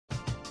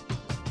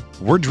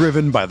We're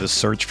driven by the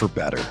search for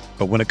better.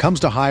 But when it comes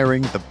to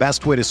hiring, the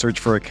best way to search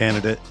for a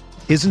candidate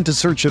isn't to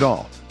search at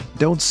all.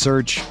 Don't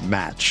search,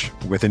 match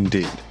with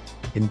Indeed.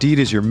 Indeed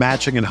is your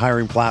matching and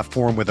hiring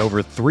platform with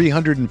over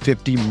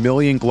 350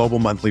 million global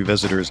monthly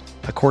visitors,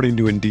 according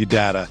to Indeed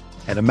data,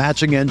 and a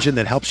matching engine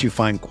that helps you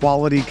find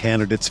quality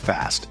candidates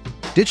fast.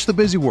 Ditch the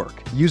busy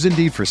work. Use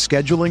Indeed for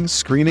scheduling,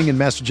 screening, and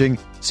messaging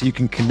so you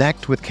can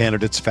connect with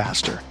candidates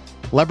faster.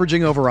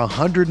 Leveraging over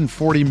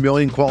 140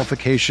 million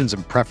qualifications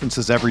and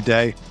preferences every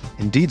day,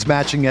 Indeed's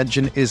matching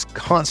engine is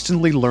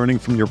constantly learning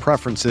from your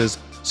preferences,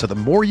 so the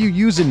more you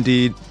use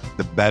Indeed,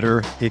 the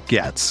better it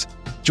gets.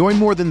 Join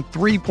more than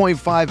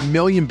 3.5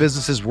 million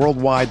businesses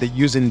worldwide that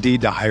use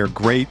Indeed to hire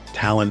great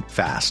talent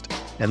fast.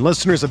 And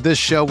listeners of this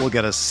show will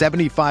get a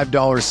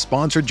 $75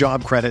 sponsored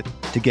job credit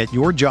to get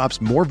your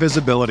jobs more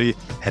visibility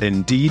at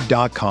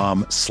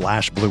Indeed.com/Blue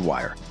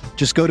Wire.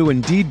 Just go to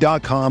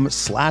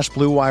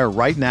Indeed.com/Blue Wire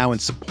right now and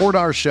support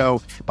our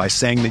show by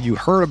saying that you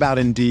heard about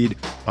Indeed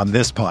on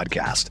this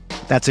podcast.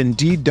 That's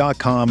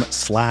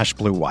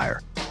Indeed.com/Blue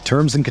Wire.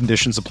 Terms and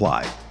conditions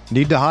apply.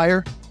 Need to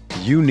hire?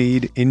 You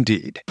need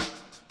Indeed.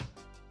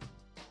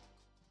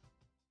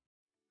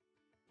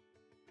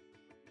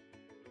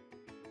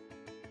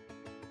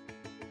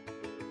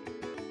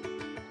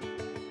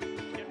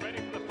 Get ready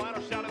for the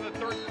final shot of the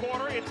third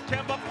quarter. It's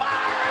Kemba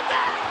fires it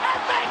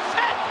and makes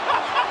it!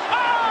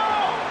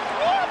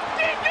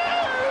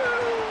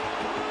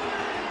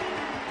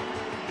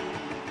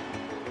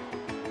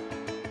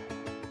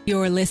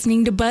 You're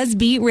listening to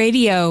BuzzBeat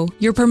Radio,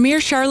 your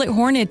premier Charlotte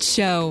Hornets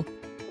show.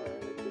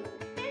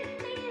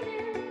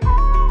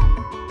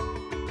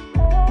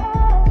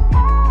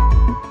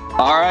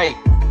 All right.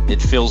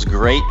 It feels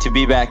great to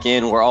be back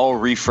in. We're all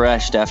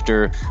refreshed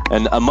after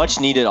a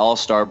much-needed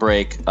All-Star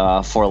break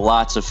for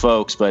lots of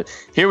folks. But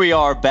here we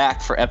are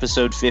back for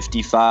episode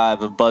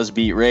 55 of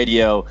BuzzBeat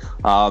Radio.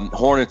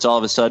 Hornets all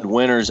of a sudden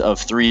winners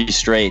of 3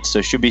 straight.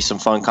 So should be some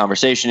fun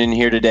conversation in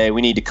here today.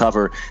 We need to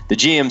cover the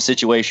GM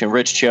situation.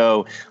 Rich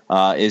Cho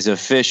is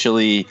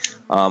officially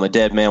a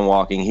dead man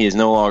walking. He is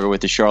no longer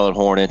with the Charlotte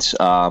Hornets,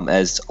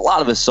 as a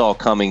lot of us saw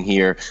coming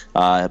here.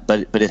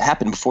 But it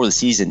happened before the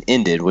season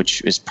ended,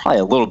 which is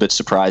probably a little bit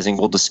surprising.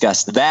 We'll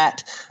discuss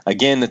that.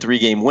 Again, the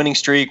 3-game winning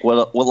streak,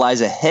 what lies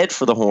ahead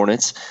for the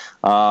Hornets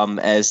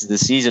as the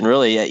season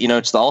really,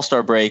 it's the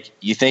All-Star break.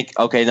 You think,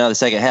 okay, now the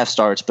second half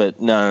starts, but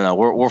no.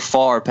 We're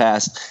far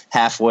past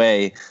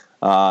halfway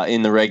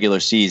in the regular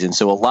season.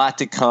 So a lot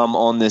to come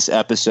on this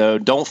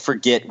episode. Don't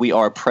forget, we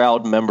are a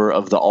proud member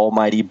of the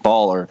Almighty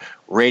Baller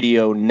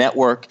Radio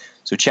Network.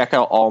 So check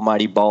out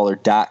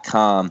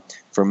almightyballer.com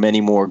for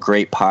many more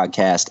great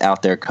podcasts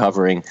out there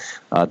covering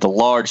the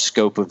large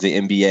scope of the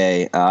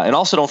NBA. And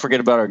also don't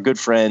forget about our good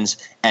friends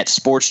at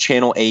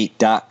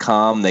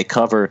sportschannel8.com. They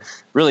cover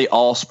really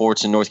all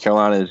sports in North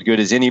Carolina as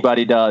good as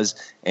anybody does.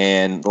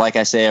 And like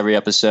I say every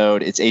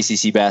episode, it's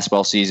ACC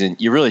basketball season.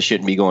 You really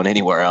shouldn't be going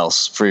anywhere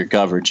else for your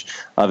coverage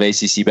of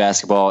ACC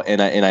basketball.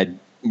 And I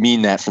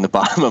mean that from the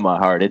bottom of my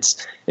heart.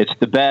 It's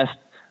the best.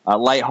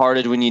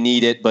 Lighthearted when you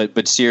need it,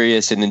 but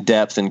serious and in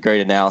depth and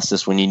great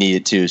analysis when you need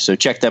it too. So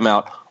check them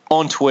out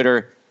on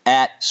Twitter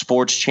at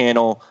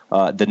SportsChannel,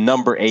 the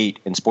number 8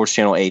 and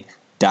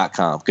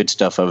SportsChannel8.com. Good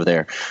stuff over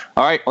there.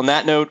 All right. On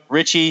that note,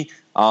 Richie,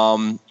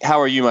 how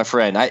are you, my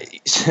friend?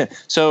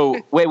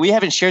 Wait, we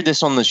haven't shared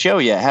this on the show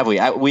yet, have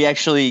we? We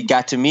actually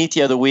got to meet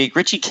the other week.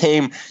 Richie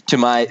came to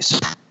my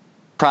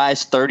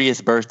surprise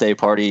 30th birthday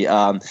party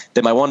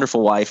that my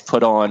wonderful wife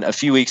put on a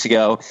few weeks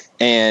ago.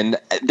 And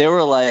there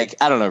were like,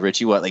 I don't know,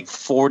 Richie, like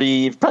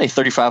 40, probably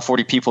 35,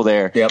 40 people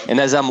there. Yep. And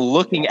as I'm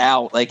looking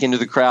out like into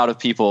the crowd of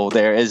people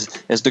there, as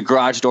the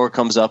garage door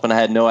comes up and I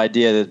had no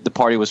idea that the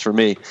party was for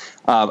me,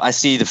 I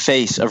see the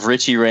face of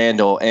Richie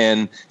Randall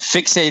and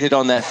fixated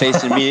on that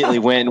face immediately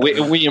when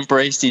we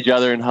embraced each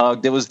other and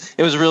hugged. It was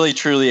really,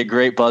 truly a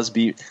great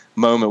BuzzBeat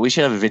moment. We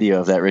should have a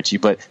video of that, Richie.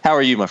 But how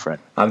are you, my friend?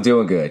 I'm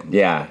doing good.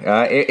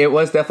 Yeah, it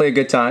was definitely a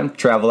good time.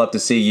 Travel up to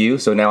see you.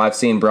 So now I've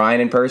seen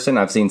Brian in person.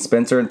 I've seen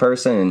Spencer in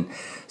person. And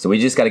so we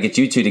just got to get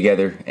you two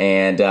together.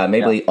 And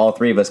maybe all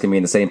three of us can be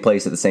in the same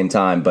place at the same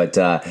time. But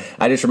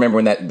I just remember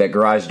when that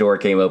garage door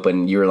came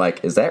open, you were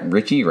like, is that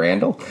Richie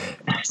Randall?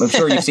 I'm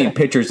sure you've seen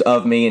pictures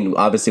of me. And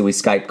obviously we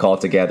Skype call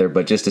together.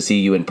 But just to see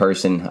you in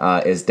person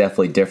is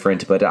definitely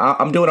different. But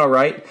I'm doing all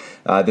right.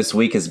 This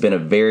week has been a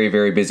very,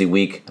 very busy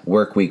week,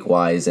 work week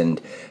wise. And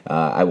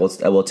I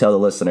will tell the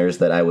listeners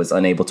that I was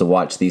unable to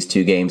watch these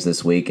 2 games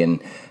this week,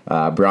 and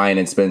Brian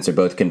and Spencer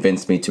both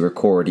convinced me to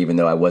record, even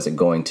though I wasn't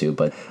going to.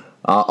 But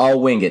I'll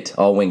wing it.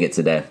 I'll wing it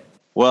today.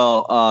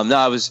 Well,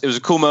 no, it was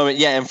a cool moment.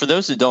 Yeah, and for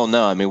those that don't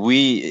know, I mean,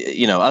 we,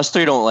 us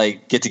three don't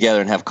like get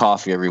together and have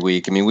coffee every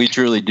week. I mean, we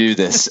truly do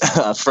this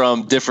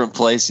from different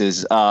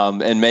places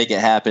and make it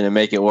happen and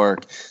make it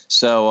work.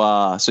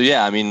 So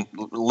yeah, I mean,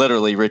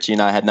 literally, Richie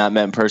and I had not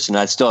met in person.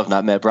 I still have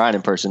not met Brian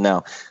in person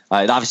now.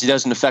 It obviously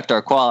doesn't affect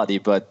our quality,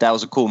 but that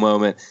was a cool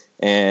moment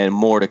and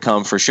more to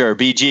come for sure.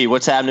 BG,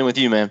 what's happening with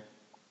you, man?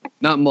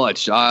 Not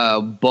much.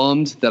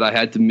 Bummed that I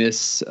had to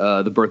miss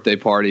the birthday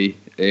party,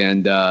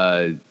 and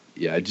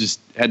I just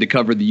had to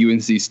cover the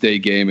UNC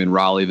State game in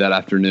Raleigh that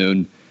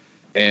afternoon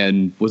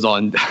and was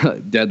on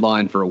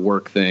deadline for a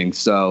work thing.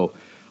 So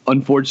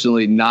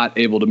unfortunately not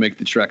able to make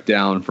the trek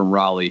down from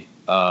Raleigh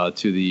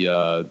to the,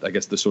 I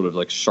guess the sort of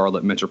like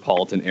Charlotte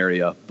metropolitan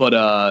area,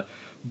 but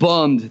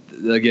bummed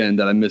again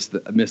that I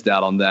missed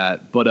out on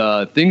that.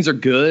 But things are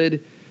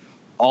good.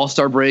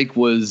 All-Star break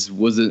was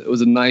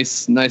a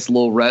nice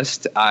little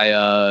rest.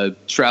 I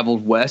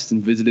traveled west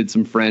and visited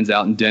some friends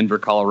out in Denver,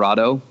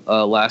 Colorado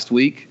last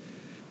week,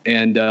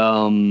 and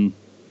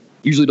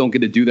usually don't get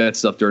to do that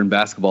stuff during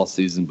basketball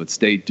season. But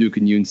State, Duke,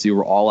 and UNC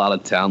were all out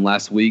of town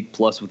last week.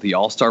 Plus, with the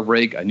All-Star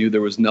break, I knew there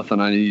was nothing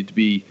I needed to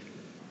be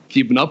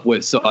keeping up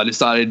with, so I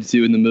decided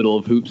to, in the middle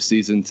of hoop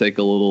season, take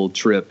a little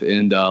trip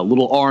and a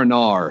little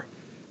R&R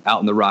out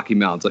in the Rocky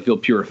Mountains. I feel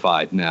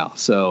purified now.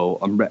 So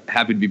I'm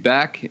happy to be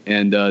back,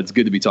 and it's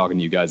good to be talking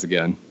to you guys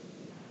again.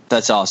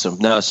 That's awesome.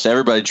 No, so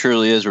everybody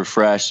truly is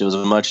refreshed. It was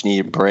a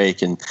much-needed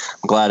break, and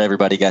I'm glad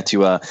everybody got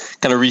to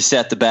kind of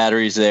reset the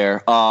batteries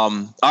there. All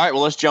right,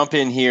 well, let's jump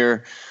in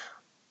here.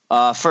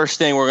 First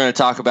thing we're going to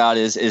talk about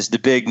is the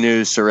big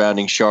news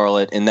surrounding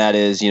Charlotte, and that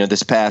is,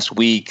 this past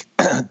week,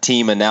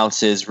 team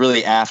announces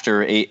really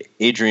after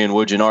Adrian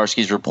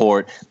Wojnarowski's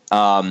report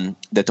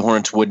that the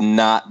Hornets would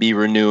not be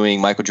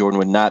renewing, Michael Jordan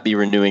would not be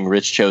renewing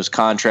Rich Cho's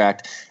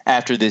contract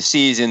after this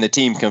season. The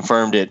team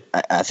confirmed it,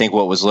 I think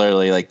what was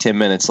literally like 10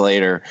 minutes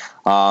later.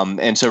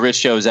 And so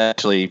Rich Cho is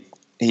actually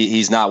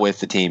he's not with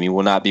the team. He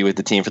will not be with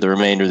the team for the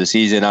remainder of the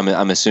season.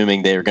 I'm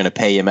assuming they're going to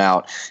pay him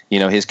out,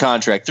 his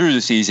contract through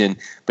the season,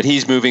 but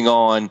he's moving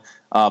on.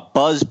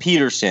 Buzz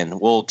Peterson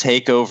will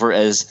take over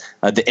as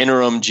the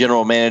interim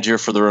general manager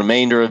for the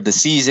remainder of the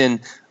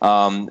season.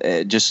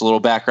 Just a little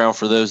background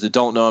for those that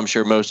don't know, I'm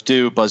sure most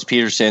do. Buzz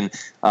Peterson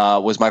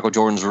was Michael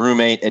Jordan's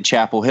roommate at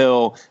Chapel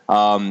Hill,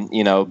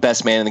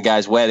 best man in the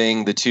guy's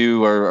wedding. The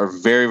two are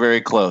very, very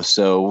close.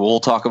 So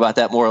we'll talk about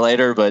that more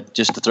later, but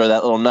just to throw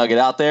that little nugget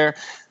out there.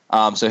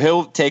 So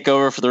he'll take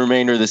over for the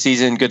remainder of the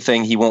season. Good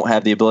thing he won't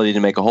have the ability to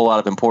make a whole lot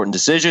of important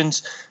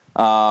decisions.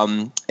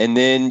 And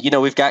then,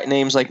 we've got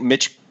names like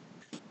Mitch.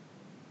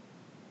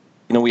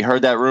 We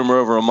heard that rumor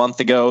over a month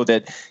ago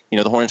that,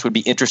 the Hornets would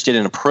be interested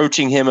in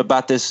approaching him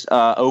about this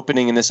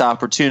opening and this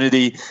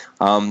opportunity.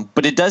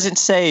 But it doesn't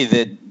say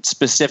that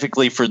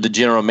specifically for the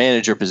general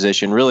manager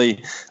position,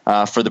 really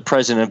for the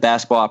president of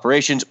basketball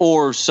operations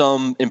or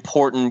some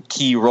important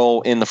key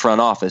role in the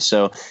front office.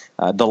 So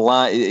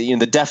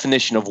the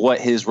definition of what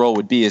his role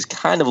would be is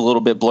kind of a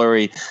little bit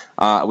blurry.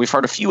 We've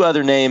heard a few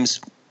other names.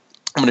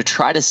 I'm going to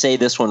try to say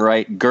this one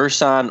right.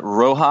 Gerson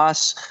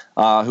Rojas,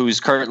 who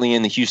is currently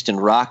in the Houston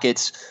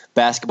Rockets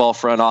basketball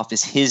front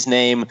office. His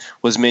name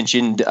was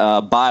mentioned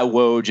by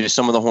Woj as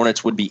some of the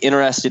Hornets would be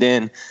interested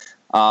in.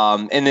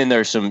 And then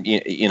there's some,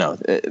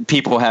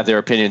 people have their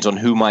opinions on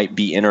who might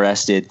be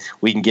interested.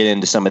 We can get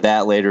into some of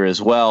that later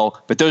as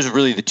well. But those are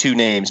really the two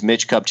names,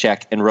 Mitch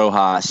Kupchak and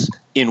Rojas,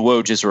 in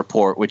Woj's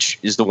report, which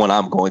is the one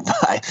I'm going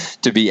by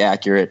to be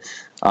accurate.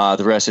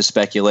 The rest is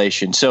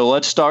speculation. So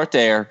let's start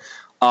there.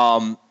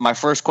 My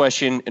first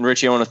question, and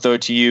Richie, I want to throw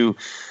it to you.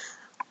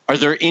 Are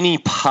there any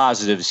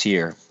positives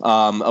here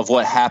of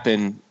what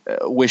happened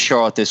with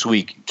Charlotte this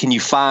week? Can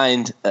you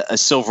find a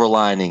silver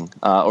lining,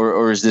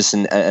 or is this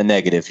a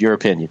negative? Your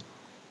opinion?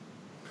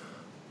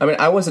 I mean,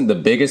 I wasn't the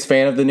biggest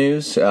fan of the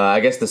news.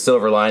 I guess the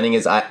silver lining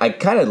is I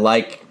kind of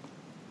like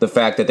the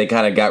fact that they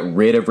kind of got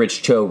rid of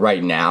Rich Cho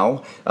right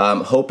now,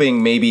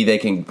 hoping maybe they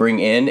can bring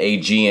in a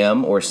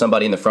GM or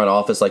somebody in the front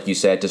office, like you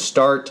said, to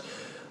start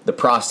the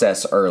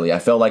process early. I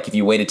felt like if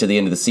you waited to the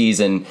end of the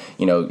season,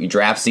 your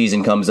draft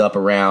season comes up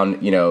around,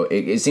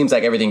 it seems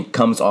like everything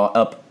comes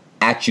up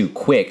at you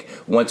quick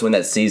when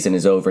that season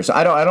is over. So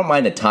I don't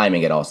mind the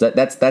timing at all. So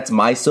that's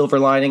my silver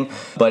lining.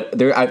 But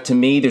to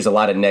me, there's a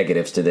lot of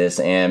negatives to this,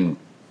 and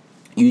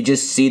you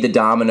just see the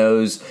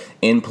dominoes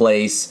in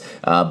place.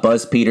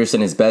 Buzz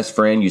Peterson, his best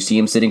friend, you see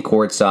him sitting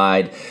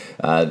courtside.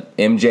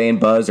 MJ and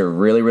Buzz are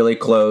really, really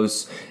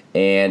close,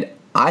 and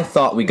I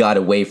thought we got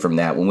away from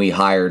that when we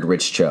hired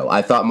Rich Cho.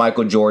 I thought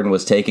Michael Jordan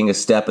was taking a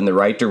step in the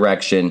right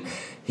direction.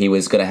 He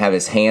was going to have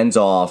his hands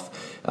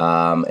off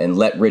and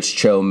let Rich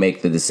Cho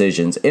make the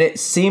decisions. And it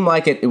seemed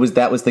like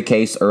that was the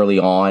case early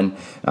on.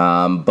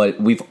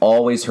 But we've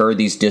always heard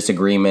these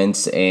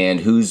disagreements and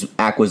whose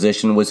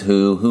acquisition was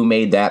who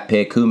made that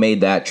pick, who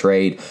made that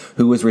trade,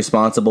 who was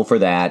responsible for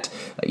that.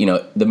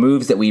 The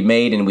moves that we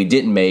made and we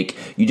didn't make,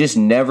 you just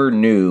never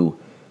knew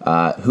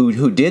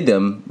who did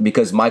them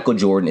because Michael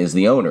Jordan is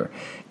the owner.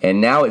 And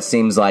now it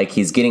seems like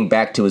he's getting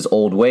back to his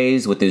old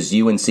ways with his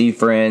UNC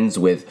friends,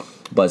 with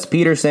Buzz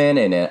Peterson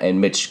and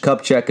Mitch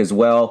Kupchak as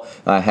well,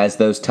 has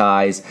those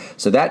ties.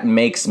 So that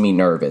makes me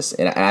nervous.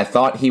 And I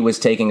thought he was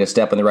taking a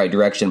step in the right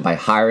direction by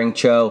hiring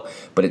Cho,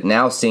 but it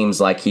now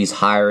seems like he's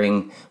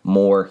hiring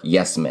more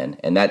yes men.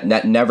 And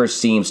that never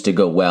seems to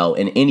go well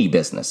in any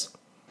business.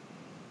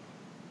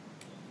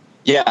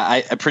 Yeah,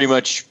 I pretty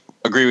much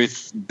agree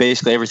with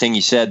basically everything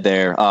you said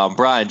there.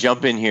 Brian,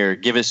 jump in here.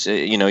 Give us,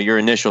 your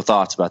initial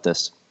thoughts about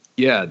this.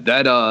 Yeah,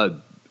 that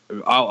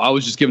I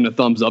was just giving a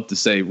thumbs up to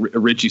say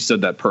Richie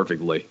said that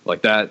perfectly.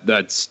 Like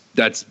that's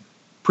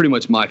pretty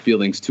much my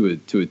feelings to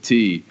a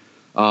T.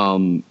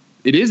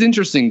 It is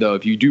interesting, though,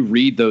 if you do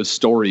read those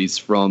stories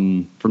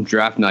from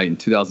draft night in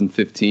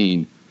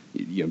 2015,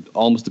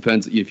 almost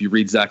depends if you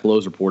read Zach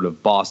Lowe's report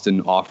of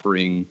Boston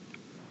offering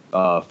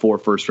 4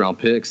 first-round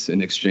picks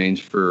in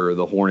exchange for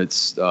the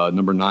Hornets'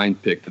 number 9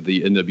 pick that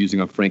they ended up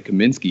using on Frank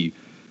Kaminsky.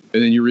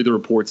 And then you read the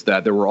reports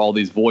that there were all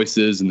these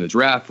voices in the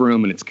draft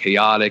room and it's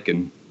chaotic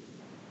and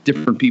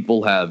different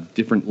people have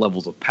different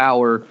levels of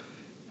power.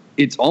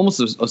 It's almost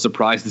a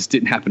surprise this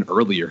didn't happen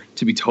earlier,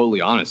 to be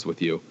totally honest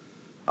with you.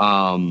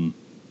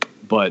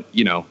 But,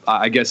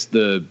 I guess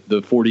the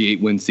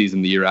 48-win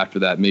season the year after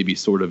that maybe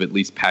sort of at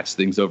least patched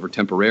things over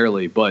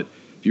temporarily. But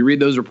if you read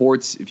those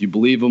reports, if you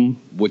believe them,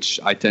 which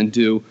I tend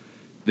to,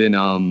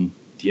 then,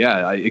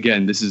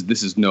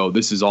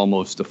 this is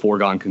almost a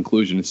foregone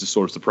conclusion. It's just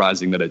sort of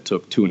surprising that it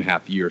took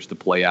 2.5 years to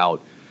play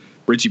out.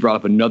 Richie brought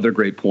up another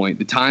great point.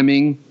 The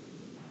timing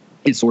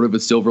is sort of a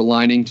silver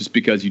lining just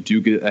because you do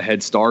get a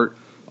head start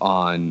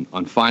on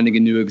finding a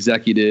new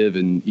executive.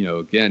 And,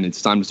 again,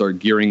 it's time to start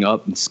gearing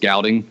up and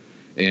scouting.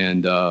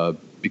 And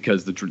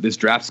because this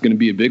draft is going to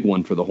be a big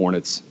one for the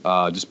Hornets,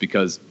 just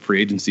because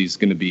free agency is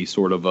going to be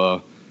sort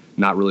of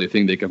not really a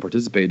thing they can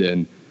participate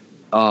in.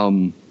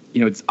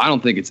 I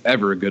don't think it's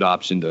ever a good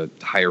option to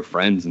hire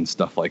friends and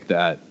stuff like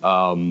that.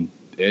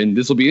 And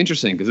this will be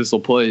interesting because this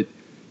will put,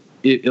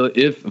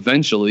 if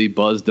eventually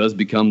Buzz does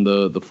become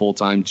the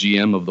full-time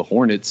GM of the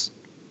Hornets,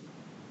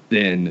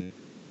 then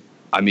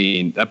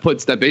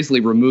that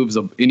basically removes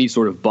any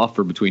sort of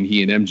buffer between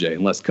he and MJ,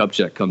 unless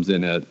Kupchak comes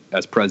in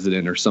as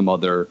president or some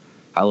other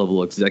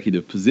high-level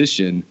executive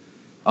position.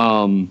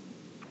 I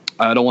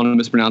don't want to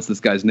mispronounce this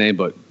guy's name,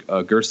 but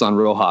Gerson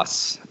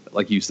Rojas,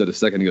 like you said a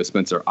second ago,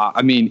 Spencer.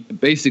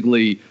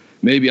 Basically,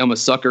 maybe I'm a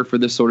sucker for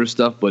this sort of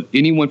stuff, but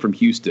anyone from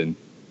Houston,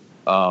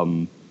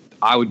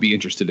 I would be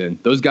interested in.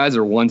 Those guys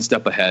are one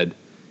step ahead,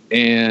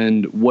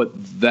 and what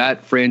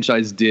that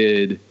franchise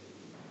did,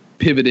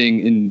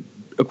 pivoting and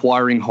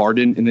acquiring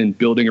Harden and then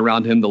building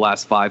around him the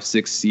last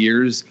 5-6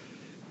 years,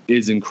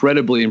 is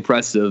incredibly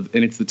impressive,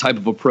 and it's the type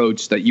of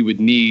approach that you would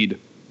need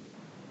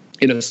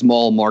in a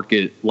small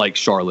market like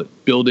Charlotte.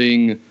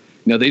 Building,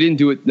 they didn't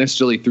do it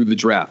necessarily through the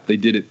draft. They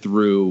did it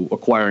through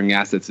acquiring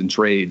assets and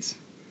trades.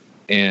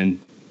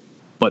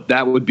 But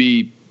I would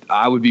be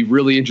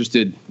really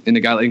interested in a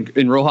guy like,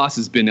 and Rojas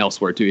has been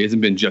elsewhere too. He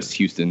hasn't been just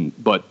Houston,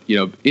 but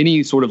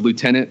any sort of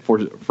lieutenant for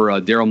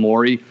Daryl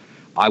Morey,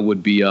 I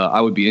would be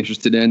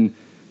interested in.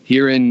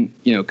 Here in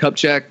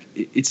Kupchak,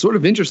 it's sort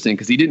of interesting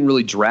because he didn't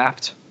really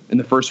draft in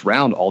the first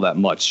round all that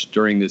much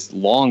during this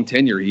long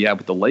tenure he had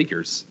with the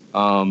Lakers.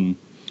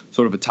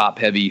 Sort of a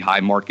top-heavy,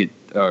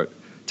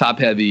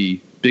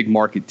 big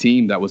market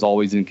team that was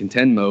always in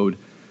contend mode.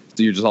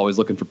 So you're just always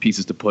looking for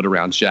pieces to put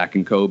around Shaq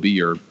and Kobe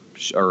or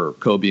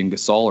Kobe and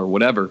Gasol or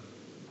whatever.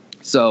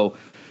 So,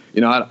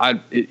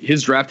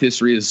 his draft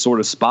history is sort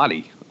of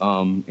spotty.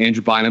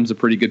 Andrew Bynum's a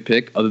pretty good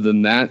pick. Other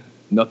than that,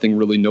 nothing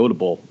really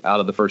notable out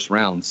of the first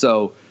round.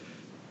 So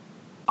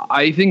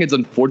I think it's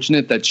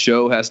unfortunate that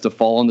Cho has to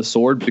fall on the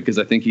sword because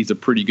I think he's a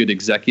pretty good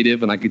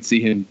executive, and I could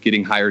see him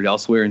getting hired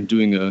elsewhere and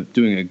doing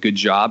a good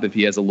job if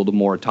he has a little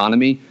more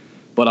autonomy.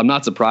 But I'm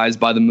not surprised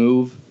by the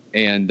move,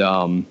 and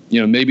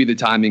maybe the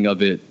timing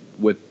of it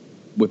with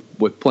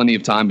plenty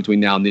of time between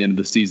now and the end of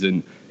the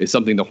season is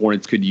something the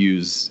Hornets could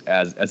use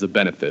as a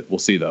benefit. We'll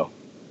see though.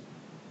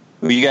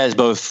 Well, you guys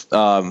both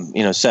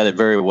said it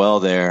very well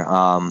there.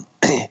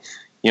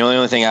 The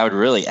only thing I would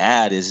really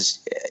add is,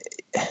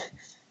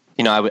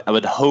 I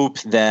would hope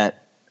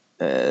that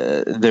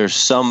there's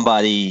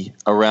somebody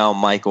around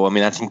Michael.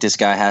 I think this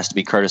guy has to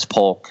be Curtis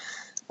Polk,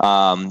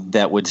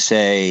 that would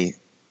say,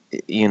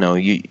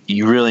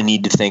 you really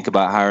need to think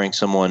about hiring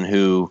someone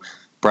who,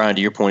 Brian,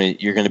 to your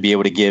point, you're going to be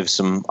able to give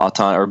some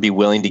autonomy or be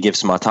willing to give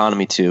some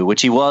autonomy to,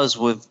 which he was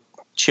with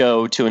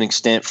Cho to an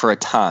extent for a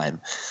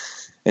time.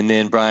 And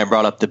then Brian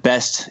brought up the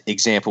best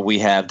example we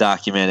have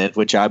documented,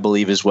 which I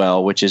believe as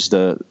well, which is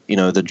the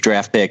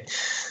draft pick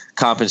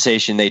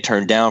compensation they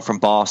turned down from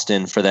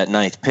Boston for that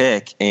 9th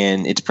pick.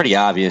 And it's pretty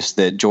obvious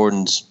that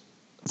Jordan's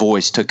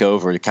voice took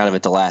over kind of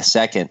at the last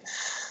second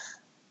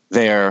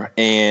there.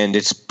 And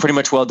it's pretty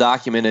much well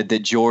documented that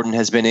Jordan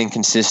has been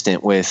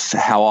inconsistent with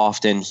how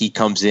often he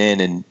comes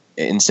in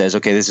and says,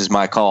 okay, this is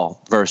my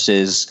call,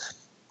 versus,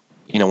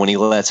 when he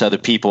lets other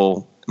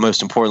people,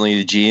 most importantly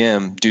the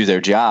GM, do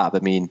their job.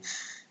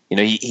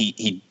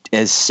 He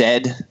has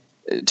said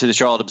to the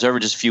Charlotte Observer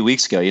just a few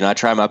weeks ago, I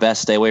try my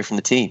best to stay away from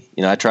the team.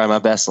 I try my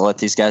best to let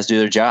these guys do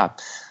their job.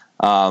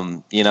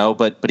 But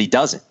he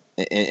doesn't.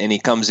 And he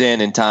comes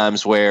in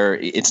times where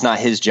it's not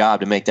his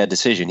job to make that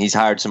decision. He's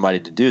hired somebody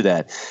to do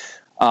that.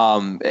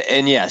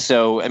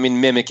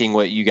 Mimicking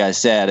what you guys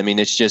said,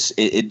 it's just,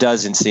 it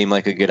doesn't seem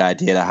like a good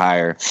idea to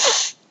hire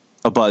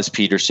a Buzz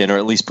Peterson, or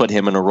at least put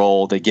him in a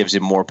role that gives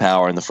him more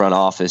power in the front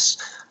office.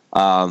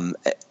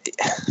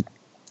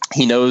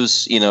 He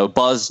knows,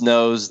 Buzz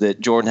knows that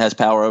Jordan has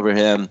power over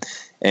him,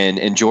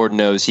 and Jordan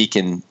knows he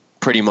can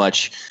pretty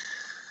much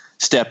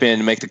step in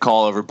and make the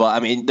call over. But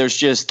I mean,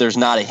 there's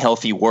not a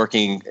healthy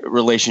working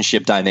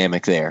relationship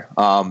dynamic there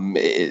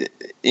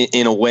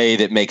in a way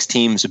that makes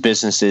teams,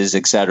 businesses,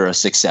 et cetera,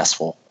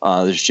 successful.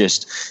 There's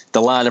just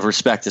the line of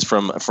respect is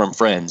from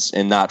friends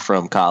and not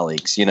from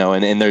colleagues,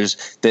 and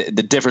there's the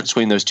difference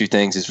between those two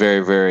things is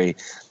very, very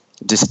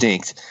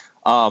distinct.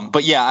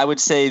 But yeah, I would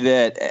say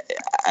that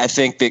I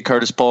think that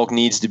Curtis Polk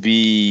needs to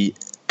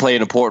play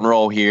an important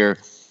role here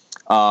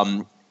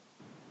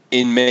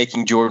in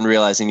making Jordan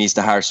realize he needs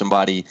to hire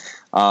somebody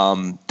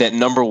that,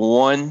 number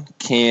one,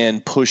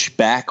 can push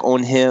back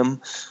on him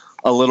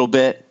a little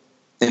bit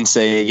and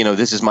say,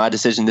 this is my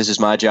decision, this is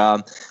my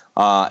job.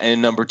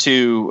 And number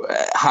two,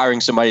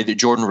 hiring somebody that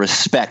Jordan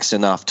respects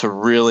enough to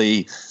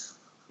really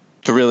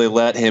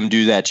let him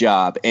do that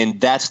job. And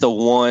that's the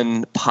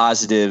one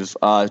positive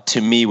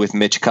to me with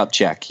Mitch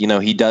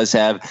Kupchak. He does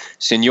have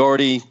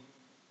seniority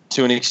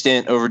to an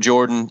extent over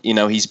Jordan.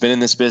 He's been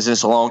in this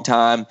business a long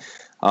time.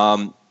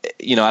 I'm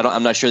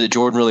not sure that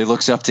Jordan really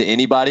looks up to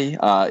anybody.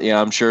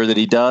 I'm sure that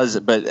he does,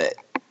 but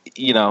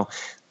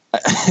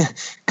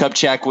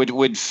Kupchak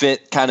would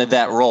fit kind of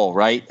that role,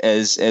 right?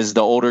 As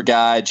the older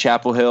guy,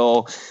 Chapel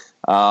Hill.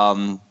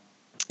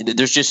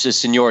 There's just a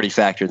seniority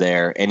factor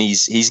there, and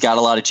he's got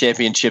a lot of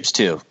championships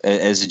too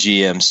as a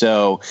GM.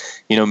 So,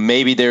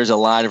 maybe there's a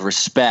line of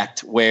respect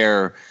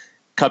where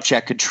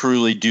Kupchak could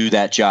truly do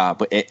that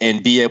job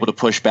and be able to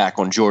push back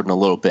on Jordan a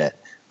little bit.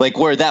 Like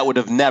where that would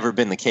have never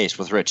been the case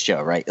with Rich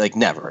Cho, right? Like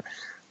never.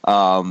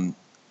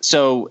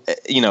 So,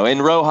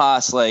 in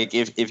Rojas, like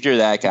if you're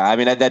that guy, I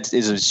mean, that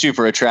is a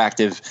super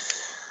attractive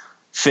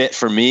fit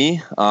for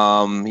me.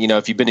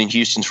 If you've been in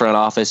Houston's front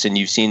office and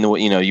you've seen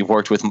you've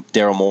worked with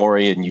Daryl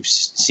Morey and you've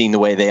seen the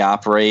way they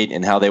operate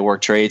and how they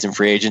work trades and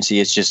free agency,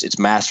 it's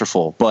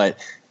masterful. But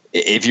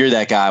if you're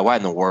that guy, why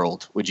in the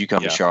world would you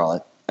come to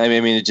Charlotte? I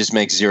mean, it just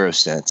makes zero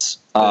sense.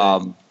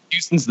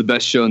 Houston's the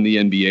best show in the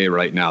NBA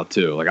right now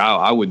too. Like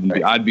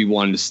I'd be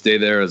wanting to stay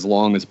there as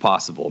long as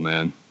possible,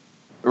 man.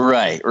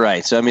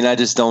 Right. So, I mean, I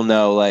just don't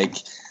know, like,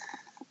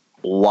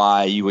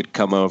 why you would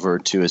come over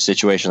to a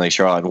situation like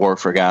Charlotte and work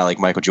for a guy like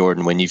Michael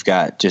Jordan when you've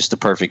got just the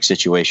perfect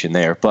situation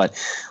there. But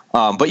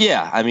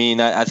yeah, I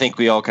mean, I think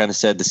we all kind of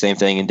said the same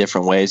thing in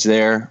different ways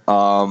there.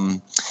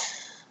 And,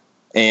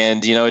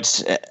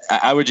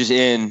 I would just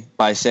end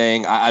by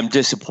saying I'm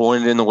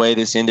disappointed in the way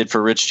this ended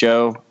for Rich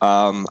Cho.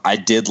 I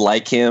did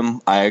like him.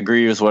 I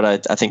agree with what I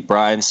think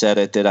Brian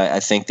said that I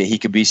think that he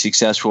could be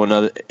successful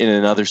in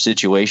another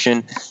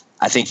situation.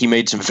 I think he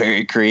made some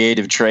very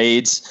creative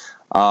trades,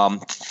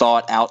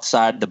 thought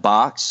outside the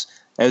box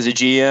as a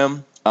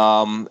GM,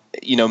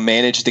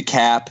 managed the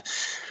cap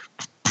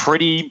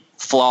pretty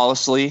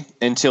flawlessly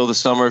until the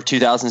summer of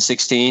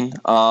 2016,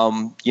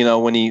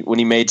 when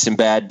he made some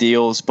bad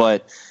deals.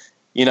 But,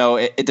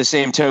 at the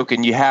same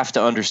token, you have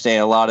to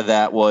understand a lot of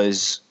that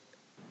was,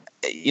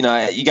 you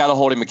got to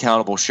hold him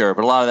accountable, sure,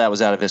 but a lot of that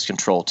was out of his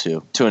control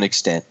too, to an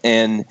extent.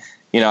 And,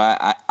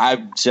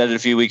 I said it a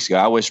few weeks ago,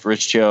 I wish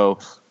Rich Cho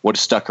would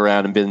have stuck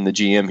around and been the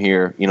GM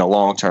here,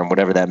 long term,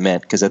 whatever that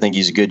meant, because I think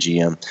he's a good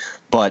GM.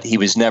 But he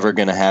was never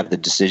going to have the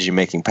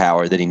decision-making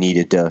power that he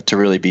needed to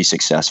really be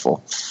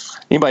successful.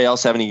 Anybody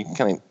else have any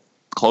kind of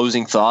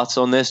closing thoughts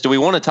on this? Do we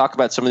want to talk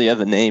about some of the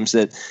other names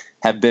that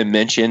have been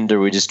mentioned, or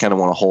we just kind of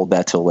want to hold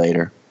that till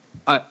later?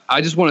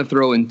 I just want to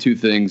throw in two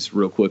things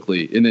real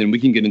quickly, and then we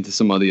can get into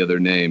some of the other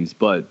names.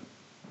 But,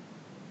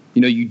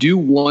 you do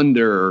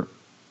wonder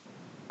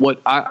what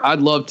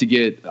I'd love to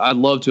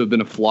have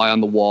been a fly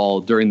on the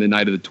wall during the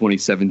night of the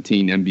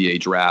 2017 NBA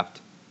draft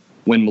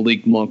when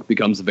Malik Monk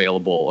becomes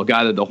available, a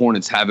guy that the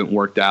Hornets haven't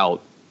worked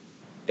out.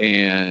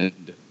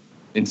 And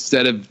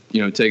instead of,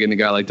 taking a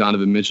guy like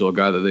Donovan Mitchell, a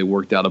guy that they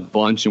worked out a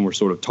bunch and were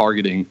sort of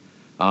targeting,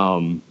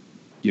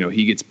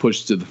 he gets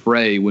pushed to the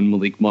fray when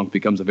Malik Monk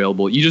becomes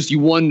available. You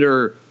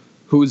wonder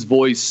whose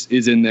voice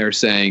is in there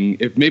saying,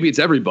 if maybe it's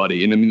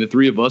everybody. And I mean, the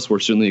three of us were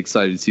certainly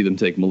excited to see them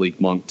take Malik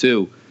Monk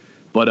too.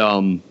 But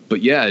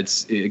yeah,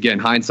 it's, again,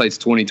 hindsight's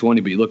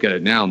 20/20, but you look at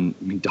it now, I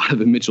mean,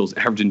 Donovan Mitchell's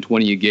averaging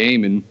 20 a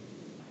game, and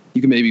you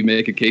can maybe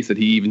make a case that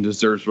he even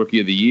deserves Rookie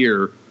of the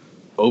Year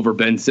over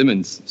Ben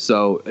Simmons.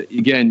 So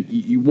again,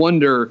 you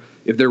wonder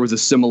if there was a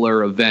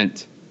similar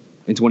event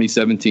in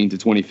 2017 to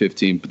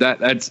 2015, but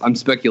that's I'm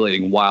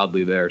speculating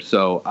wildly there.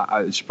 So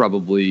I should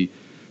probably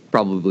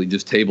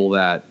just table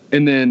that.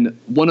 And then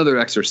one other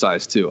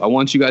exercise too. I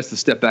want you guys to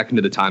step back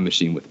into the time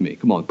machine with me.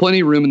 Come on,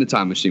 plenty of room in the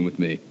time machine with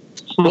me.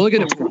 We're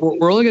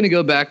only gonna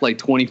go back like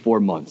 24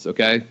 months,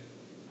 okay?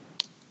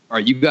 All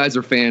right, you guys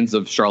are fans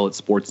of Charlotte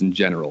sports in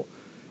general.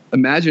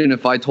 Imagine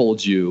if I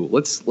told you,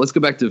 let's go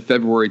back to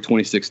February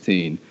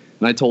 2016,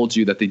 and I told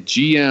you that the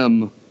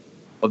GM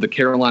of the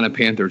Carolina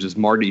Panthers is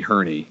Marty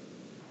Herney,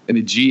 and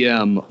the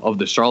GM of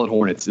the Charlotte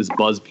Hornets is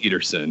Buzz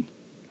Peterson.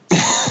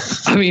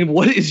 I mean,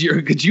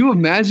 could you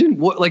imagine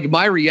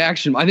my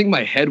reaction? I think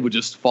my head would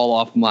just fall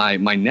off my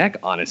neck,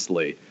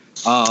 honestly.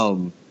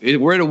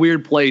 We're in a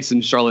weird place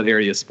in Charlotte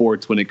area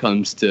sports when it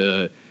comes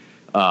to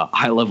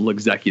high-level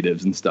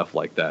executives and stuff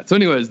like that. So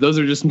anyways, those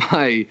are just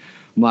my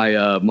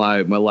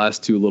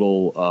last two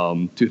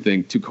little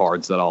two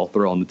cards that I'll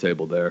throw on the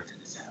table there.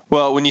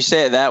 Well, when you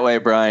say it that way,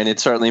 Brian, it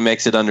certainly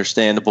makes it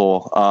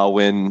understandable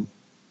when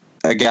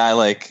a guy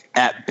like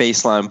at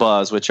Baseline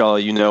Buzz, which all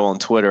you know on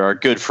Twitter, our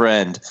good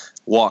friend,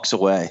 walks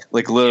away.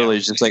 Like literally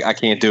just like, I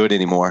can't do it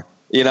anymore.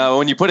 You know,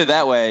 when you put it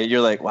that way,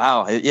 you're like,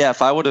 wow, yeah, if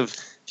you would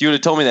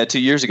have told me that 2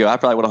 years ago, I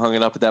probably would have hung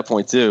it up at that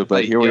point too.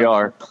 But here we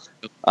are.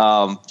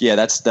 Yeah,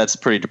 that's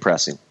pretty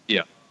depressing.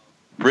 Yeah.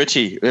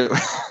 Richie,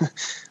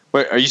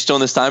 wait, are you still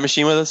in this time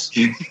machine with us?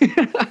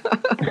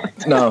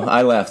 No,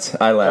 I left.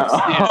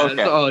 Yeah,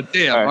 okay. Oh,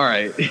 damn. All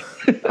right.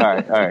 All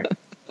right.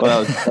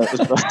 Well,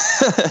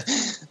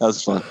 that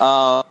was fun.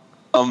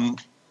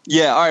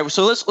 Yeah. All right.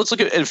 So let's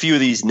look at a few of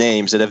these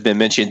names that have been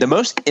mentioned. The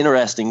most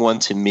interesting one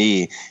to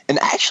me, and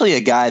actually a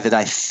guy that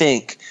I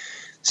think,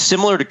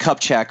 similar to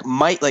Kupchak,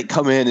 might like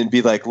come in and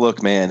be like,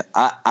 look, man,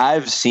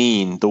 I've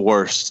seen the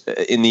worst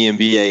in the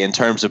NBA in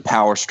terms of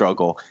power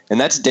struggle, and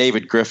that's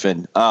David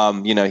Griffin.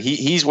 You know,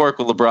 he's worked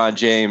with LeBron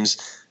James,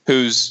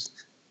 who's,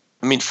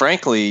 I mean,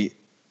 frankly,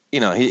 you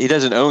know, he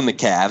doesn't own the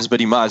Cavs, but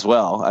he might as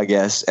well, I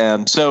guess.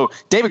 So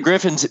David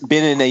Griffin's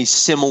been in a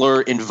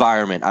similar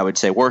environment, I would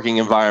say, working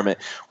environment,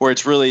 where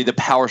it's really the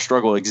power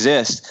struggle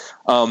exists.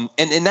 And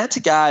that's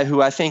a guy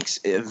who I think's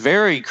a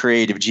very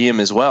creative GM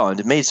as well,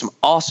 and made some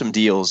awesome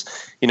deals,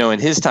 you know, in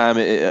his time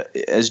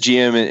as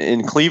GM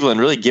in Cleveland,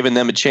 really giving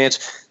them a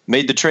chance.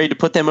 Made the trade to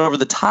put them over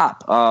the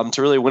top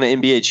to really win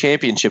an NBA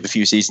championship a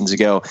few seasons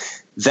ago.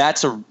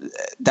 That's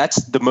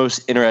the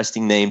most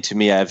interesting name to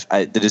me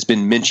that has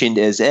been mentioned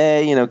as,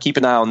 you know, keep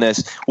an eye on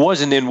this.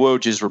 Wasn't in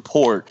Woj's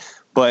report,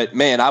 but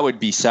man, I would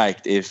be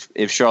psyched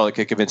if Charlotte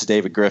could convince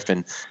David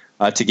Griffin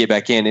to get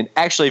back in. And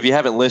actually, if you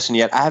haven't listened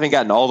yet, I haven't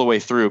gotten all the way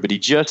through, but he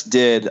just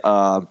did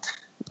a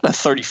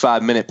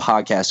 35-minute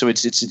podcast. So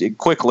it's a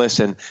quick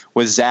listen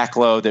with Zach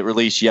Lowe that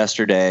released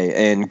yesterday.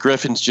 And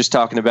Griffin's just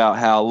talking about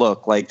how,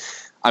 look, like,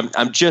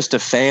 I'm just a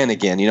fan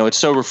again. You know, it's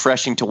so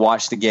refreshing to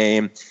watch the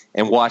game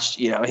and watch,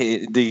 you know,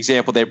 the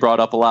example they brought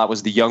up a lot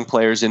was the young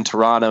players in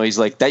Toronto. He's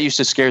like, that used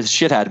to scare the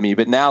shit out of me.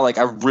 But now, like,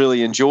 I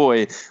really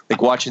enjoy,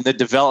 like, watching the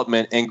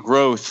development and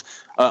growth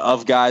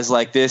of guys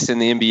like this in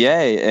the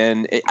NBA.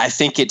 And I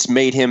think it's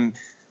made him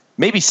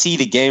maybe see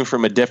the game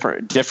from a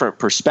different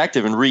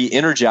perspective and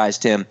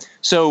re-energized him.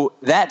 So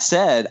that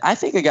said, I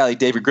think a guy like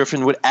David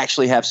Griffin would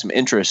actually have some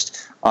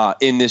interest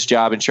in this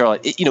job in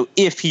Charlotte, you know,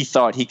 if he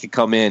thought he could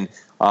come in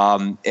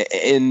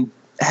and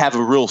have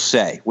a real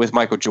say with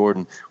Michael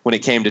Jordan when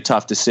it came to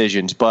tough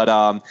decisions.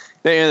 But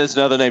there's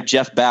another name,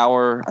 Jeff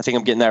Bauer. I think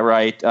I'm getting that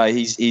right.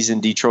 He's in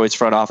Detroit's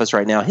front office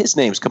right now. His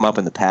name's come up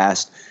in the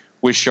past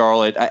with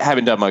Charlotte. I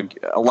haven't done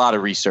a lot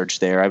of research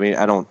there. I mean,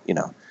 I don't, you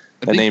know,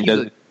 the name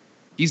doesn't.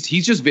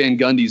 He's just Van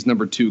Gundy's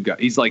number 2 guy.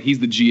 He's the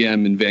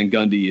GM and Van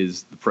Gundy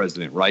is the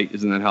president, right?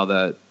 Isn't that how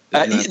that?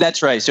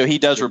 That's right. So he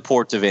does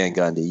report to Van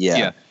Gundy.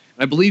 Yeah.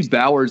 I believe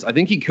Bowers, I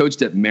think he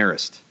coached at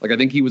Marist. Like, I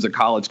think he was a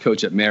college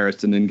coach at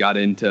Marist and then got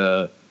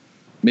into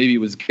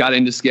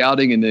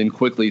scouting and then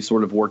quickly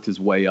sort of worked his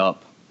way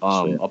up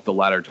the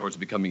ladder towards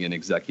becoming an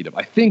executive.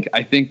 I think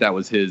that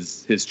was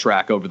his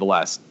track over the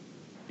last,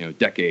 you know,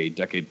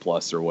 decade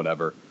plus or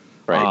whatever.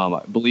 Right.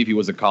 I believe he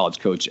was a college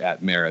coach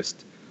at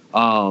Marist.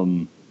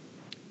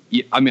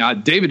 Yeah, I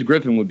mean, David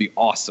Griffin would be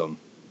awesome.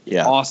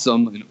 Yeah.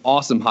 An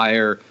awesome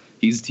hire.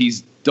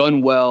 He's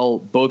done well,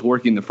 both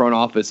working in the front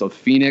office of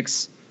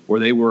Phoenix, where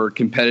they were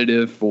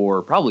competitive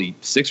for probably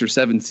 6 or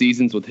 7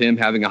 seasons with him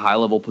having a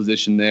high-level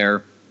position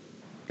there.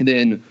 And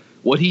then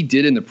what he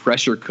did in the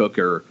pressure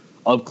cooker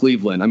of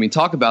Cleveland. I mean,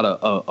 talk about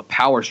a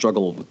power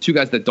struggle with 2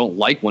 guys that don't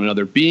like one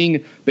another,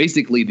 being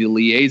basically the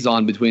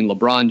liaison between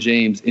LeBron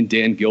James and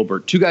Dan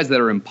Gilbert, 2 guys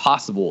that are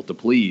impossible to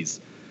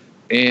please.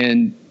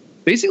 And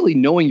basically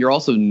knowing you're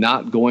also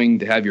not going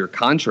to have your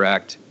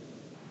contract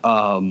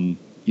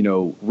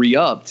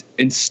re-upped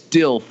and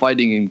still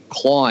fighting and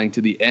clawing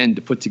to the end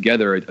to put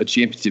together a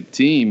championship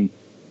team,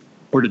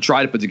 or to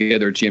try to put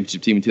together a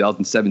championship team in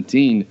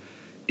 2017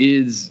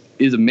 is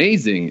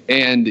amazing.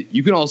 And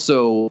you can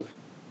also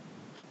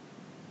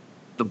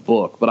the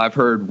book, but I've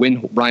heard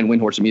Brian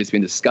Windhorst from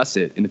ESPN discuss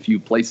it in a few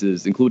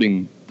places,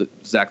 including the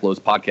Zach Lowe's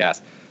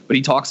podcast. But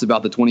he talks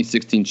about the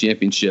 2016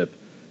 championship.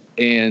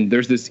 And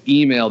there's this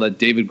email that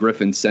David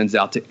Griffin sends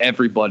out to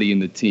everybody in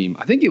the team.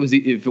 I think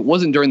if it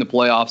wasn't during the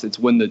playoffs, it's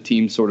when the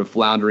team's sort of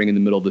floundering in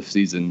the middle of the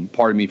season.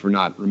 Pardon me for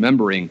not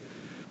remembering.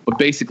 But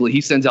basically,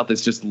 he sends out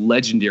this just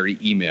legendary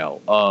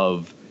email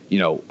of,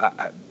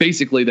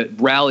 basically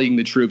that rallying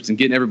the troops and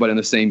getting everybody on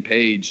the same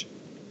page.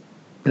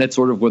 And that's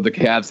sort of where the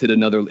Cavs hit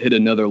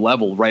another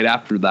level right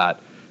after that.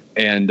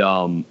 And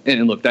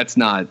look, that's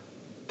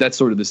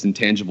sort of this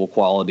intangible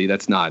quality.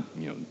 That's not,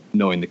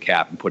 knowing the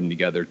cap and putting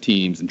together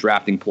teams and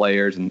drafting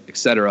players and et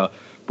cetera.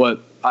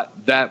 But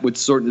that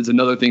is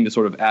another thing to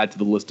sort of add to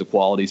the list of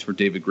qualities for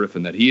David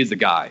Griffin, that he is a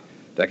guy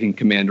that can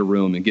command a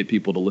room and get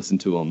people to listen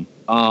to him.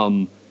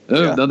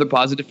 Another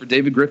positive for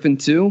David Griffin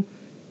too,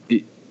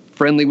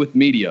 friendly with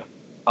media.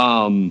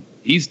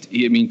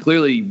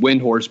 Clearly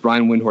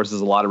Brian Windhorst has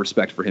a lot of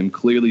respect for him.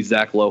 Clearly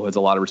Zach Lowe has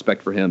a lot of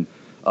respect for him.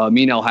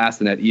 Amin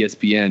Elhassan at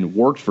ESPN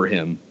worked for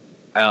him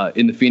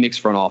in the Phoenix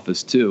front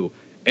office too.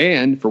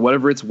 And for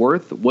whatever it's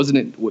worth, it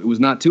was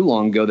not too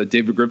long ago that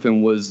David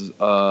Griffin was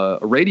a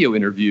radio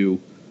interview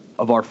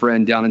of our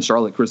friend down in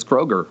Charlotte, Chris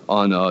Kroger,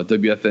 on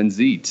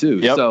WFNZ too.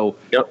 Yep. So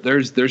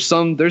there's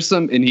some,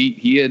 and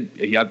he had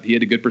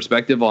a good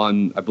perspective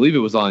on, I believe it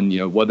was on,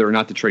 whether or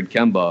not to trade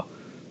Kemba.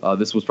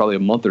 This was probably a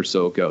month or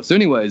so ago. So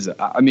anyways,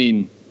 I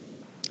mean,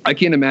 I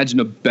can't imagine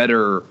a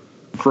better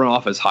front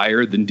office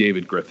hire than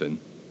David Griffin.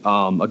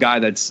 A guy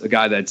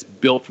that's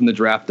built from the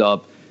draft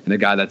up, and a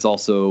guy that's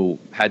also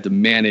had to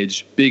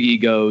manage big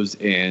egos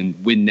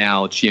and win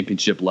now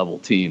championship level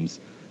teams.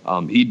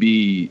 He'd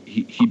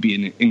be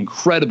an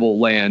incredible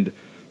land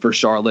for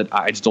Charlotte.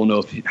 I just don't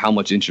know how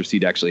much interest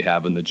he'd actually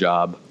have in the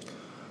job.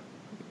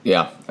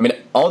 Yeah, I mean,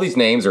 all these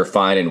names are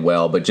fine and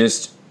well, but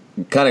just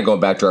kind of going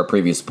back to our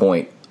previous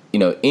point,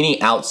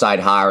 any outside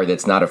hire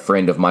that's not a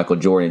friend of Michael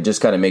Jordan, it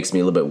just kind of makes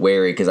me a little bit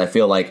wary, because I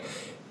feel like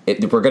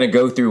we're going to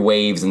go through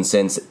waves in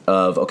sense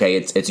of, okay,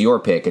 it's your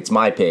pick, it's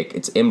my pick,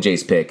 it's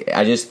MJ's pick.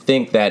 I just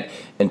think that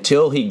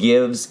until he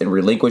gives and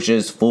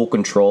relinquishes full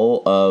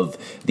control of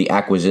the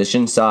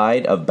acquisition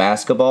side of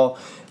basketball,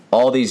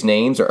 all these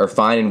names are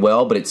fine and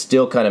well, but it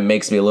still kind of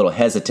makes me a little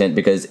hesitant,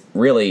 because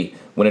really,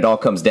 when it all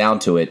comes down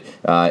to it,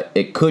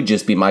 it could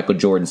just be Michael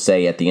Jordan's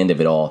say at the end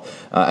of it all.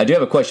 I do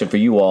have a question for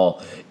you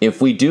all.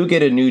 If we do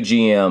get a new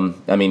GM,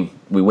 I mean,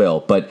 we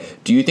will, but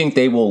do you think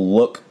they will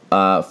look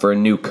for a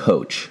new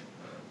coach?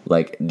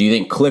 Like, do you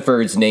think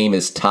Clifford's name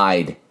is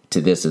tied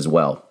to this as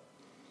well?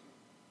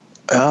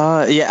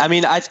 Yeah, I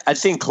mean, I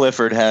think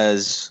Clifford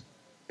has,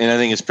 and I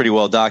think it's pretty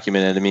well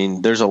documented. I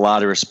mean, there's a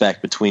lot of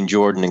respect between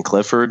Jordan and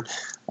Clifford.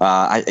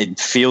 It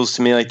feels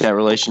to me like that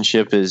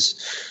relationship is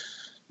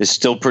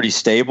still pretty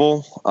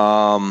stable.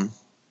 But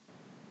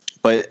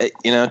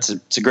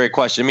it's a great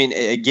question. I mean,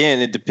 again,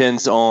 it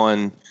depends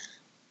on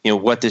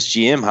what this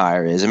GM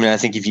hire is. I mean, I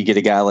think if you get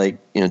a guy like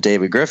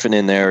David Griffin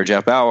in there, or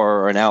Jeff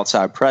Bauer, or an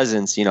outside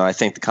presence, I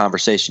think the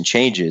conversation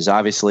changes.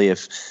 Obviously,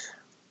 if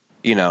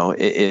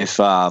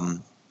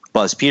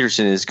Buzz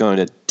Peterson is going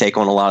to take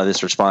on a lot of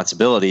this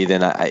responsibility,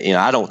 then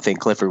I don't think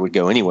Clifford would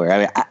go anywhere. I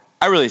mean,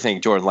 I really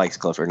think Jordan likes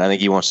Clifford, and I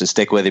think he wants to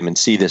stick with him and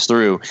see this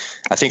through.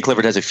 I think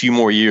Clifford has a few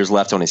more years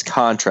left on his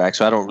contract,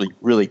 so I don't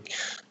really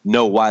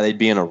know why they'd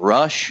be in a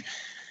rush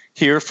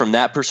here from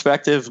that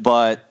perspective.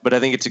 But I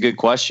think it's a good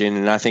question,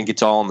 and I think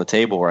it's all on the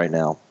table right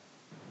now.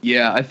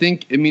 Yeah,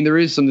 I mean, there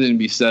is something to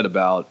be said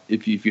about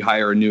if you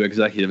hire a new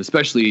executive,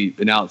 especially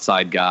an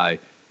outside guy,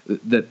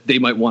 that they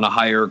might want to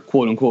hire,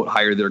 quote unquote,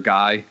 hire their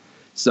guy.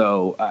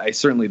 So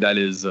certainly that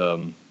is,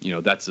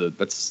 that's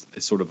a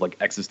sort of like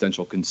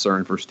existential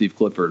concern for Steve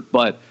Clifford.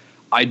 But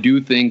I do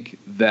think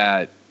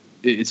that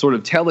it's sort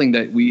of telling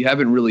that we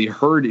haven't really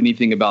heard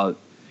anything about,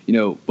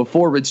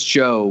 before Rich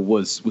Cho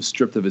was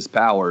stripped of his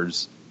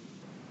powers.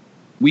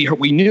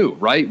 We knew,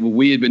 right?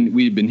 We had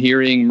been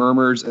hearing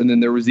murmurs, and then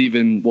there was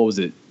even,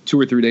 2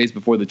 or 3 days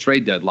before the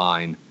trade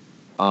deadline,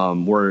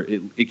 where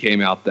it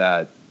came out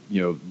that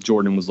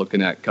Jordan was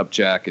looking at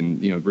Kupchak,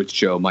 and Rich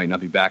Cho might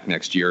not be back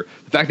next year.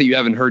 The fact that you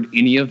haven't heard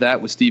any of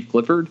that with Steve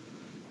Clifford,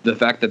 the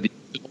fact that the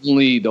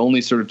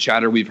only sort of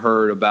chatter we've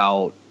heard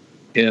about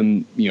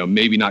him,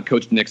 maybe not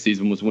coaching next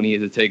season, was when he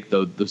had to take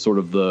the sort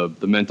of the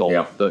mental,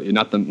 not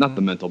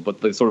the mental,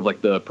 but the sort of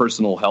like the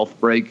personal health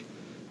break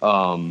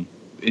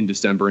in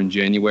December and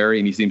January,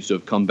 and he seems to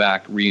have come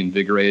back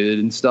reinvigorated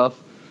and stuff.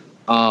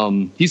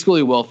 He's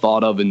clearly well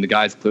thought of, and the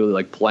guy's clearly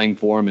like playing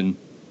for him. And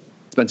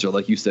Spencer,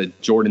 like you said,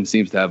 Jordan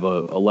seems to have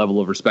a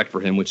level of respect for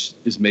him, which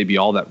is maybe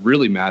all that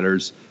really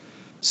matters.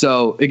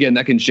 So again,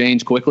 that can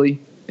change quickly,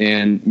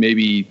 and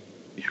maybe,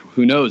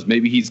 who knows?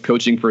 Maybe he's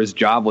coaching for his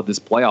job with this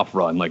playoff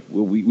run. Like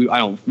we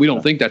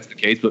don't think that's the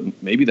case, but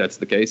maybe that's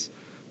the case.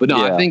 But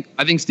no, yeah.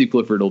 I think Steve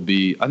Clifford he'll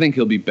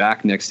be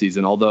back next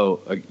season. Although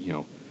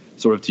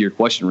sort of to your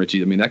question,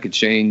 Richie, I mean, that could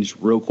change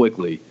real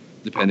quickly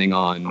depending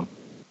on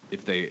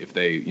if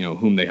they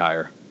whom they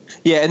hire.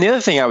 Yeah, and the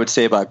other thing I would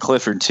say about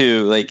Clifford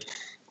too, like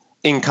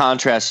in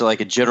contrast to like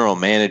a general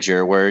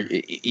manager, where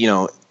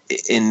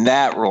in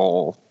that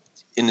role,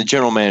 in the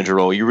general manager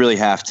role, you really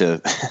have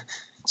to,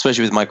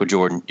 especially with Michael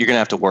Jordan, you're going to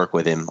have to work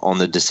with him on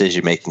the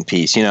decision-making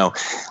piece.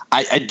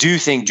 I do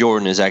think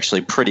Jordan is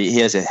actually he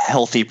has a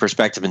healthy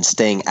perspective in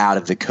staying out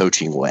of the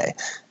coaching way.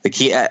 Like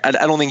I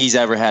don't think he's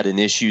ever had an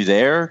issue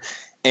there.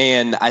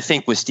 And I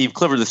think with Steve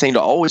Clifford, the thing to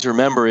always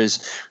remember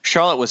is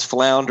Charlotte was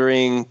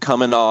floundering,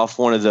 coming off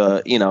one of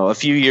the, a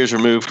few years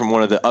removed from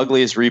one of the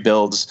ugliest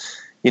rebuilds,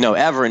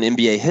 ever in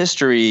NBA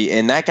history.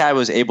 And that guy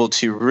was able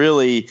to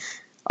really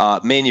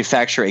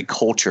manufacture a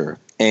culture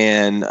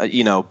and,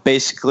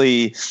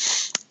 basically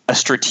a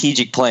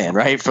strategic plan,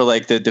 right, for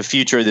like the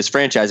future of this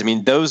franchise. I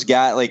mean, those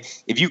guys,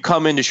 like if you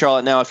come into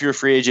Charlotte now, if you're a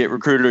free agent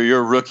recruiter, or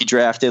you're a rookie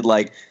drafted,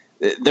 like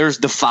there's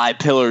the 5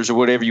 pillars or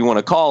whatever you want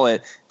to call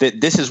it,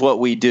 that this is what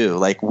we do.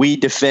 Like we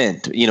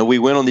defend, we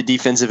win on the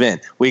defensive end.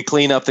 We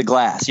clean up the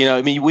glass.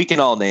 We can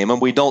all name them.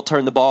 We don't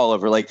turn the ball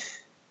over. Like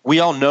we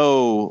all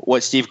know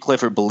what Steve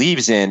Clifford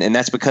believes in, and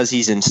that's because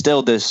he's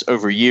instilled this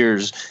over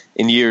years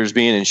and years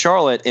being in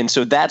Charlotte. And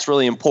so that's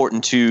really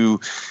important to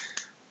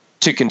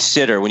to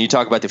consider when you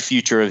talk about the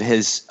future of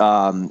his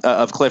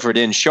of Clifford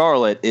in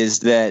Charlotte is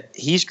that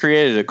he's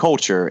created a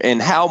culture,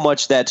 and how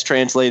much that's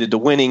translated to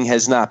winning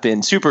has not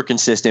been super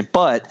consistent,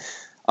 but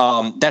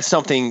that's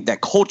something,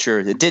 that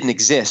culture that didn't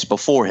exist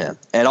before him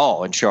at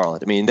all in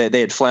Charlotte. I mean, they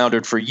had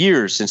floundered for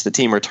years since the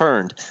team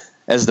returned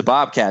as the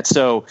Bobcats.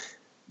 So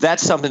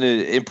that's something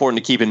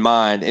important to keep in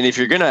mind. And if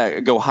you're going to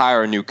go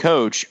hire a new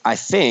coach, I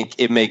think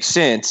it makes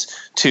sense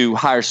to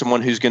hire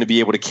someone who's going to be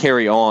able to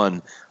carry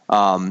on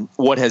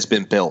what has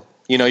been built.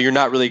 You know, you're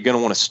not really going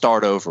to want to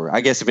start over,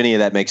 I guess, if any of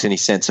that makes any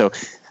sense. So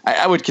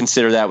I would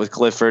consider that with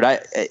Clifford. I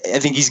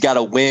think he's got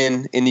to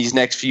win in these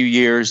next few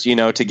years, you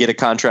know, to get a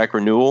contract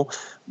renewal.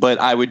 But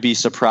I would be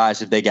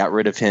surprised if they got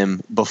rid of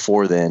him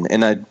before then.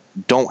 And I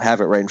don't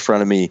have it right in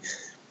front of me.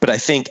 But I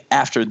think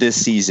after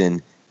this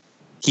season,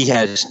 he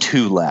has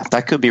 2 left.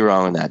 I could be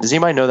wrong on that. Does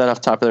anybody know that off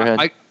the top of their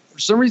head? For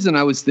some reason,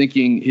 I was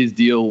thinking his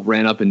deal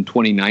ran up in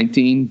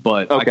 2019,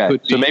 but okay, I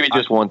could so maybe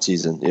just one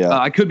season. Yeah,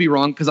 I could be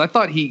wrong because I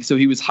thought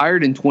he was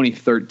hired in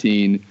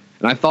 2013,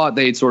 and I thought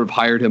they had sort of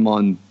hired him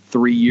on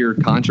 3-year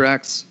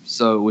contracts.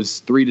 So it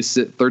was 13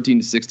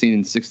 to 16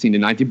 and 16 to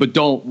 19.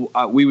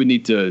 But we would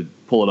need to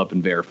pull it up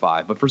and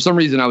verify. But for some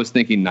reason, I was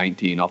thinking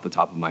 19 off the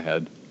top of my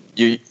head.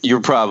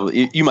 You're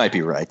probably, you might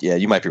be right. Yeah,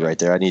 you might be right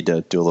there. I need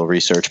to do a little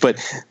research, but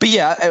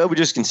yeah, I would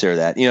just consider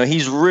that. You know,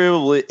 he's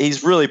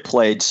really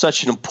played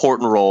such an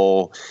important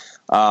role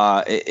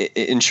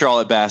in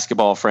Charlotte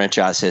basketball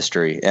franchise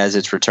history as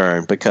its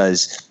return,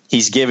 because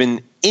he's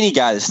given any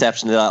guy that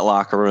steps into that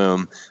locker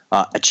room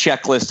a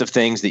checklist of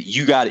things that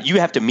you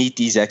have to meet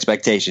these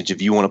expectations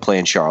if you want to play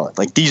in Charlotte.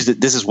 Like this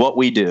is what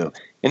we do.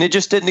 And it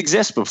just didn't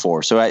exist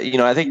before. So,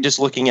 I think just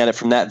looking at it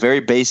from that very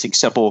basic,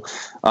 simple,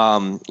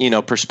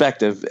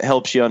 perspective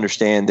helps you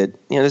understand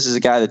that, this is a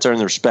guy that's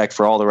earned the respect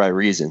for all the right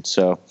reasons.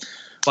 So,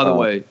 by the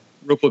way,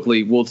 real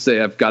quickly, we'll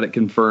say I've got it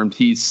confirmed.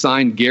 He's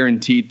signed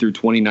guaranteed through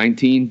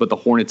 2019, but the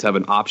Hornets have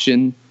an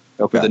option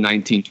for the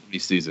 1920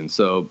 season.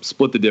 So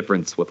split the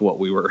difference with what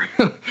we were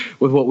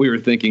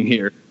thinking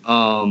here.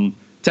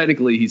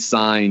 Technically, he's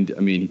signed.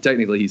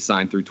 He's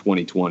signed through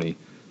 2020,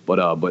 but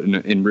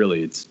in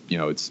really, it's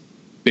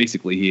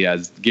basically he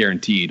has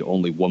guaranteed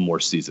only one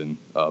more season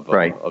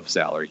of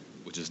salary,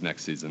 which is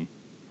next season.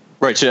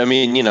 Right. So,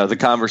 the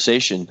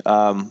conversation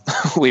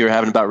we were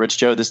having about Rich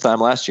Joe this time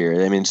last year.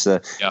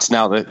 It's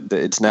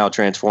now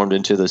transformed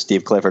into the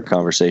Steve Clifford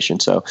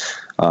conversation. So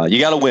you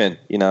got to win,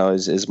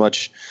 as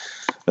much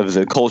of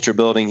the culture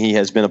building he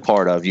has been a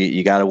part of.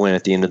 You got to win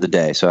at the end of the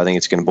day. So I think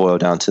it's going to boil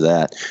down to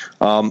that.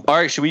 All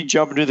right. Should we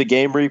jump into the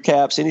game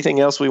recaps? Anything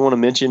else we want to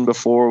mention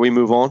before we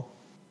move on?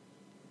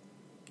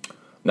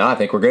 No, I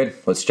think we're good.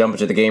 Let's jump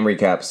into the game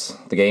recaps.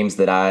 The games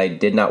that I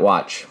did not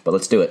watch, but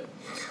let's do it.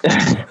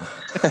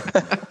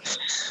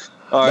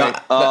 All right.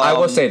 I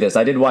will say this.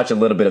 I did watch a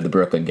little bit of the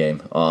Brooklyn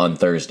game on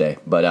Thursday,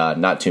 but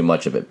not too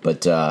much of it.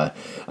 But I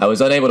was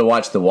unable to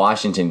watch the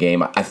Washington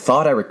game. I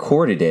thought I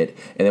recorded it,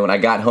 and then when I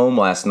got home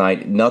last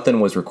night, nothing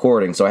was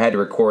recording. So I had to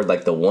record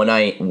like the 1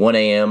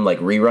 a.m. like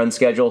rerun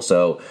schedule.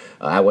 So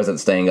I wasn't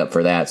staying up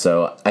for that.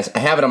 So I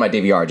have it on my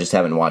DVR, just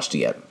haven't watched it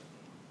yet.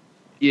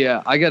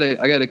 Yeah, I got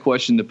a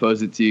question to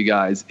pose it to you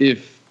guys.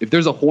 If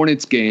there's a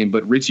Hornets game,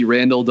 but Richie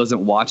Randall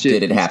doesn't watch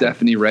it, and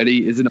Stephanie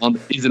Reddy isn't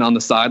on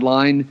the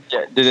sideline.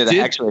 Yeah, did it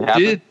actually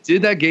happen?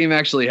 Did that game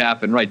actually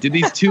happen? Right? Did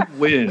these 2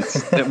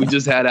 wins that we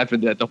just had after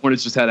that, the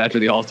Hornets just had after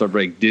the All-Star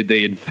break, did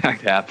they in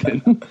fact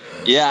happen?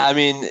 Yeah,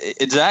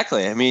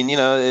 exactly.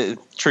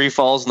 Tree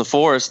falls in the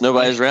forest,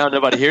 nobody's around,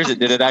 nobody hears it.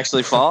 Did it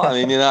actually fall?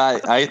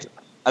 I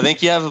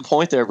think you have a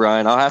point there,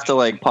 Brian. I'll have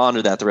to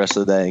ponder that the rest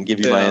of the day and give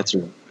you my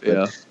answer.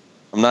 Yeah.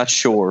 I'm not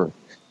sure.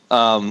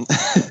 All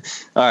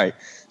right.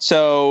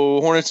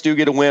 So Hornets do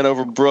get a win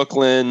over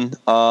Brooklyn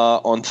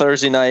on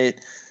Thursday night,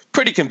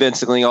 pretty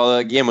convincingly, although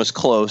the game was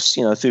close,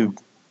 through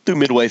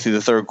midway through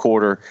the third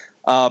quarter.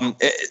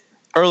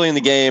 Early in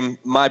the game,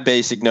 my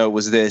basic note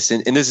was this,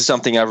 and this is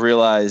something I've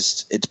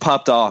realized it's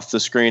popped off the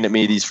screen at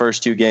me these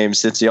first 2 games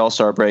since the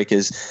All-Star break,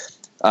 is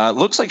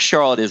looks like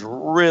Charlotte is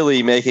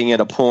really making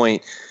it a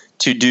point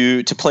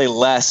to play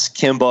less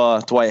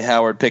Kemba, Dwight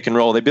Howard pick and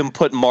roll. They've been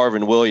putting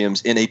Marvin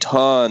Williams in a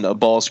ton of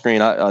ball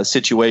screen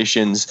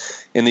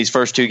situations in these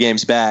first 2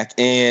 games back,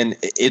 and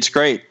it's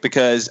great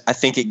because I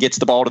think it gets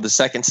the ball to the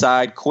second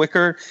side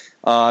quicker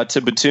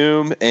to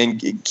Batum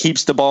and it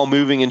keeps the ball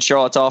moving in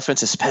Charlotte's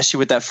offense, especially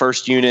with that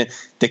first unit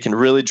that can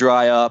really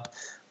dry up.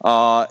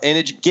 And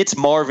it gets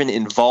Marvin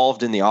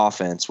involved in the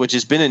offense, which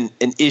has been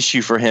an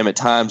issue for him at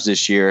times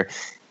this year.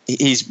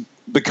 He's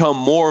become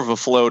more of a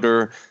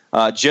floater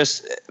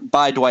just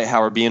by Dwight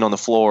Howard being on the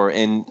floor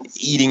and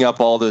eating up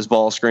all those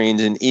ball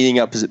screens and eating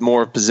up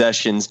more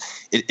possessions.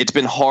 It's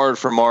been hard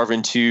for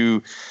Marvin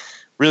to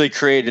really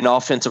create an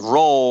offensive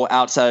role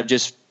outside of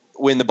just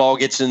when the ball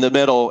gets in the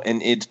middle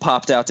and it's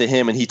popped out to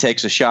him and he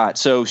takes a shot.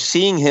 So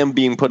seeing him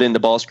being put into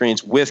ball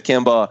screens with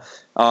Kemba,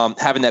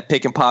 having that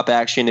pick and pop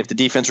action, if the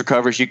defense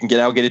recovers, you can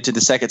get it to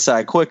the second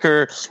side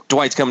quicker.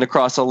 Dwight's coming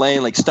across the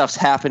lane, stuff's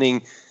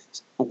happening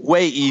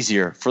way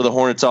easier for the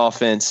Hornets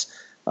offense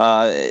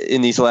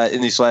in these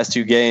last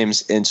 2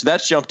 games. And so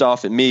that's jumped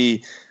off at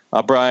me.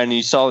 Brian,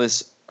 you saw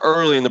this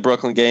early in the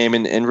Brooklyn game,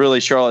 and really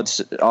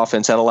Charlotte's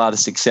offense had a lot of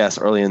success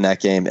early in that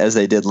game, as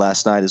they did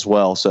last night as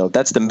well. So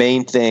that's the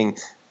main thing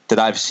that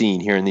I've seen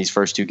here in these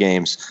first two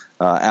games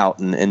out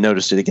and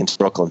noticed it against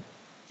Brooklyn.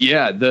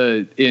 Yeah,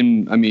 again,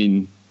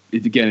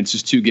 it's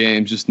just 2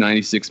 games, just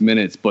 96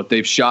 minutes, but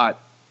they've shot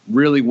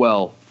really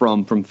well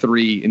from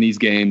 3 in these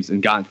games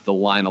and gotten to the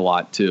line a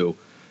lot too.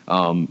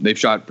 They've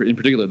shot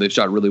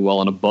really well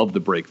on above the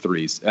break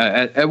threes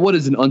at what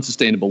is an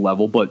unsustainable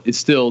level, but it's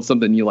still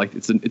something you like.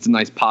 It's a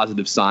nice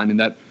positive sign, and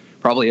that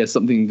probably has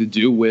something to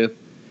do with,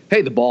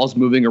 hey, the ball's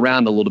moving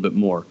around a little bit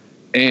more.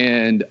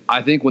 And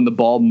I think when the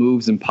ball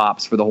moves and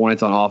pops for the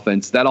Hornets on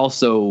offense, that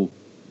also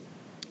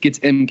gets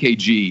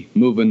MKG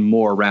moving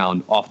more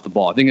around off the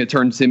ball. I think it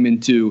turns him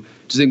into,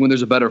 when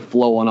there's a better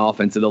flow on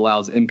offense, it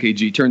allows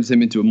MKG, turns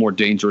him into a more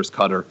dangerous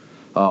cutter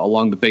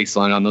along the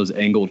baseline on those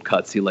angled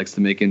cuts he likes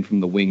to make in from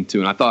the wing too.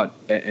 And I thought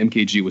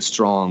MKG was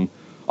strong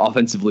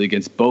offensively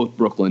against both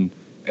Brooklyn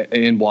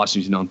and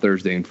Washington on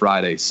Thursday and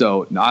Friday.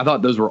 So I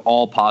thought those were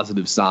all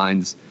positive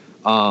signs.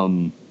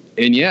 And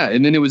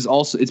then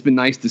it's been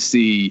nice to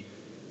see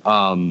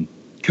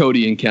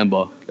Cody and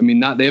Kemba. I mean,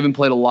 they haven't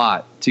played a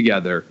lot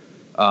together,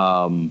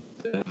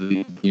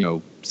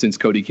 since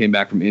Cody came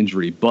back from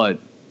injury, but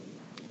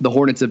the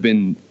Hornets have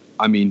been,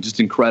 just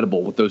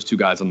incredible with those 2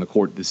 guys on the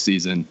court this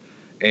season.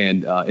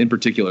 And in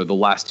particular, the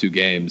last 2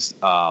 games,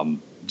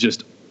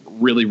 just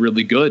really,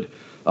 really good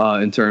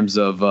in terms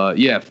of,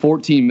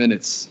 14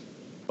 minutes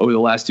over the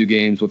last 2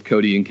 games with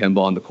Cody and Kemba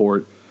on the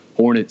court.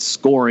 Hornets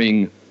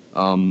scoring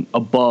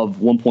above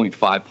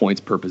 1.5 points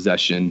per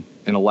possession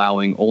and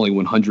allowing only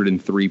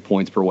 103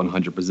 points per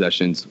 100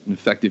 possessions, an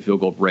effective field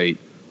goal rate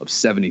of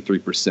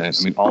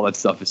 73%. All that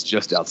stuff is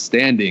just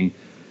outstanding.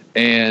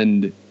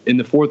 And in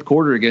the fourth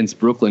quarter against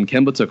Brooklyn,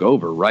 Kemba took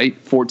over, right?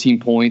 14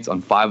 points on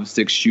 5 of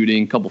 6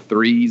 shooting, couple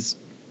threes.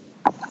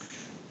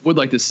 Would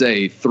like to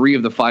say 3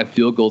 of the 5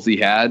 field goals he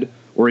had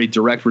were a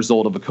direct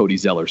result of a Cody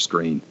Zeller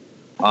screen.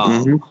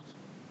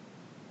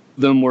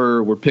 Them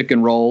were pick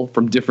and roll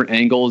from different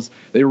angles.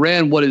 They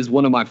ran what is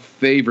one of my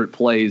favorite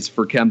plays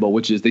for Kemba,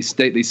 which is they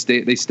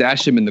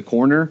stash him in the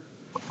corner,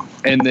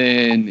 and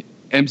then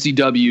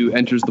MCW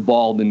enters the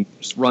ball, then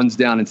runs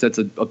down and sets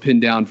a pin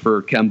down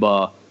for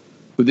Kemba,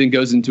 who then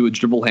goes into a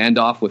dribble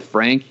handoff with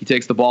Frank. He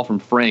takes the ball from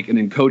Frank, and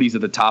then Cody's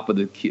at the top of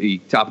the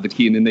key,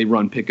 and then they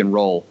run pick and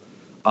roll.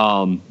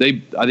 I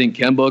think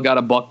Kemba got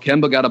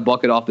a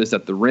bucket off this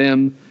at the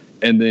rim,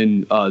 and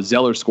then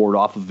Zeller scored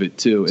off of it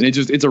too. And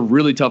it's a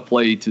really tough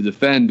play to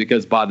defend,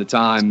 because by the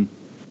time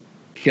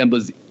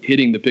Kemba's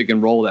hitting the pick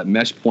and roll, that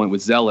mesh point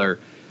with Zeller,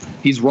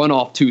 he's run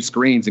off 2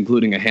 screens,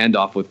 including a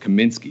handoff with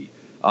Kaminsky.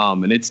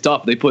 And it's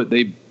tough.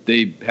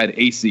 They had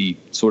AC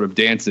sort of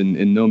dancing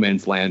in no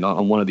man's land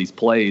on one of these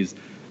plays.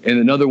 And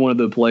another one of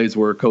the plays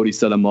where Cody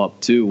set him up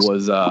too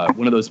was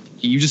one of those.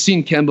 You've just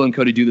seen Kemba and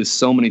Cody do this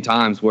so many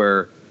times,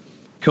 where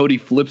Cody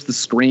flips the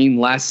screen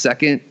last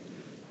second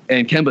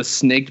and Kemba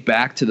snaked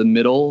back to the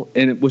middle,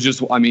 and it was just,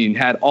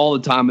 had all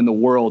the time in the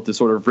world to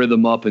sort of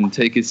rhythm up and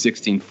take his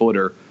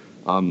 16-footer.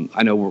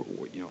 I know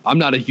I'm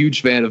not a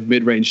huge fan of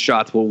mid-range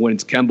shots, but when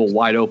it's Kemba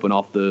wide open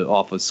off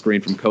a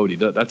screen from Cody,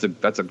 that's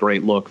a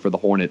great look for the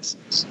Hornets.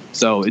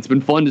 So it's been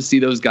fun to see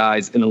those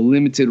guys in a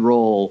limited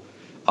role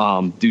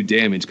do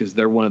damage, because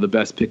they're one of the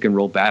best pick and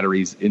roll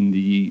batteries in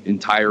the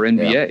entire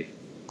NBA.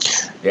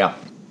 Yeah.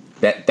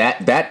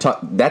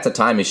 That's a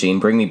time machine.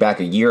 Bring me back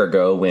a year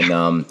ago when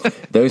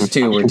those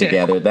 2 were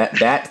together.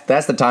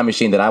 That's the time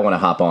machine that I want to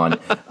hop on.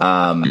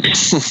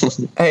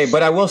 Hey,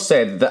 but I will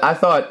say that I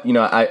thought,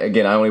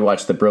 I only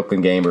watched the Brooklyn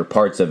game or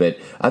parts of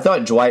it. I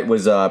thought Dwight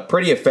was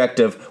pretty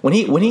effective when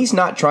he's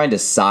not trying to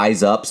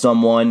size up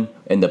someone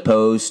in the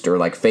post or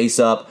like face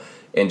up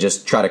and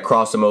just try to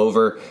cross him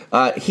over.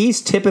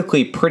 He's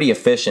typically pretty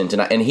efficient,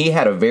 and he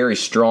had a very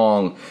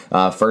strong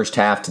first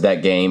half to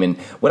that game. And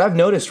what I've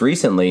noticed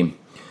recently,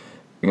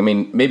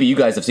 maybe you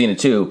guys have seen it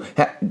too.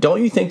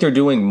 Don't you think they're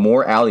doing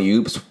more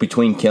alley-oops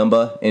between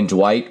Kemba and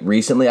Dwight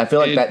recently? I feel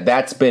like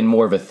that's been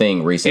more of a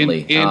thing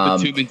recently.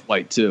 And Batum and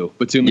Dwight too.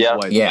 Batum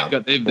and Dwight. Yeah.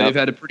 They've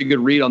had a pretty good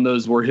read on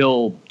those where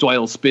Dwight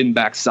will spin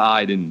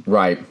backside. And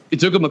right. It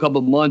took him a couple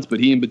of months,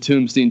 but he and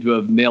Batum seem to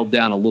have nailed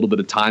down a little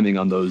bit of timing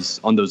on those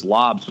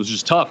lobs, which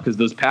is tough because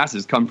those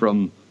passes come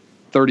from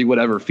 30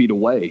 whatever feet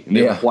away, and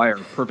they require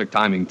perfect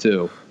timing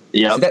too.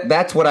 Yeah, so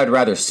that's what I'd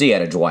rather see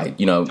out of Dwight.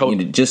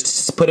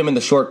 Just put him in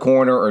the short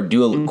corner or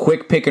do a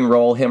quick pick and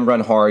roll, him run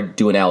hard,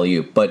 do an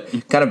alley-oop. But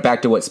kind of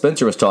back to what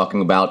Spencer was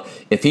talking about,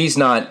 if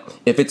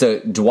it's a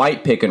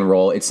Dwight pick and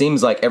roll, it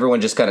seems like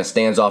everyone just kind of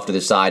stands off to the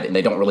side and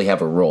they don't really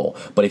have a role.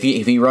 But if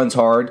he runs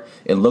hard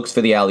and looks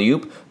for the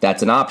alley-oop,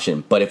 that's an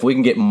option. But if we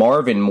can get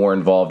Marvin more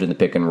involved in the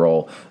pick and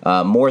roll,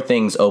 more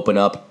things open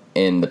up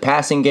in the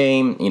passing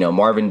game.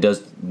 Marvin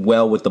does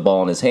well with the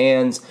ball in his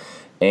hands.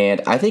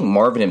 And I think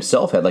Marvin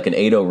himself had like an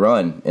 8-0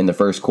 run in the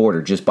first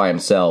quarter just by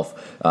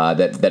himself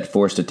that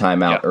forced a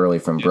timeout early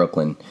from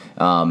Brooklyn.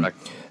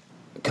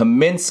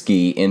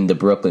 Kaminsky in the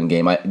Brooklyn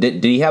game.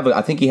 Did he have?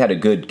 I think he had a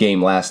good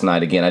game last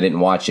night. Again, I didn't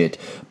watch it,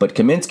 but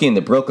Kaminsky in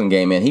the Brooklyn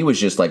game, man, he was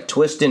just like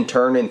twisting,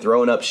 turning,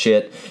 throwing up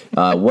shit.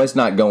 Was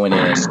not going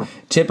in.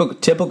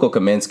 Typical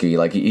Kaminsky.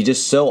 Like he's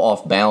just so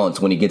off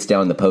balance when he gets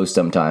down in the post.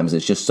 Sometimes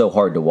it's just so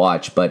hard to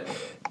watch. But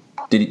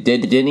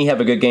didn't he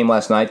have a good game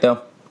last night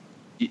though?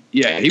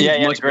 Yeah, he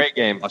had a great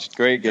game.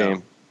 Great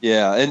game.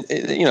 Yeah,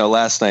 and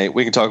last night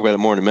we can talk about it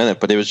more in a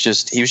minute, but he was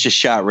just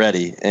shot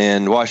ready,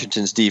 and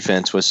Washington's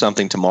defense was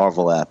something to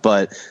marvel at.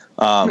 But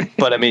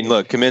I mean,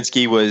 look,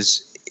 Kaminsky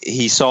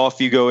he saw a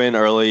few go in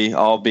early,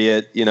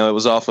 albeit it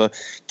was off of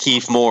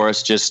Keith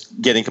Morris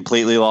just getting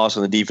completely lost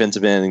on the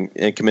defensive end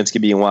and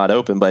Kaminsky being wide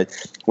open. But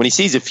when he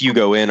sees a few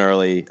go in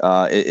early,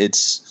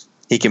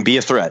 he can be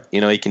a threat.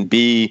 He can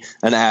be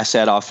an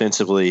asset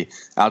offensively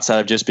outside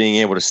of just being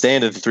able to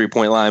stand at the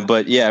 3-point line.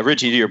 But yeah,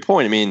 Richie, to your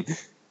point, I mean,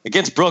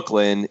 against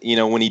Brooklyn,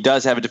 when he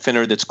does have a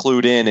defender that's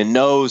clued in and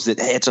knows that,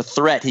 hey, it's a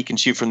threat, he can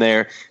shoot from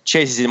there,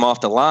 chases him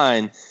off the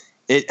line.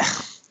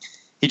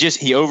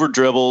 He over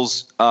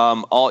dribbles.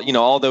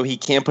 Although he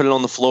can put it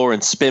on the floor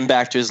and spin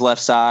back to his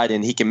left side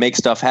and he can make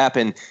stuff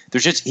happen,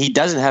 he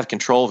doesn't have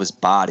control of his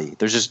body.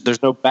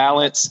 There's no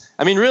balance.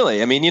 I mean,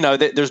 really,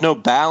 there's no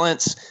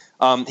balance.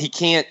 He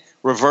can't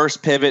reverse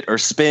pivot or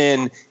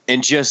spin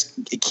and just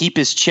keep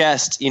his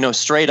chest,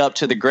 straight up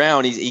to the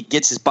ground. He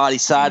gets his body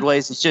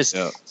sideways. It's just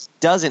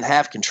doesn't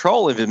have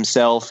control of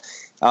himself.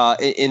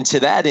 And to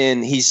that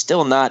end, he's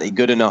still not a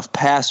good enough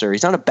passer.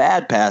 He's not a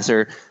bad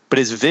passer, but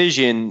his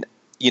vision,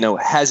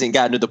 hasn't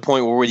gotten to the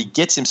point where when he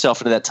gets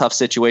himself into that tough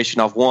situation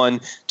off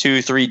 1,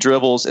 2, 3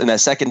 dribbles and that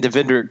second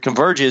defender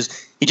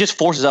converges, he just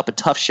forces up a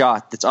tough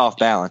shot that's off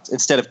balance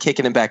instead of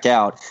kicking it back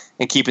out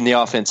and keeping the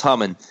offense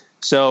humming.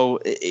 So,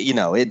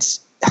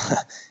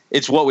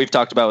 it's what we've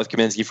talked about with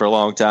Kaminsky for a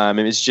long time.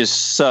 And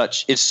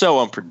it's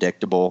so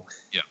unpredictable.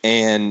 Yeah.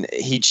 And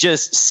he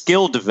just,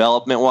 skill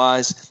development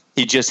wise,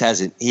 he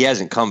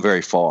hasn't come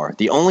very far.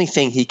 The only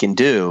thing he can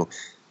do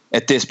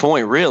at this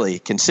point, really,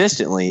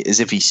 consistently, is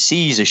if he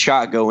sees a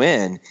shot go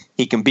in,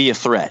 he can be a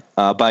threat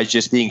by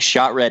just being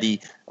shot ready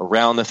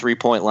around the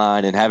 3-point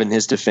line and having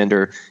his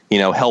defender,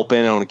 help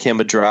in on a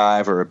Kemba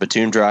drive or a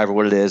Batum drive or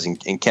what it is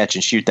and catch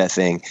and shoot that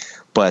thing.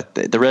 But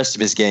the rest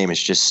of his game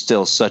is just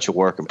still such a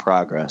work in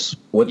progress.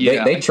 Well,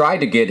 they tried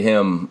to get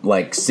him,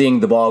 seeing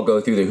the ball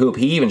go through the hoop.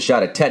 He even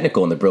shot a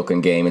technical in the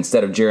Brooklyn game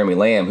instead of Jeremy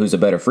Lamb, who's a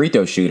better free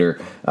throw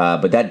shooter,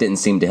 but that didn't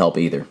seem to help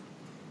either.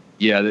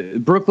 Yeah, the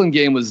Brooklyn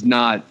game was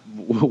not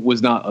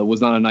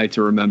a night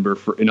to remember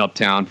in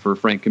Uptown for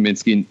Frank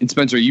Kaminsky. And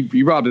Spencer,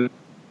 you brought up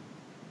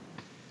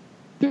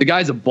the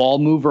guy's a ball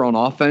mover on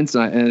offense,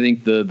 and I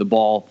think the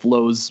ball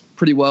flows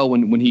pretty well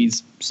when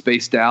he's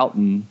spaced out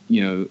and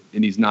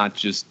he's not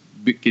just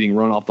getting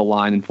run off the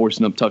line and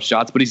forcing up tough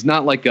shots. But he's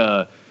not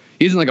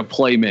he isn't like a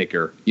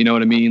playmaker. You know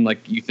what I mean? Like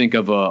you think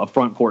of a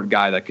front court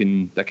guy that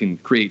can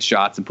create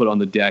shots and put on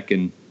the deck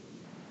and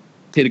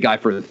hit a guy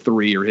for a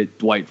 3 or hit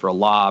Dwight for a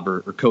lob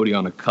or Cody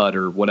on a cut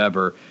or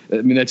whatever. I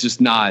mean, that's just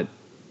not.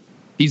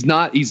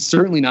 He's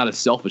certainly not a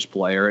selfish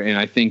player, and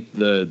I think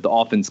the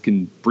offense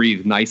can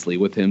breathe nicely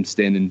with him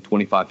standing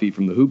 25 feet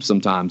from the hoop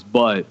sometimes.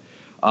 But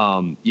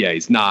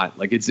he's not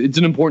it's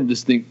an important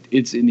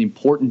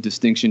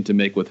distinction to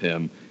make with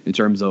him in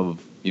terms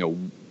of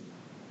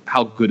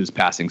how good his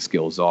passing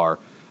skills are.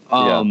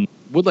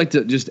 Would like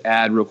to just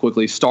add real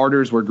quickly.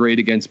 Starters were great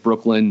against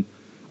Brooklyn.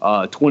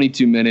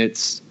 22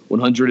 minutes,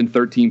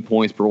 113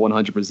 points per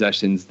 100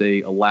 possessions.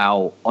 They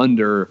allow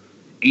under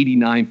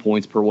 89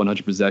 points per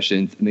 100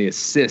 possessions, and they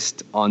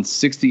assist on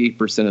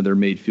 68% of their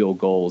made field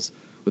goals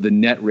with a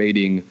net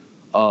rating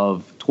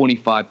of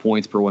 25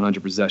 points per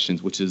 100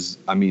 possessions, which is,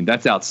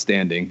 that's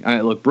outstanding.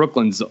 Look,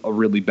 Brooklyn's a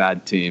really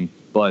bad team,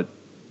 but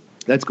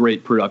that's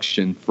great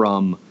production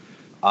from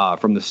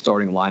the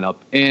starting lineup.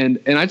 And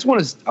I just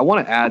want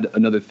to add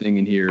another thing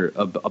in here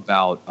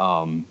about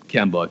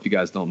Kemba, if you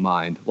guys don't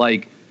mind.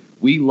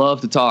 We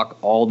love to talk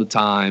all the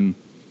time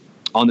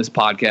on this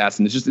podcast,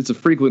 and it's a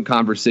frequent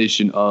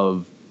conversation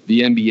of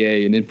the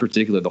NBA and in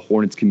particular the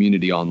Hornets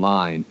community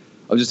online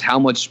of just how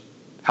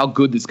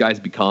good this guy's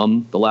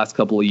become the last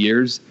couple of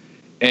years,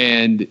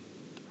 and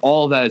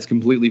all of that is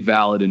completely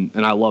valid, and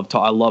I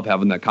love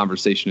having that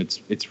conversation.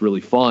 It's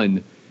really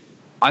fun.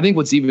 I think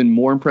what's even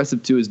more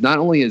impressive too is not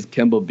only has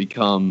Kemba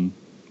become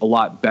a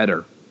lot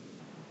better,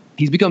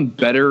 he's become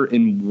better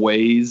in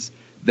ways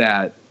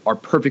that are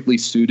perfectly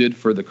suited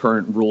for the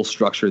current rule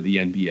structure of the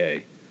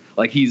NBA.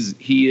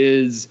 He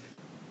is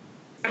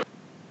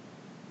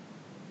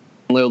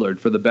Lillard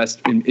for the best,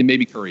 and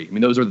maybe Curry.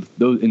 Those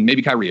and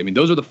maybe Kyrie.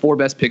 Those are the 4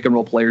 best pick and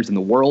roll players in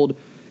the world.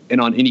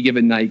 And on any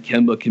given night,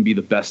 Kemba can be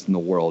the best in the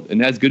world.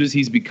 And as good as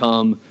he's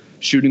become,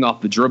 shooting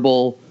off the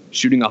dribble,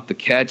 shooting off the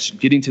catch,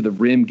 getting to the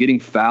rim, getting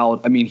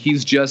fouled.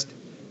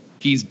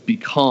 He's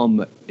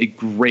become a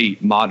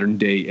great modern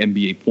day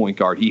NBA point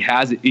guard.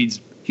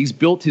 He's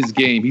built his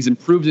game. He's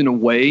improved in a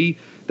way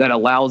that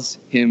allows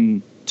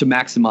him to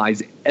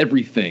maximize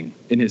everything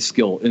in his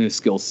skill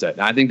set.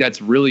 And I think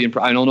that's really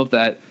I don't know if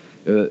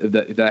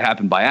that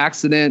happened by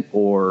accident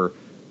or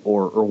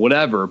or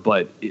whatever,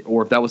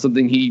 or if that was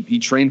something he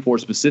trained for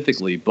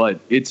specifically. But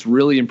it's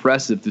really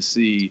impressive to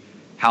see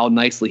how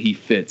nicely he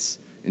fits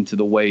into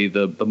the way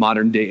the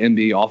modern day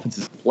NBA offense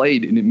is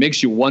played, and it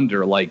makes you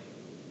wonder like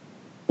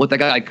what that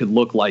guy could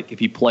look like if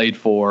he played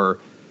for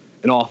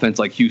an offense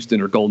like Houston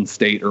or Golden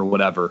State or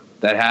whatever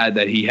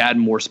that he had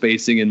more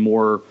spacing and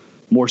more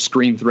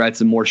screen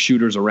threats and more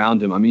shooters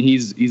around him. I mean,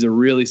 he's a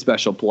really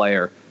special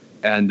player,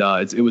 and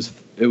it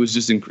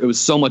was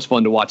so much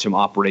fun to watch him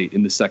operate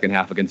in the second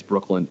half against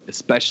Brooklyn,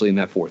 especially in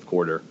that fourth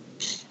quarter.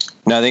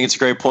 No, I think it's a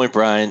great point,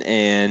 Brian.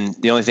 And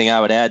the only thing I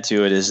would add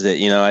to it is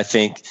that, I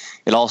think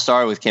it all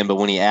started with Kemba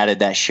when he added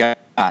that shot.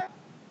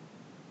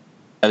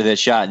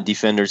 And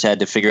defenders had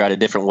to figure out a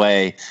different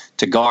way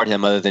to guard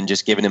him other than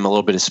just giving him a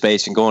little bit of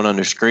space and going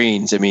under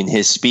screens. I mean,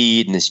 his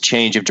speed and his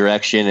change of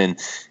direction and,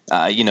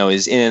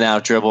 his in and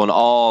out dribble and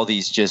all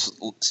these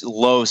just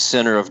low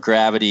center of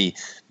gravity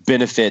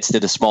benefits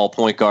that a small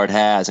point guard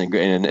has and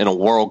a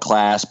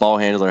world-class ball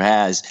handler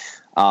has.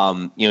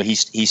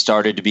 He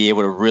started to be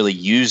able to really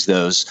use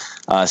those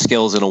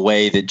skills in a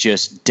way that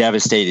just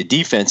devastated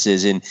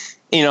defenses. And,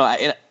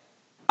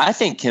 I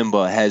think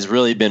Kemba has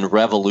really been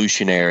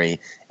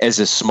revolutionary as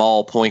a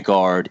small point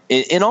guard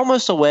in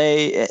almost a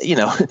way,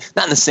 not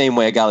in the same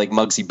way a guy like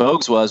Muggsy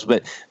Bogues was,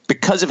 but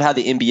because of how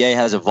the NBA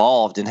has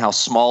evolved and how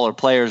smaller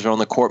players are on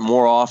the court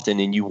more often,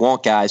 and you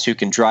want guys who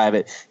can drive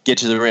it, get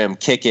to the rim,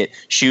 kick it,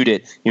 shoot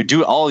it,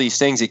 do all these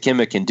things that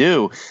Kemba can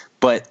do,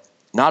 but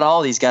not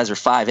all these guys are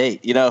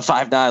 5'8",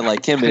 5'9"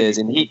 like Kemba is,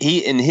 and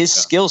he and his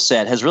skill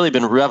set has really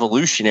been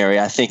revolutionary,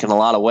 I think, in a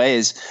lot of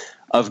ways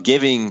of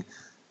giving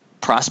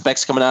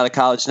prospects coming out of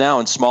college now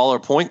and smaller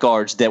point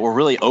guards that were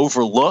really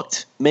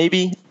overlooked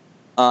maybe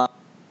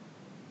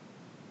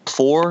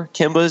for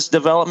Kemba's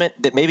development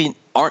that maybe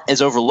aren't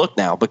as overlooked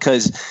now,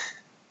 because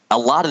a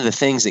lot of the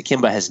things that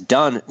Kemba has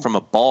done from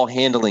a ball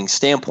handling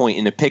standpoint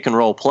in the pick and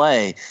roll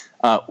play,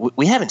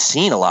 we haven't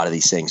seen a lot of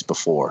these things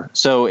before.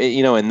 So,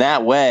 in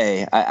that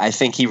way, I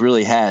think he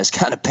really has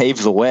kind of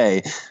paved the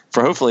way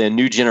for hopefully a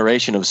new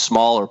generation of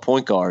smaller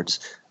point guards.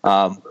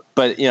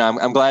 But,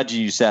 I'm glad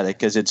you said it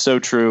because it's so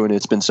true and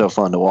it's been so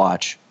fun to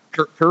watch.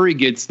 Curry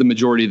gets the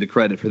majority of the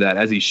credit for that,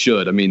 as he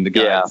should. I mean, the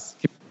guy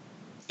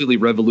completely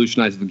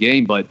revolutionized the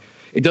game, but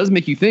it does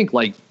make you think,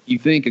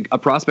 a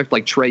prospect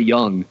like Trae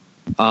Young,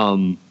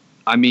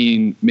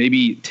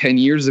 maybe 10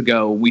 years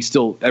ago,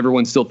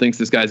 everyone still thinks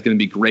this guy's going to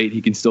be great.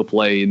 He can still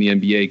play in the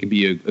NBA, can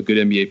be a good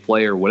NBA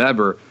player,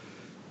 whatever.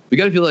 We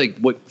got to feel like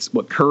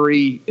what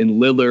Curry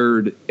and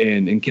Lillard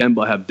and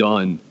Kemba have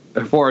done,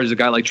 as far as a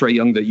guy like Trae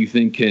Young that you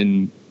think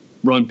can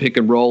run pick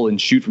and roll and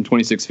shoot from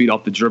 26 feet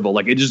off the dribble.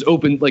 Like, it just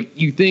opened, like,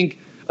 you think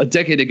a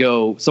decade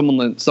ago, someone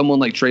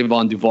like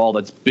Trayvon Duval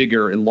that's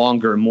bigger and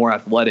longer and more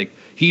athletic,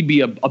 he'd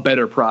be a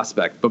better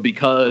prospect. But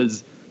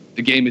because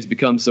the game has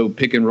become so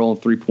pick and roll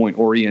and 3-point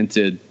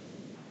oriented,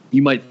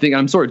 you might think,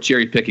 I'm sort of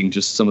cherry picking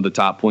just some of the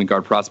top point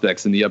guard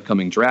prospects in the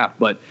upcoming draft,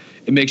 but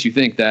it makes you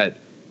think that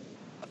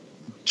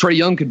Trae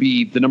Young could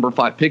be the number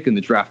 5 pick in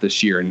the draft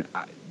this year. And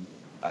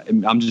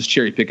I'm just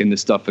cherry picking this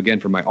stuff again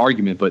for my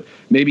argument, but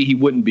maybe he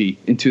wouldn't be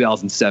in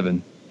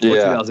 2007 or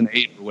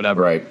 2008 or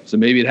whatever. Right. So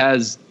maybe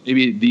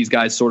these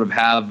guys sort of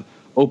have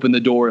opened the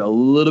door a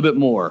little bit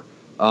more.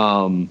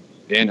 And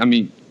I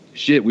mean,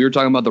 shit, we were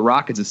talking about the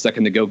Rockets a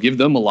second ago. Give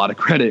them a lot of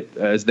credit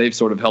as they've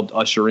sort of helped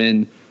usher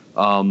in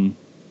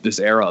this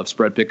era of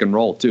spread pick and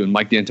roll too. And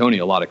Mike D'Antoni,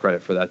 a lot of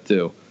credit for that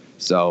too.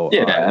 So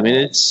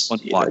it's fun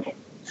to watch.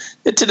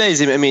 Today's,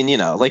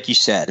 like you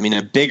said,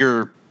 a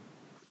bigger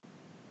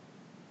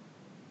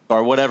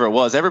or whatever it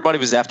was, everybody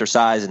was after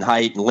size and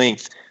height and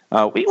length.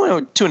 We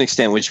went to an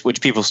extent, which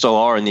people still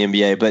are in the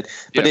NBA, but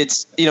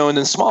it's, in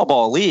the small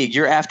ball league,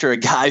 you're after a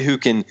guy who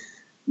can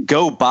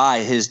go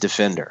by his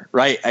defender,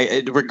 right?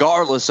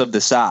 Regardless of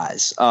the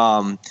size.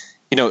 Can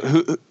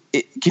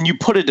you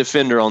put a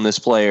defender on this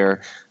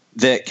player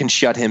that can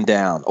shut him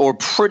down? Or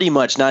pretty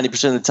much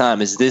 90% of the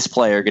time is this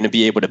player going to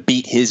be able to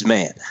beat his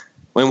man?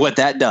 When what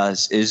that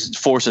does is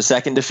force a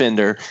second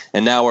defender,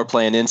 and now we're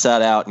playing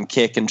inside out and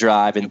kick and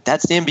drive, and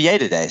that's the NBA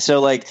today.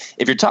 So,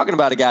 if you're talking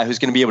about a guy who's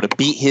going to be able to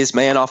beat his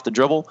man off the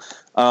dribble,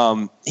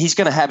 he's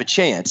going to have a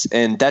chance,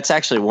 and that's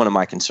actually one of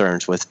my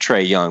concerns with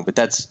Trae Young. But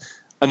that's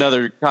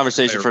another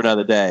conversation for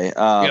another day.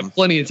 We have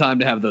plenty of time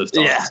to have those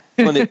talks. Yeah,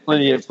 plenty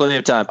of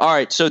time. All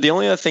right, so the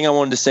only other thing I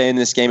wanted to say in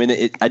this game,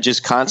 and I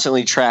just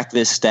constantly track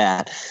this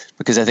stat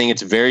because I think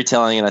it's very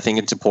telling and I think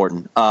it's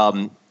important.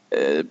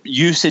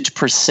 Usage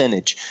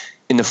percentage.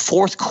 In the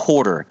fourth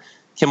quarter,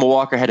 Kemba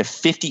Walker had a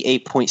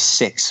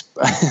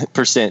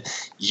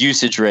 58.6%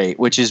 usage rate,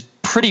 which is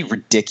pretty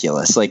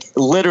ridiculous. It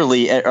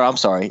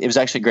was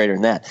actually greater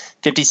than that.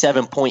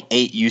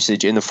 57.8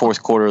 usage in the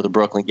fourth quarter of the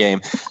Brooklyn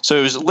game. So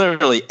it was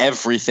literally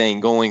everything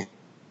going.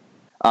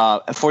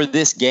 For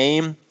this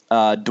game,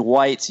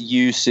 Dwight's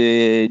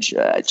usage,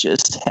 I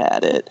just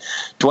had it.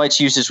 Dwight's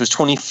usage was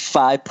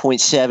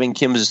 25.7.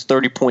 Kim's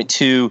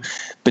 30.2.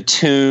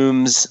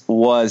 Batum's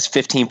was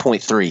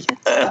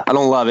 15.3. I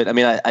don't love it.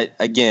 I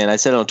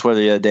said it on Twitter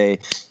the other day,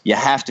 you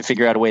have to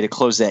figure out a way to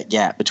close that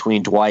gap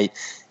between Dwight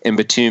in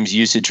Batum's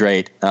usage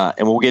rate.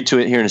 And we'll get to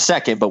it here in a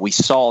second, but we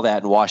saw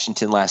that in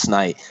Washington last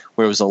night,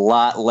 where it was a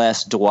lot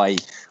less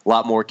Dwight, a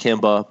lot more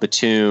Kemba,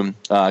 Batum,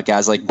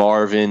 guys like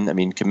Marvin. I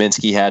mean,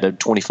 Kaminsky had a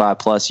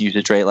 25-plus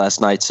usage rate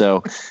last night.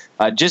 So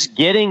just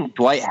getting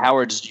Dwight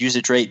Howard's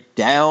usage rate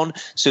down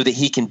so that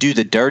he can do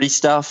the dirty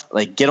stuff,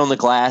 like get on the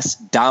glass,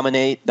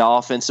 dominate the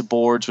offensive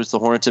boards, which the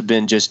Hornets have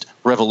been just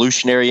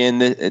revolutionary in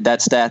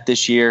that stat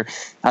this year,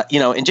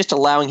 and just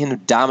allowing him to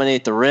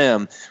dominate the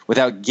rim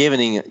without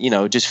giving,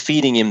 just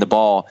feeding him the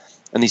ball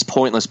and these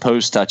pointless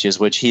post touches,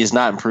 which he has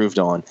not improved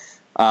on.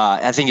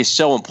 I think is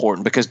so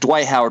important because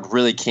Dwight Howard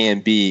really can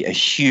be a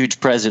huge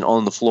presence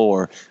on the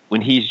floor when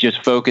he's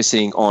just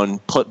focusing on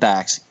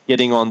putbacks,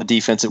 getting on the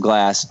defensive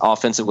glass,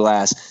 offensive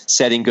glass,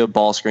 setting good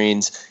ball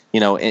screens,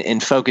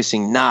 and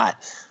focusing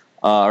not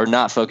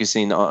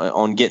focusing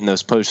on getting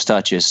those post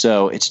touches.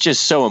 So it's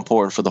just so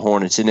important for the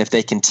Hornets. And if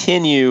they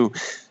continue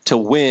to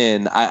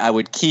win, I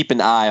would keep an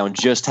eye on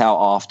just how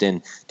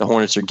often the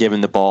Hornets are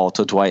giving the ball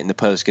to Dwight in the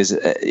post, because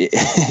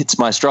it's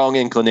my strong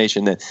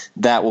inclination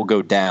that will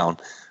go down.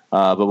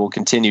 But we'll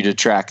continue to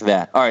track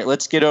that. All right,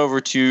 let's get over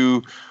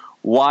to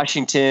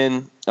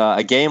Washington.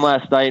 A game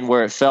last night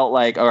where it felt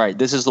like, all right,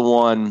 this is the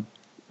one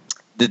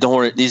that the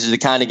Hornets. These are the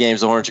kind of games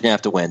the Hornets are going to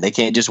have to win. They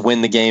can't just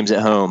win the games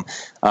at home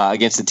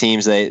against the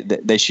teams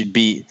they should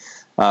beat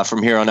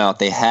from here on out.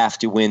 They have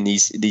to win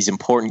these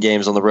important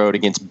games on the road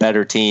against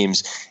better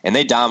teams, and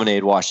they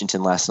dominated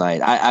Washington last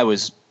night. I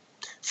was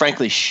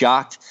frankly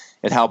shocked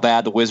at how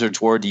bad the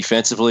Wizards were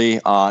defensively.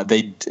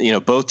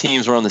 Both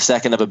teams were on the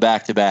second of a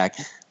back-to-back.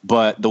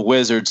 But the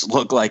Wizards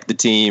looked like the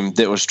team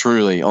that was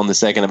truly on the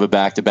second of a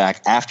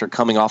back-to-back after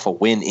coming off a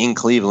win in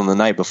Cleveland the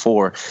night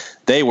before.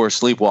 They were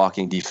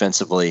sleepwalking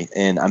defensively.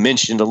 And I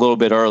mentioned a little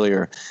bit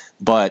earlier,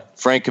 but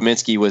Frank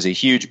Kaminsky was a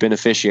huge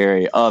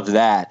beneficiary of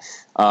that.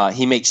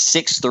 He makes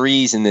 6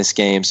 threes in this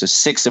game, so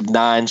 6 of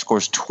 9,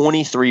 scores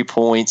 23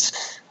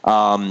 points.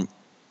 I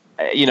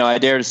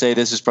dare to say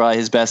this is probably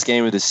his best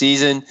game of the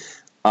season.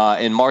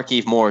 And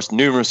Markieff Morris,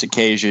 numerous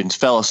occasions,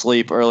 fell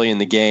asleep early in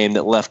the game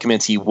that left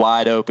Kaminsky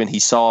wide open. He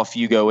saw a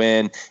few go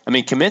in. I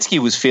mean, Kaminsky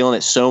was feeling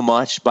it so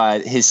much by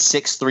his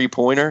 6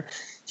 3-pointer.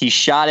 He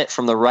shot it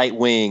from the right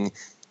wing,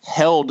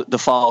 held the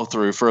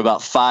follow-through for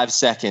about 5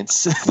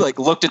 seconds,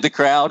 looked at the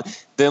crowd,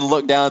 then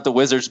looked down at the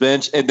Wizards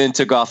bench, and then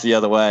took off the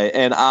other way.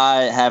 And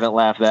I haven't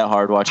laughed that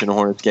hard watching a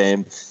Hornets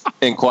game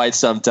in quite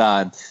some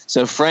time.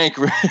 So Frank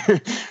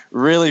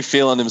really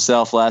feeling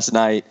himself last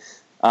night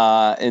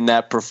in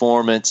that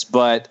performance.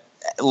 But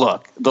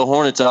look, the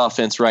Hornets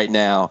offense right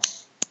now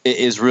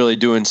is really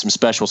doing some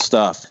special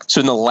stuff. So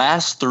in the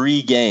last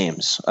 3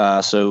 games,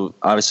 so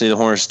obviously the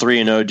Hornets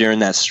 3-0 during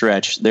that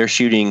stretch, they're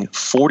shooting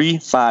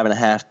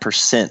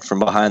 45.5% from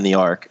behind the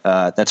arc.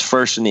 That's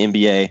first in the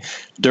NBA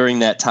during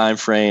that time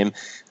frame.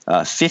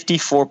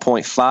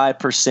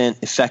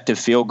 54.5% effective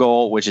field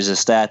goal, which is a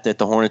stat that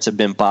the Hornets have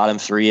been bottom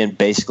 3 in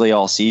basically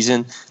all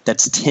season.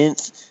 That's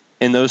 10th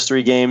in those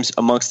 3 games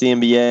amongst the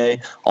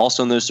NBA.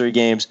 Also in those 3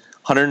 games,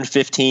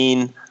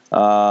 115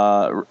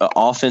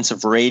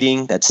 offensive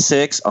rating, that's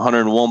 6th.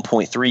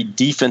 101.3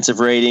 defensive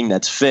rating,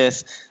 that's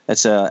 5th.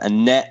 That's a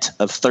net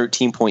of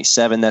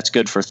 13.7. That's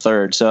good for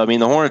 3rd. So, I mean,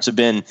 the Hornets have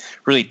been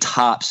really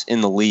tops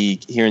in the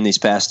league here in these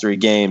past 3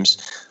 games.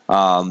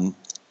 And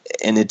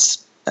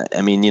it's,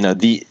 I mean,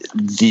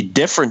 the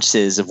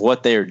differences of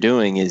what they are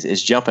doing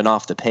is jumping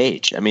off the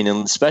page. I mean,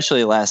 and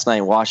especially last night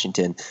in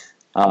Washington,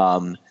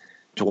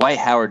 Dwight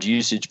Howard's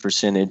usage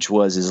percentage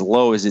was as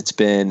low as it's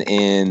been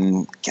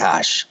in,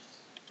 at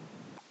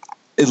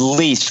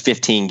least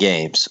 15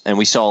 games. And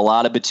we saw a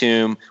lot of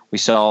Batum. We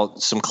saw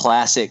some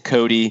classic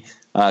Cody,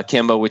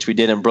 Kemba, which we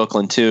did in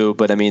Brooklyn too.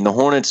 But, I mean, the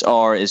Hornets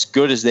are as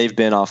good as they've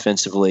been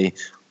offensively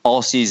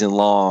all season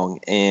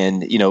long.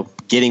 And,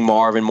 getting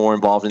Marvin more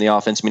involved in the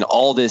offense. I mean,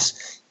 all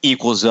this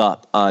equals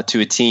up to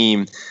a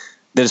team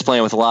that is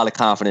playing with a lot of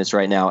confidence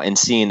right now and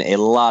seeing a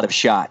lot of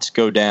shots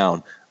go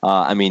down.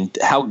 I mean,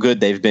 how good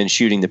they've been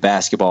shooting the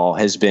basketball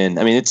has been.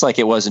 I mean, it's like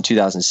it was in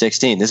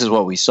 2016. This is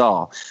what we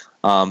saw.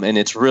 And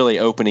it's really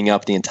opening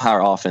up the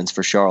entire offense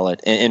for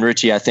Charlotte. And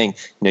Richie, I think,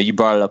 you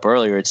brought it up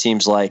earlier. It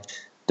seems like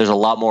there's a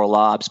lot more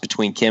lobs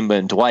between Kemba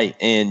and Dwight.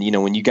 And,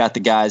 when you got the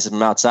guys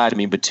from outside, I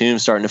mean,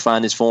 Batum's starting to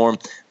find his form.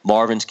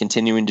 Marvin's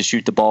continuing to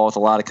shoot the ball with a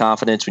lot of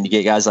confidence. When you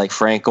get guys like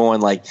Frank going,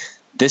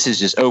 this is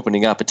just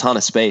opening up a ton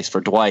of space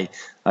for Dwight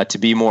to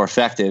be more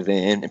effective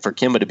and for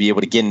Kemba to be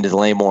able to get into the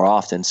lane more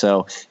often.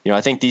 So,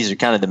 I think these are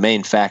kind of the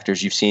main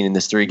factors you've seen in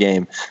this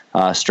 3-game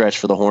stretch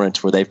for the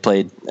Hornets where they've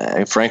played,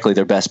 frankly,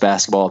 their best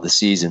basketball of the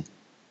season.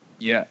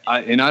 Yeah,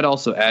 and I'd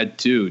also add,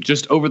 too,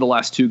 just over the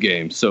last 2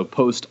 games, so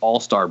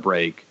post-All-Star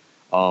break,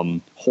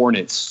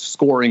 Hornets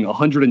scoring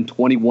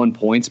 121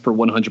 points per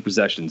 100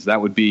 possessions.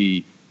 That would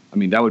be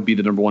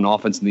the number 1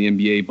 offense in the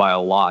NBA by a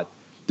lot.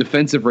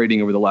 Defensive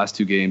rating over the last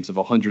 2 games of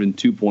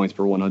 102 points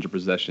per 100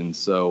 possessions.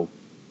 So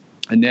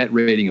a net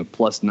rating of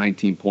plus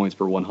 19 points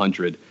per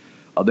 100.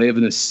 They have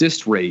an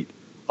assist rate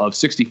of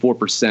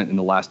 64% in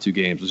the last 2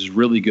 games, which is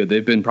really good.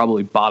 They've been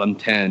probably bottom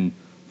 10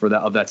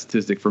 of that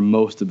statistic for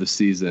most of the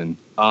season.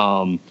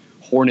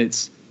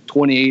 Hornets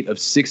 28 of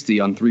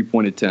 60 on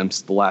 3-point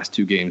attempts the last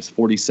 2 games,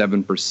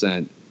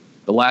 47%.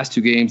 The last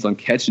 2 games on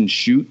catch and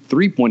shoot,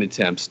 3-point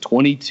attempts,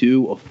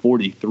 22 of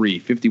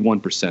 43,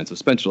 51%. So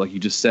Spencer, like you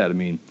just said, I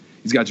mean,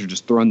 these guys are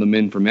just throwing them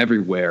in from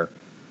everywhere.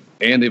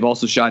 And they've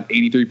also shot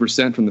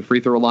 83% from the free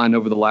throw line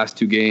over the last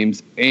 2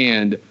 games,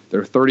 and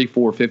they're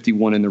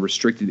 34-51 in the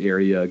restricted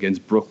area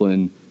against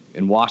Brooklyn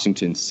and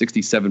Washington,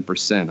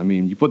 67%. I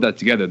mean, you put that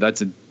together,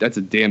 that's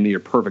a damn near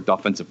perfect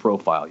offensive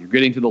profile. You're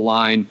getting to the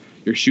line,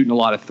 you're shooting a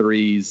lot of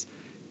threes,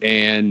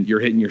 and you're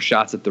hitting your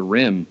shots at the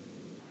rim.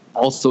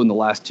 Also in the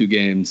last 2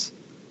 games,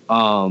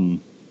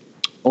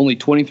 only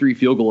 23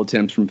 field goal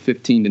attempts from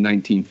 15 to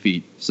 19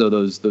 feet. So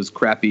those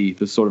crappy,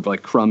 those sort of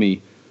like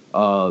crummy,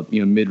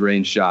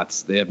 mid-range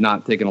shots, they have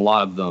not taken a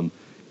lot of them.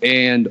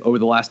 And over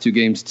the last 2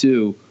 games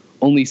too,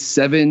 only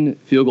 7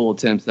 field goal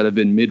attempts that have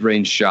been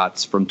mid-range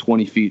shots from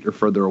 20 feet or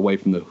further away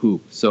from the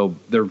hoop. So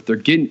they're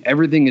getting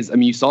everything is. I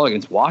mean, you saw it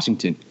against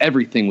Washington,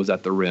 everything was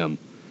at the rim,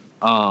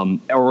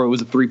 or it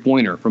was a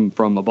 3-pointer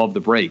from above the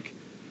break.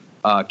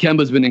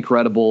 Kemba's been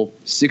incredible.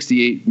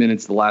 68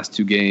 minutes the last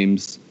 2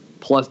 games.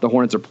 Plus the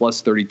Hornets are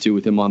plus 32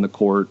 with him on the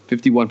court.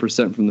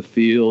 51% from the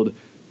field,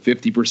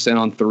 50%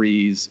 on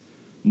threes.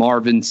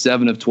 Marvin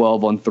 7 of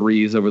 12 on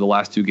threes over the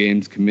last 2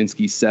 games.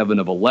 Kaminsky 7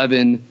 of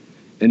 11.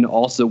 And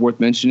also worth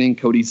mentioning,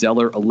 Cody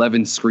Zeller,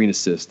 11 screen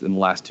assists in the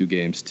last 2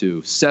 games,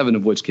 too. 7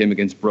 of which came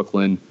against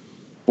Brooklyn,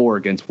 4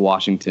 against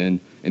Washington.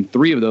 And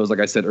 3 of those, like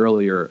I said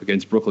earlier,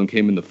 against Brooklyn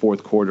came in the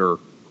fourth quarter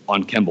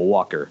on Kemba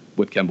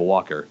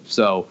Walker.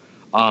 So,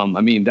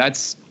 I mean,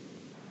 it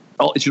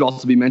should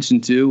also be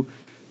mentioned, too,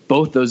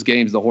 both those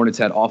games, the Hornets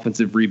had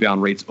offensive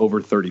rebound rates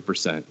over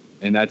 30%.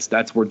 And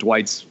that's where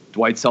Dwight's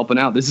helping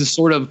out. This is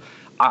sort of,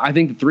 I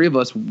think the 3 of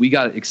us, we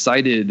got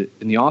excited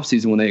in the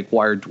offseason when they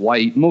acquired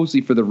Dwight,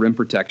 mostly for the rim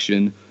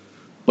protection,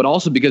 but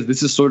also because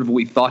this is sort of what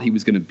we thought he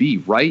was going to be,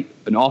 right?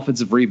 An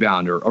offensive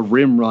rebounder, a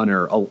rim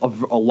runner, a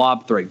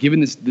lob threat,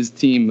 giving this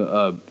team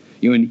an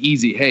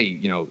easy, hey,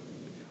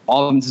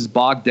 offense is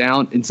bogged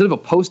down. Instead of a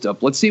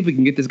post-up, let's see if we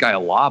can get this guy a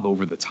lob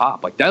over the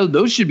top. Like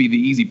those should be the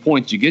easy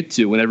points you get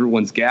to when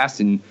everyone's gassed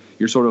and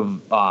you're sort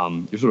of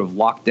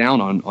locked down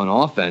on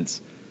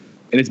offense.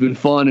 And it's been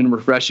fun and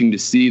refreshing to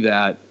see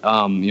that.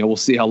 We'll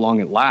see how long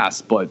it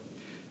lasts. But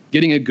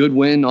getting a good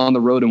win on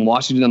the road in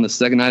Washington on the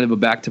second night of a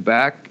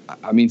back-to-back.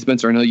 I mean,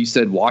 Spencer, I know you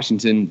said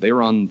Washington. They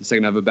were on the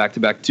second night of a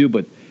back-to-back too,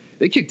 but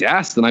they kicked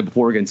ass the night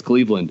before against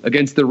Cleveland,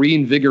 against the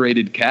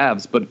reinvigorated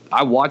Cavs. But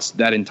I watched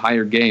that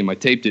entire game. I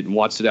taped it and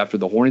watched it after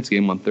the Hornets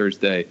game on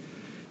Thursday.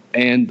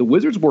 And the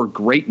Wizards were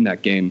great in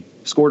that game.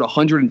 Scored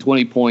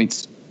 120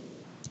 points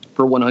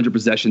per 100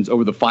 possessions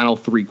over the final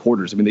 3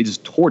 quarters. I mean, they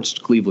just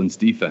torched Cleveland's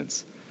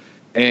defense.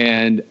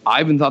 And I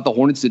even thought the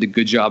Hornets did a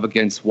good job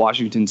against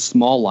Washington's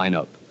small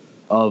lineup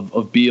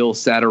of Beal,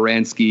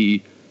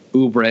 Satoransky,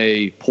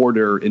 Oubre,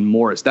 Porter, and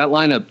Morris. That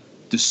lineup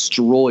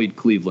destroyed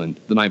Cleveland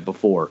the night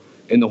before,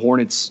 and the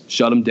Hornets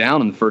shut them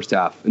down in the first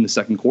half in the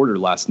second quarter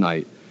last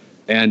night.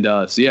 And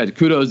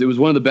kudos. It was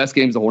one of the best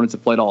games the Hornets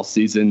have played all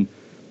season.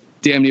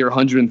 Damn near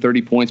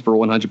 130 points per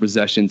 100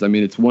 possessions. I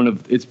mean, it's one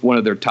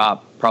of their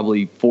top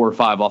probably 4 or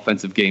 5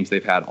 offensive games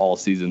they've had all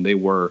season. They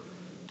were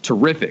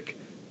terrific.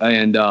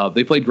 And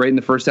they played great in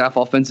the first half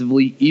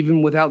offensively,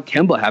 even without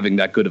Kemba having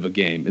that good of a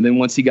game. And then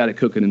once he got it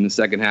cooking in the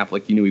second half,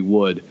 like you knew he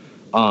would,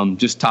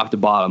 just top to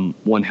bottom,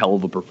 one hell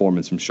of a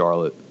performance from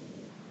Charlotte.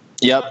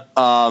 Yep.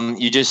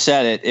 You just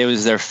said it. It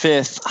was their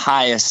 5th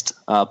highest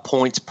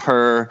points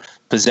per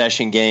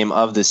possession game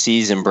of the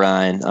season,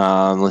 Brian.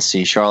 Let's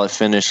see. Charlotte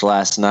finished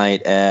last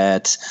night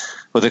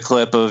with a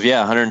clip of,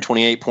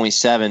 128.7,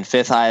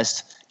 5th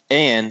highest.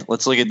 And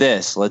let's look at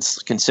this.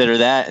 Let's consider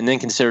that, and then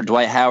consider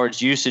Dwight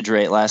Howard's usage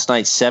rate last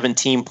night,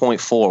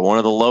 17.4, one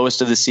of the lowest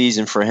of the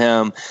season for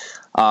him.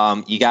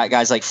 You got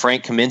guys like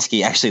Frank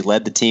Kaminsky actually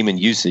led the team in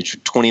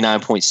usage,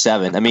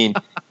 29.7. I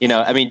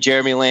mean,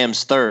 Jeremy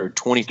Lamb's 3rd,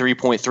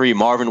 23.3.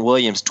 Marvin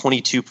Williams,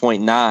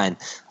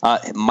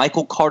 22.9.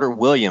 Michael Carter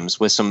Williams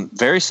with some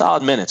very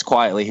solid minutes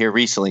quietly here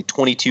recently,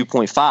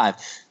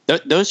 22.5.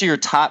 Those are your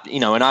top,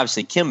 and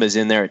obviously Kemba's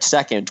in there at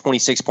second,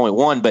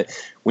 26.1. But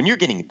when you're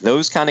getting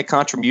those kind of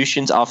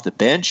contributions off the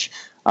bench,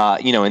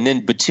 and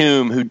then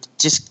Batum, who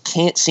just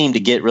can't seem to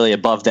get really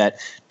above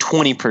that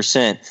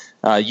 20%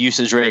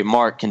 usage rate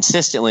mark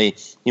consistently,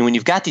 when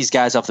you've got these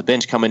guys off the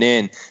bench coming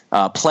in,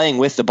 playing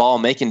with the ball,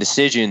 making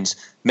decisions,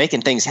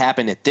 making things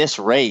happen at this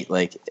rate,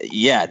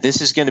 this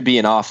is going to be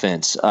an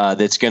offense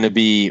that's going to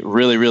be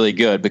really, really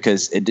good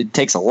because it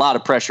takes a lot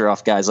of pressure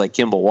off guys like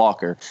Kemba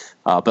Walker.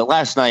 But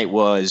last night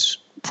was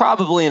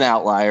probably an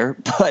outlier,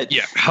 but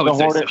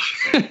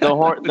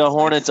the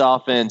Hornets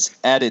offense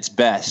at its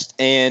best.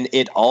 And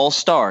it all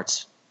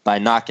starts by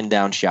knocking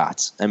down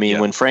shots. I mean,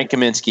 when Frank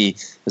Kaminsky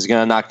is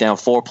going to knock down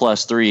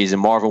 4+ threes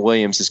and Marvin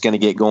Williams is going to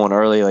get going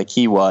early like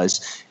he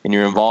was, and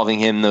you're involving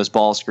him in those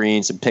ball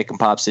screens and pick and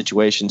pop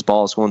situations,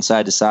 balls going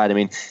side to side, I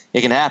mean,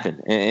 it can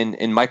happen.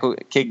 And Michael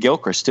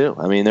Kidd-Gilchrist too.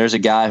 I mean, there's a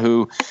guy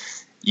who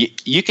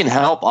you can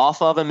help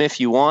off of him if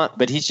you want,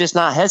 but he's just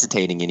not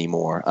hesitating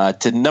anymore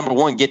to, number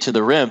one, get to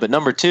the rim, but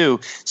number two,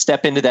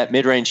 step into that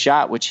mid-range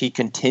shot, which he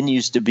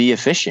continues to be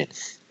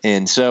efficient.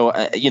 And so,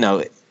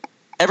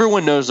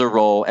 everyone knows their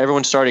role.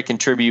 Everyone started to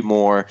contribute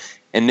more.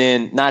 And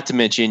then, not to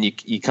mention,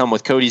 you come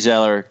with Cody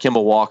Zeller,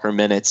 Kemba Walker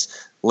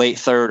minutes, late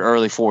third,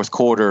 early fourth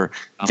quarter,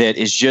 that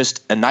is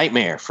just a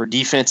nightmare for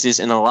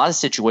defenses in a lot of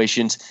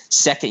situations,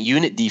 second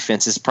unit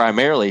defenses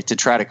primarily, to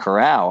try to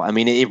corral. I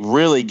mean, it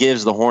really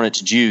gives the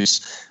Hornets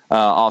juice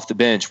off the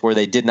bench where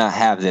they did not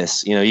have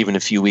this, even a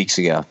few weeks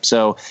ago.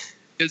 So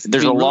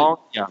there's go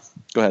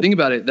ahead. Think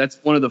about it. That's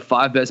one of the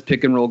 5 best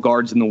pick and roll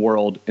guards in the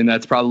world, and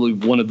that's probably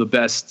one of the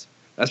best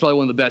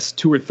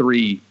 2 or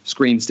 3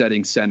 screen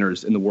setting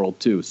centers in the world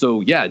too.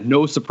 So yeah,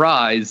 no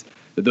surprise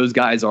that those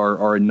guys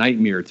are a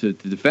nightmare to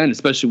defend,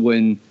 especially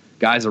when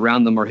guys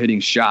around them are hitting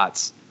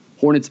shots.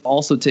 Hornets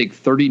also take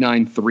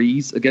 39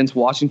 threes against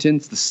Washington.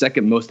 It's the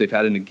second most they've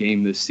had in a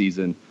game this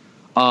season.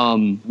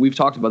 We've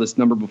talked about this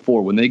number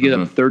before. When they get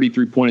up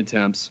 33-point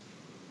attempts,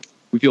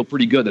 we feel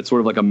pretty good. That's sort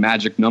of like a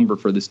magic number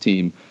for this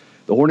team.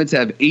 The Hornets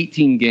have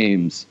 18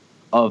 games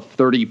of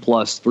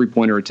 30-plus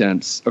three-pointer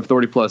attempts, of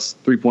 30-plus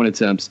three-point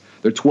attempts.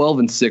 They're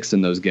 12-6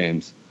 in those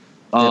games.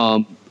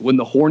 When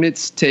the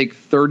Hornets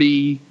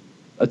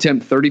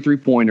attempt 33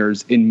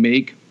 pointers and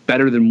make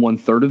better than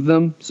 1/3 of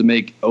them, so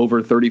make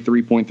over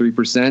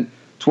 33.3%,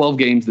 12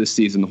 games this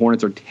season, the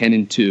Hornets are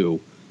 10-2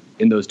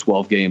 in those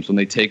 12 games when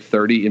they take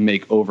 30 and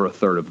make over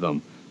 1/3 of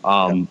them.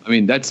 I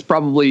mean, that's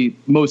probably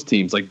most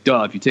teams. Like,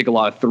 if you take a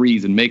lot of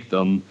threes and make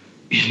them,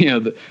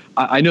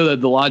 I know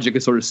that the logic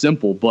is sort of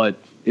simple, but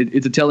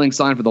it's a telling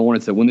sign for the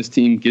Hornets that when this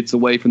team gets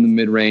away from the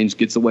mid-range,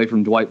 gets away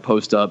from Dwight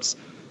post-ups,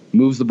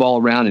 moves the ball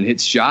around and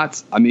hits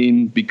shots, I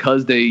mean,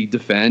 because they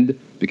defend,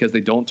 because they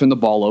don't turn the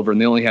ball over,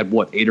 and they only had,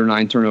 8 or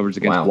 9 turnovers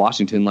against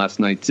Washington last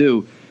night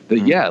too,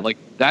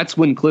 that's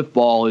when Cliff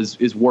Ball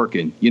is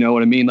working. You know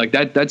what I mean? Like,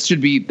 that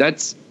should be –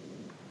 that's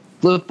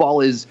 – Cliff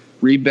Ball is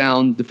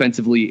rebound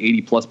defensively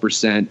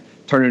 80+%,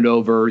 turn it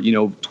over,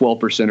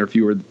 12% or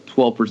fewer,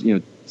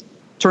 12%,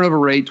 turnover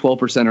rate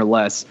 12% or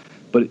less.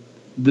 But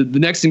the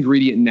next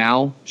ingredient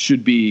now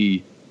should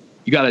be –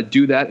 you got to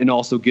do that and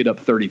also get up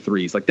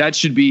 33s. Like, that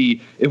should be,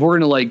 if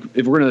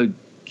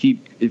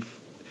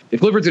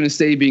Clifford's going to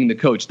stay being the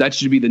coach, that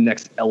should be the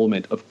next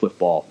element of Cliff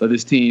Ball, that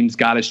this team's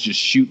got to just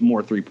shoot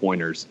more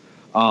 3-pointers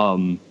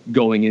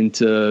going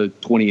into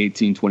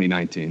 2018,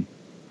 2019.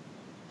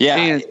 Yeah.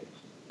 And,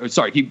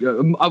 sorry,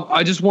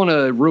 I just want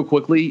to real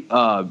quickly,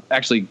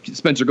 actually,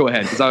 Spencer, go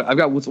ahead, because I've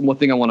got one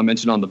thing I want to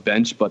mention on the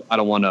bench, but I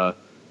don't want to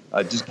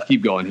just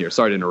keep going here.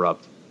 Sorry to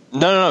interrupt.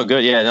 No,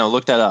 good. Yeah, no,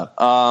 look that up.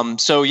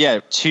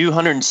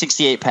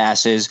 268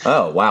 passes.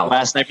 Oh, wow.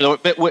 Last night,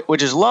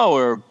 which is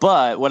lower,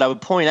 but what I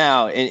would point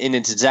out, and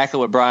it's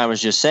exactly what Brian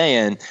was just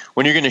saying,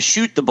 when you're going to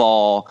shoot the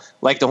ball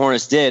like the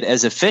Hornets did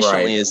as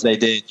efficiently as they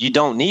did, you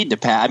don't need to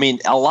pass. I mean,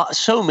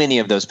 so many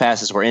of those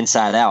passes were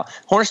inside out.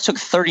 Hornets took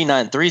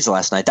 39 threes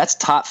last night. That's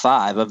top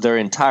 5 of their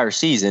entire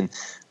season.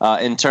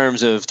 In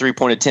terms of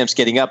 3-point attempts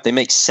getting up, they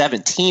make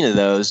 17 of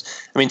those.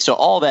 I mean, so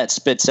all that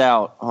spits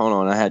out. Hold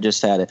on,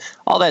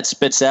 all that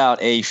spits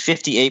out a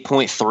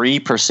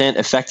 58.3%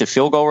 effective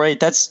field goal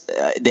rate. That's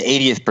the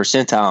 80th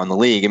percentile in the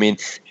league. I mean,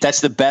 that's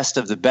the best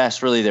of the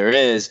best, really, there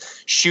is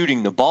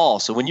shooting the ball.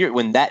 So when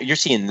you're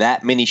seeing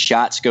that many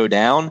shots go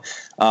down,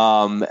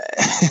 and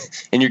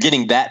you're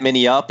getting that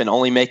many up and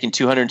only making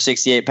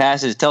 268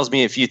 passes, it tells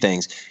me a few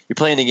things. You're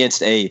playing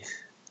against a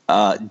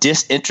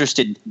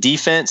disinterested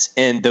defense,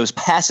 and those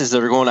passes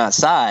that are going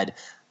outside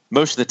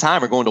most of the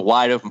time are going to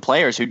wide open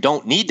players who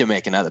don't need to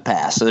make another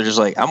pass. So they're just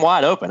like, I'm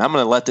wide open, I'm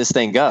going to let this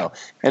thing go.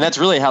 And that's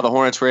really how the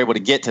Hornets were able to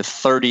get to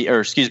 40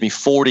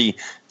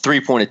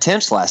 3-point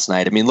attempts last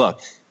night. I mean,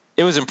 look,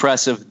 it was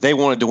impressive. They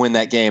wanted to win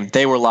that game.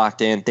 They were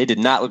locked in. They did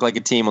not look like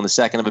a team on the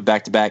second of a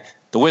back-to-back.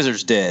 The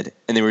Wizards did,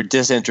 and they were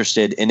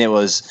disinterested, and it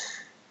was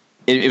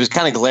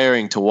kind of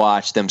glaring to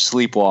watch them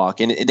sleepwalk.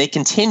 And they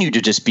continue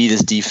to just be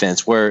this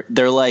defense where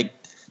they're like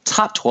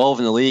top 12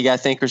 in the league, I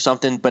think, or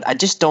something. But I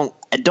can't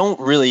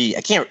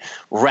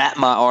wrap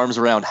my arms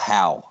around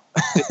how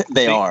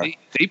they are.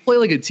 They play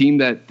like a team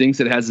that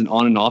thinks it has an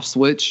on and off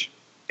switch,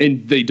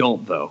 and they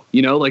don't, though.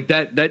 Like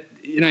that.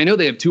 And I know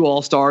they have 2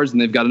 All-Stars, and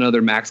they've got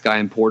another Max guy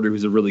in Porter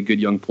who's a really good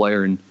young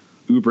player, and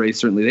Oubre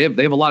certainly.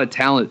 They have a lot of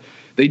talent.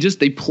 They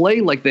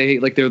play like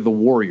they're the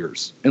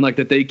Warriors, and like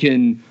that they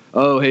can.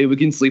 Oh, hey, we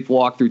can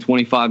sleepwalk through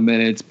 25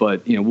 minutes,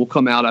 but we'll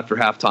come out after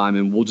halftime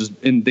and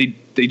they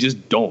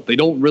just don't. They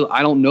don't really.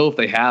 I don't know if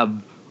they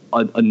have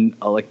a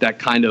like that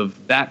kind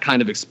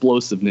of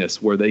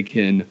explosiveness where they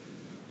can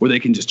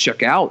just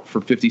check out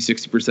for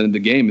 50-60% of the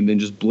game and then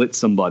just blitz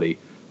somebody.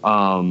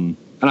 And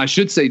I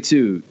should say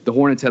too, the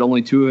Hornets had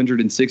only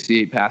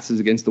 268 passes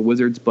against the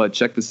Wizards, but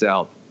check this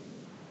out: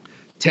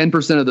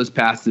 10% of those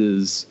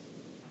passes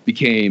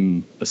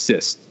became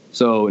assists.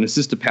 So an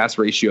assist to pass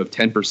ratio of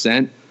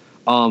 10%.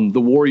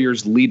 The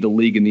Warriors lead the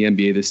league in the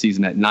NBA this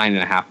season at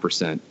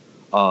 9.5%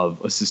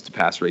 of assist to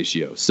pass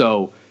ratio.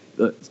 So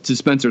to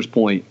Spencer's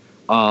point,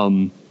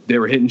 they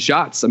were hitting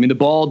shots. I mean, the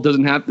ball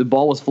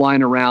was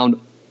flying around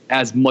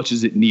as much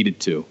as it needed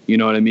to. You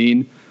know what I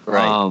mean?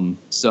 Right.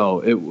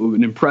 So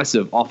an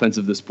impressive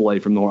offensive display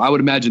from the Hornets. I would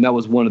imagine that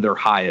was one of their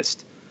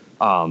highest,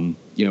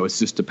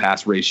 assist to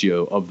pass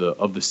ratio of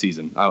the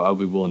season. I'll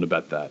be willing to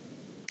bet that.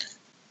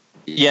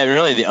 Yeah,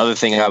 really the other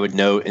thing I would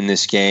note in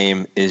this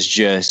game is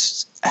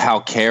just how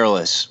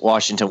careless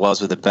Washington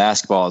was with the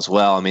basketball as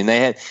well. I mean, they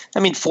had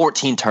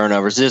 14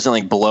 turnovers. It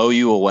doesn't blow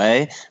you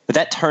away, but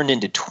that turned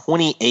into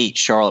 28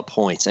 Charlotte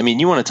points. I mean,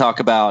 you want to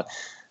talk about,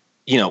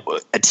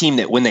 a team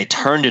that when they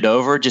turned it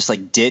over, just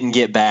didn't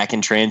get back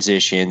in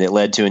transition. That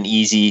led to an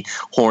easy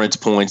Hornets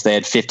points. They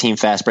had 15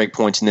 fast break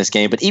points in this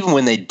game. But even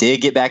when they did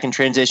get back in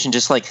transition,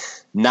 just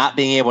not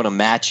being able to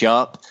match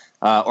up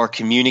or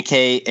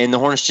communicate, and the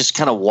Hornets just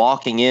kind of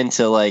walking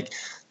into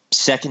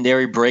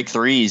secondary break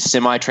threes,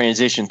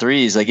 semi-transition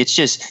threes.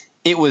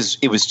 It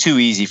was too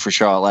easy for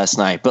Charlotte last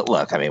night. But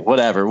look,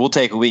 whatever. We'll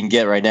take what we can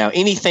get right now.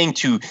 Anything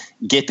to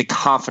get the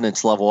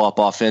confidence level up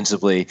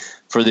offensively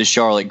for this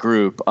Charlotte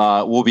group,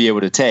 we'll be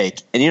able to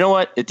take. And you know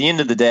what? At the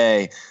end of the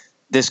day,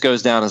 this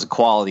goes down as a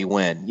quality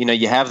win.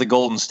 You have the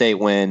Golden State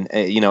win,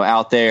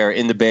 out there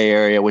in the Bay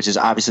Area, which is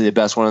obviously the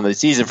best one of the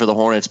season for the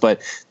Hornets.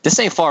 But this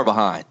ain't far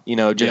behind,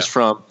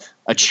 from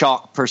a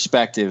chalk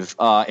perspective.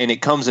 And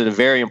it comes at a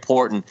very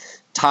important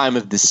time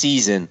of the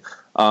season,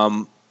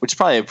 which is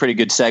probably a pretty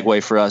good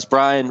segue for us.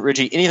 Brian,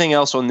 Richie, anything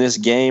else on this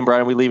game?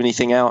 Brian, we leave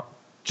anything out?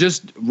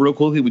 Just real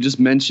quickly, we just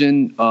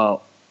mentioned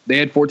they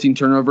had 14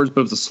 turnovers,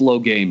 but it was a slow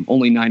game,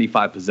 only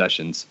 95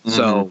 possessions. Mm-hmm.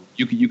 So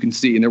you can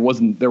see, and there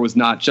was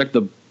not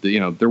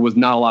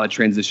a lot of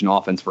transition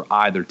offense for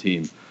either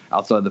team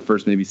outside of the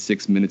first maybe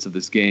 6 minutes of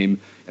this game.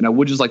 And I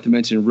would just like to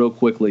mention real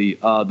quickly,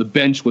 the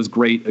bench was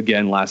great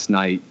again last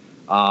night.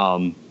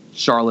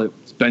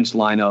 Charlotte's bench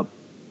lineup,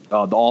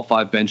 the all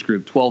five bench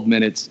group, 12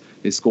 minutes.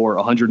 They score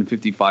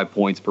 155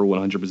 points per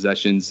 100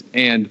 possessions.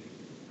 And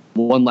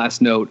one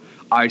last note,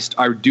 I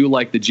do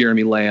like the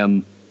Jeremy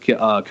Lamb,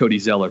 Cody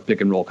Zeller pick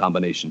and roll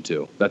combination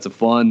too. That's a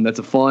fun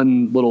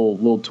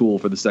little tool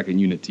for the second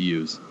unit to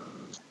use.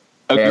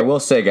 Okay, I will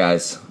say,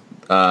 guys,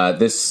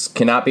 this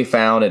cannot be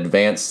found in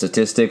advanced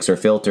statistics or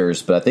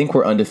filters, but I think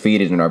we're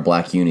undefeated in our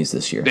black unis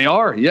this year. They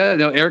are, yeah.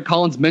 No, Eric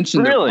Collins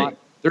mentioned really?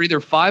 They're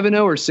either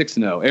 5-0 or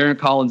 6-0. Eric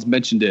Collins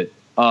mentioned it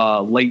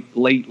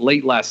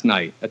late last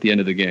night at the end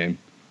of the game.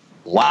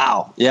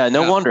 Wow. Yeah,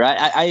 no wonder.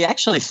 I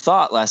actually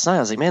thought last night, I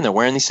was like, man, they're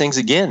wearing these things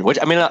again. Which,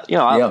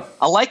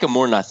 I like them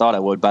more than I thought I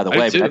would, by the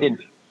way. But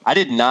I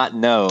did not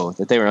know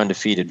that they were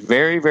undefeated.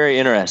 Very, very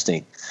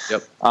interesting.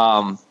 Yep.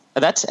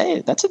 That's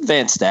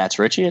advanced stats,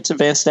 Richie. It's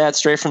advanced stats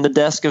straight from the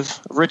desk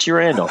of Richie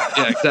Randall.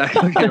 Yeah,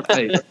 exactly. You're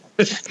right.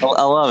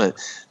 I love it.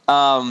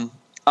 All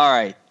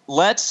right.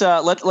 Let's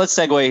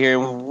segue here.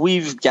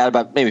 We've got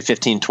about maybe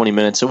 15, 20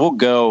 minutes, so we'll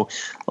go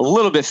a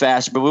little bit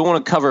faster, but we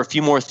want to cover a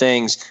few more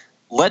things.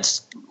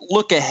 Let's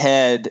look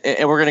ahead,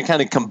 and we're going to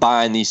kind of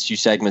combine these two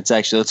segments,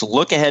 actually. Let's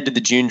look ahead to the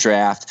June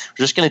draft.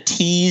 We're just going to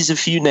tease a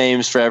few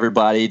names for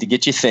everybody to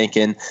get you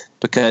thinking,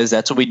 because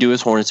that's what we do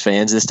as Hornets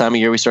fans. This time of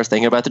year, we start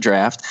thinking about the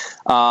draft.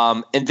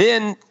 And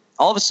then,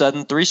 all of a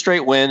sudden, 3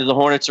 straight wins. The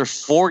Hornets are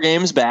 4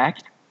 games back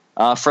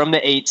from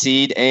the 8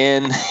 seed,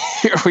 and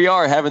here we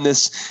are having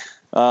this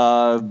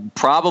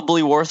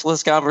probably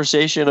worthless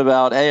conversation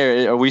about,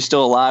 hey, are we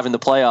still alive in the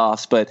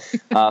playoffs? But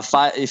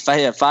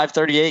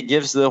 538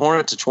 gives the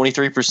Hornets a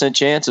 23%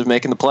 chance of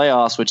making the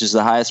playoffs, which is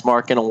the highest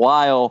mark in a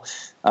while.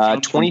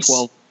 12,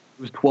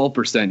 it was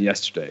 12%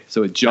 yesterday,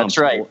 so it jumped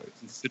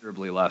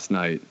considerably last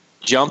night.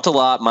 Jumped a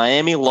lot.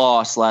 Miami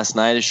lost last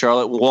night as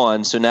Charlotte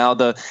won, so now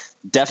the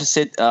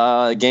deficit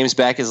games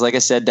back is, like I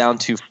said, down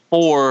to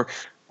 4.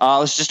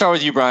 Let's just start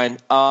with you, Brian.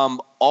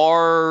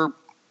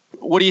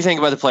 What do you think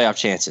about the playoff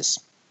chances?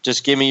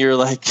 Just give me your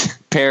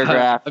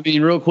paragraph.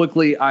 Real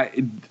quickly,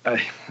 I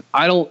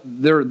don't.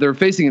 They're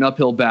facing an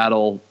uphill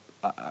battle.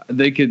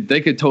 They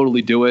could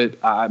totally do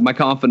it. My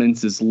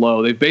confidence is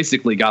low. They've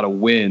basically got to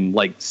win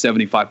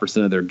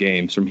 75% of their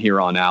games from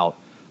here on out.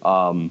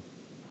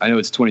 I know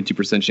it's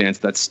 22% chance.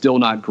 That's still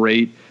not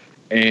great.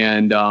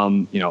 And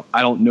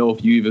I don't know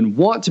if you even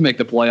want to make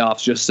the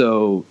playoffs just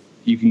so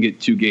you can get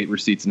 2 gate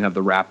receipts and have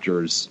the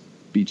Raptors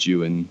beat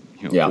you in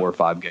 4 or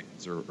 5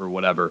 games or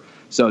whatever.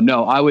 So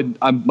no,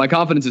 my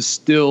confidence is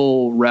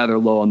still rather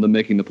low on them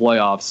making the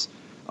playoffs,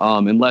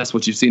 unless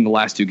what you've seen the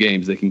last 2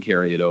 games, they can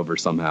carry it over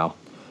somehow.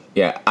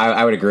 Yeah,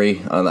 I would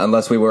agree.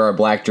 Unless we wear our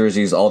black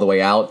jerseys all the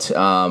way out,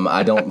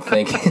 I don't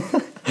think.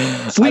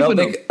 I don't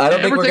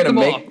think we're going to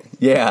make.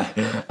 Yeah,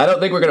 I don't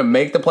think we're going to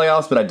make the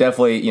playoffs, but I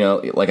definitely,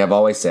 like I've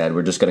always said,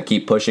 we're just going to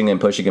keep pushing and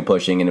pushing and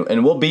pushing,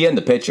 and we'll be in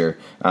the picture.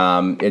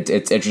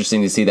 It's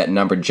interesting to see that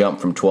number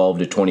jump from 12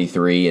 to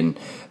 23, and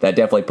that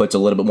definitely puts a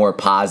little bit more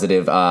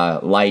positive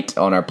light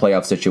on our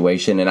playoff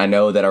situation. And I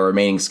know that our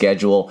remaining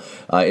schedule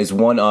is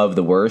one of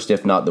the worst,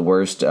 if not the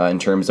worst, in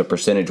terms of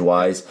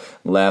percentage-wise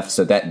left,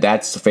 so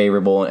that's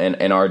favorable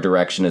in our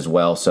direction as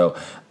well. So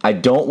I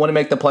don't want to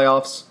make the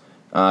playoffs.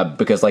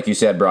 Because, like you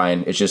said,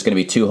 Brian, it's just going to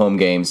be 2 home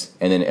games,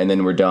 and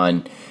then we're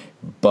done.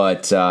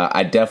 But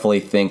I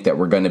definitely think that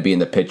we're going to be in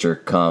the picture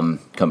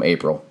come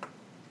April.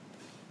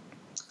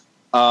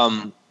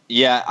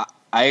 Yeah,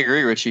 I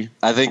agree, Richie.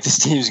 I think this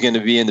team's going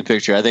to be in the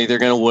picture. I think they're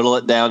going to whittle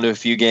it down to a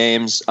few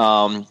games.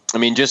 I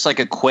mean, just like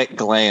a quick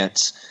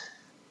glance,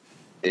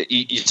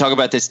 you talk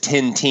about this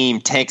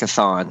 10-team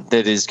tankathon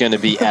that is going to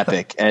be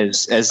epic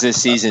as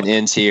this season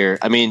ends here.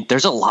 I mean,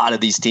 there's a lot of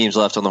these teams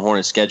left on the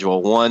Hornets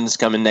schedule. One's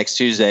coming next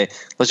Tuesday.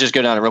 Let's just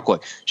go down it real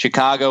quick.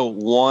 Chicago,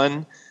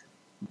 1.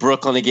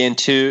 Brooklyn again,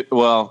 2.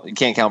 Well, you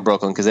can't count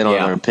Brooklyn because they don't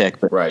have their pick.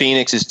 But right.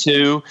 Phoenix is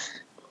 2.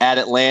 At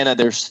Atlanta,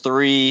 there's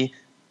 3.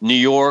 New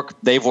York,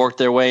 they've worked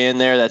their way in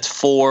there. That's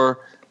 4.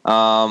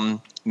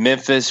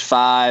 Memphis,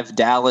 5.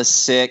 Dallas,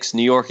 6.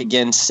 New York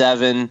again,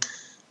 7.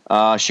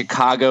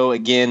 Chicago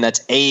again, that's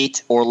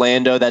 8.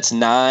 Orlando, that's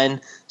 9.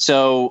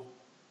 So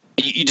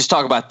you just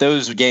talk about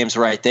those games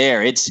right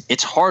there.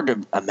 It's hard to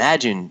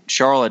imagine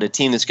Charlotte, a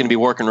team that's going to be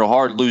working real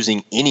hard,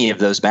 losing any of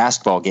those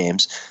basketball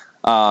games.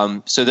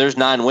 So there's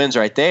 9 wins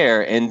right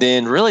there, and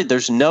then really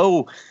there's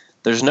no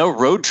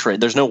road trip.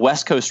 There's no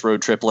West Coast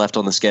road trip left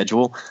on the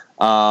schedule.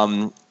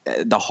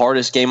 The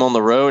hardest game on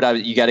the road,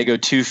 you got to go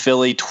to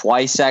Philly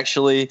twice,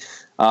 actually.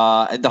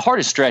 The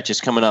hardest stretch is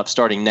coming up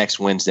starting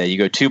next Wednesday. You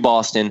go to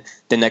Boston.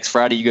 Then next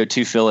Friday, you go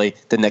to Philly.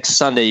 Then next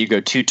Sunday, you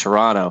go to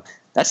Toronto.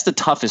 That's the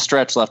toughest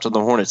stretch left on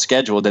the Hornets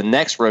schedule. The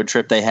next road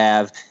trip they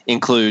have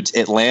includes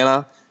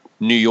Atlanta,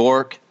 New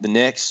York, the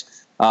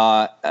Knicks,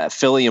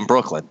 Philly, and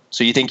Brooklyn.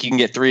 So you think you can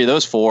get 3 of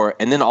those 4.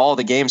 And then all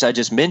the games I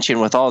just mentioned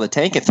with all the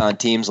tankathon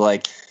teams,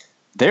 like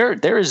 –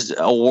 There is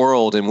a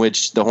world in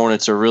which the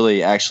Hornets are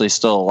really actually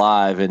still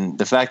alive, and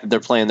the fact that they're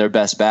playing their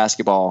best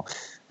basketball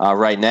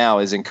right now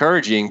is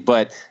encouraging.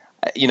 But,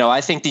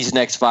 I think these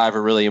next 5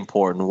 are really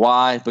important.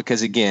 Why?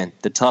 Because, again,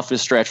 the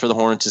toughest stretch for the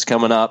Hornets is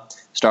coming up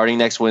starting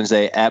next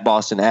Wednesday at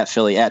Boston, at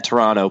Philly, at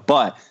Toronto.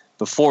 But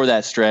before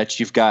that stretch,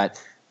 you've got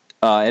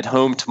at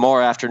home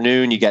tomorrow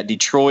afternoon, you got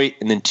Detroit,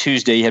 and then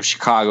Tuesday you have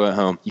Chicago at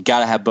home. You got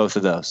to have both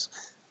of those.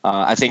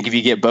 I think if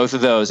you get both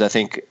of those, I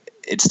think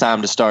it's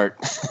time to start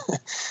 –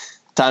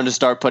 time to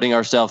start putting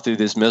ourselves through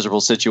this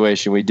miserable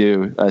situation we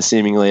do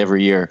seemingly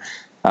every year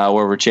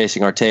where we're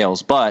chasing our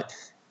tails. But,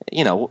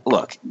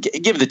 look,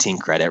 give the team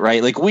credit,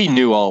 right? Like, we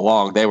knew all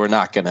along they were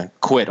not going to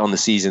quit on the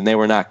season. They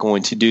were not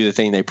going to do the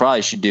thing they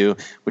probably should do,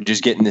 which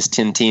is getting this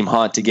 10-team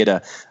hunt to get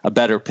a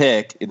better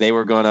pick. They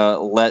were going to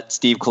let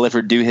Steve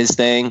Clifford do his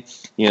thing,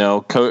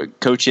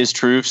 coach his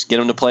troops, get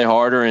them to play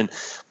harder and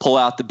pull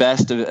out the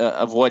best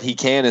of what he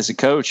can as a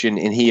coach. And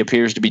he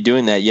appears to be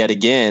doing that yet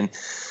again,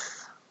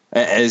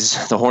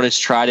 as the Hornets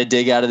try to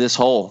dig out of this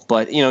hole.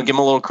 But, give them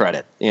a little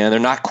credit. They're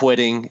not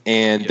quitting,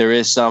 and there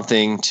is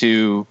something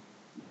to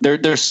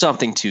there's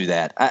something to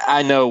that.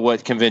 I know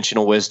what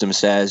conventional wisdom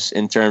says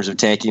in terms of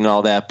tanking and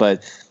all that,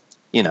 but,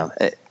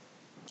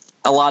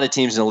 a lot of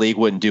teams in the league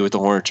wouldn't do what the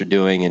Hornets are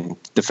doing, and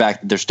the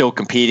fact that they're still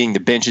competing, the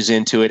bench is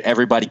into it,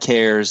 everybody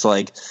cares,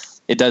 like,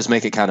 it does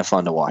make it kind of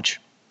fun to watch.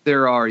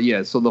 There are,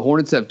 so the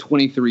Hornets have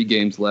 23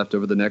 games left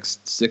over the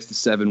next 6 to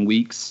 7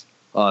 weeks.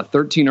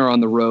 13 are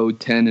on the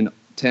road, 10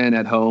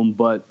 at home,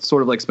 but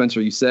sort of like Spencer,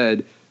 you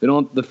said, they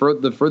don't. The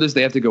furthest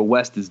they have to go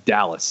west is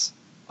Dallas.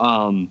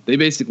 They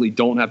basically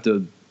don't have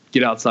to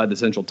get outside the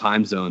central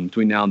time zone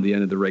between now and the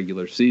end of the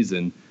regular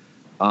season.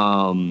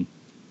 The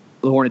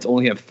Hornets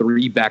only have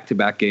 3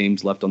 back-to-back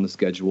games left on the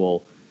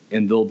schedule,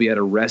 and they'll be at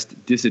a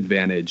rest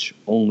disadvantage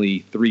only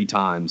 3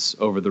 times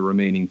over the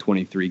remaining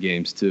 23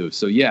 games too.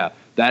 So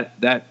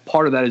that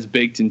part of that is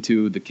baked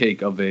into the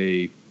cake of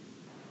a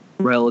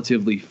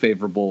relatively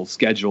favorable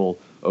schedule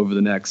over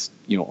the next,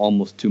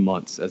 almost 2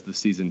 months, as the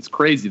season's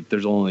crazy that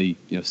there's only,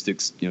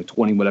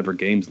 20 whatever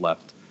games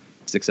left,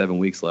 6-7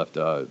 weeks left.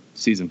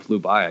 Season flew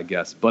by, I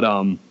guess. But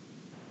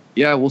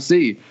we'll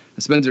see.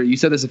 Spencer, you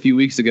said this a few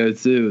weeks ago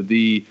too.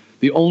 The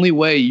only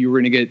way you were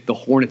going to get the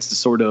Hornets to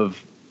sort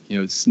of,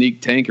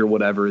 sneak tank or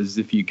whatever is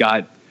if you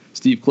got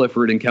Steve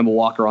Clifford and Kemba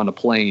Walker on a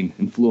plane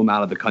and flew them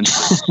out of the country.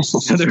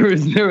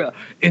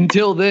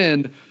 Until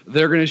then,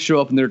 they're going to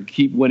show up and they're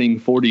keep winning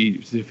 40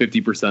 to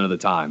 50% of the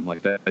time.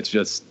 Like that's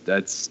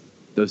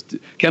those two.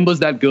 Kemba's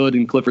that good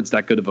and Clifford's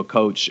that good of a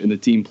coach, and the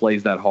team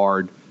plays that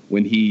hard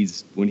when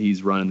he's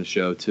running the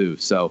show too.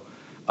 So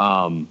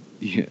I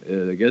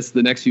guess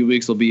the next few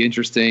weeks will be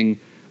interesting.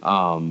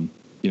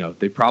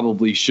 They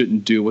probably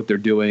shouldn't do what they're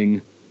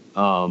doing.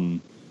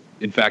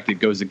 In fact, it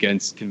goes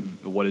against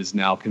what is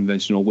now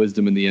conventional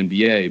wisdom in the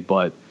NBA.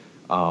 But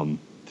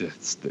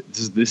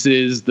this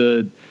is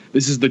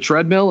the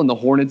treadmill, and the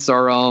Hornets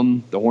are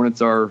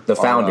the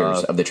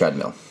founders of the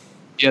treadmill.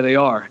 Yeah, they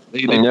are.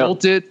 They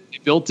built it. They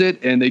built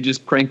it, and they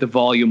just cranked the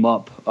volume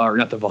up, or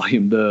not the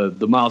volume,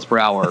 the miles per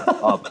hour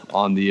up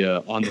on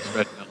the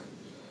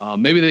treadmill.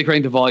 Maybe they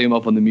cranked the volume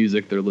up on the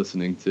music they're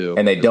listening to,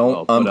 and they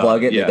don't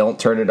unplug it. Yeah. They don't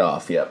turn it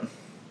off. Yep.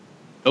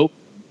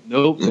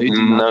 Nope. They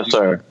do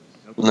not.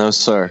 No,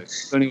 sir.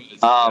 So anyways,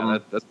 that's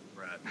where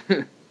we're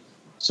at.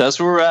 So that's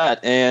where we're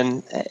at.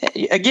 And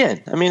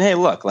again, I mean, hey,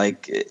 look,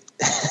 like,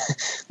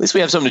 at least we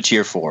have something to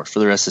cheer for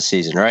the rest of the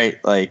season,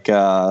 right? Like,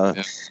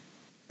 I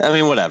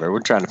mean, whatever. We're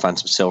trying to find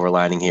some silver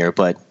lining here,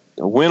 but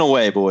win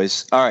away,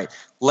 boys. All right,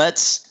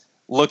 let's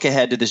look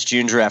ahead to this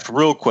June draft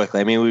real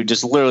quickly. I mean, we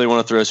just literally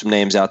want to throw some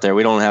names out there.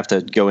 We don't have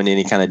to go into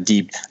any kind of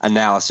deep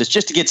analysis,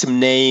 just to get some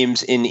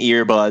names in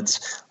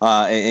earbuds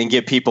and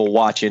get people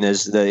watching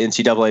as the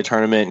NCAA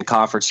tournament and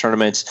conference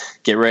tournaments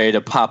get ready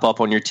to pop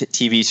up on your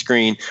TV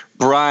screen.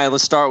 Brian,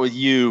 let's start with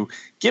you.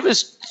 Give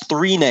us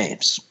 3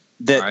 names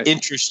that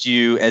interest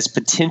you as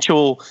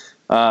potential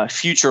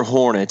future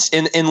Hornets.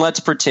 And let's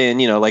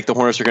pretend, like the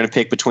Hornets are going to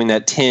pick between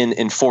that 10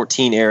 and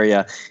 14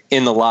 area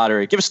in the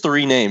lottery. Give us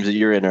 3 names that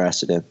you're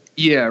interested in.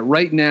 Yeah,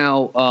 right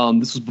now,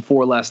 this was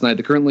before last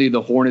night. Currently,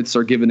 the Hornets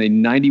are given a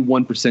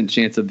 91%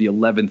 chance of the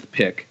 11th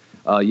pick.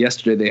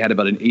 Yesterday, they had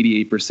about an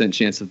 88%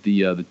 chance of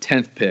the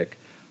 10th pick.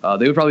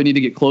 They would probably need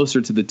to get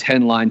closer to the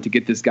 10 line to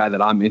get this guy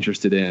that I'm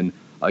interested in.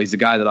 He's a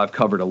guy that I've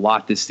covered a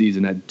lot this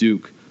season at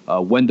Duke,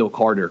 Wendell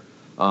Carter,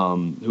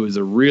 who is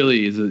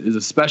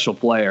a special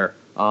player.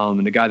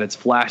 And a guy that's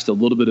flashed a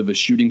little bit of a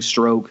shooting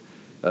stroke,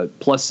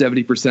 plus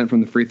 70%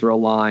 from the free throw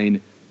line,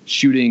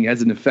 shooting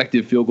has an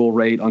effective field goal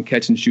rate on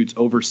catch and shoots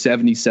over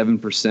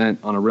 77%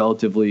 on a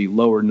relatively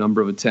lower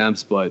number of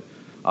attempts, but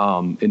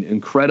an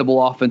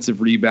incredible offensive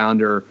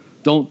rebounder.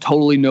 Don't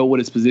totally know what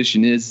his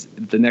position is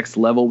at the next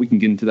level. We can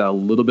get into that a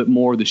little bit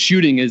more. The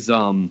shooting is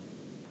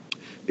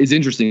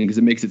interesting because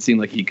it makes it seem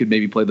like he could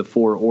maybe play the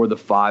 4 or the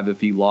 5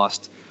 if he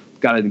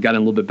got in a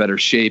little bit better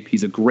shape.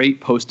 He's a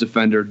great post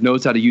defender,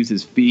 knows how to use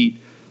his feet,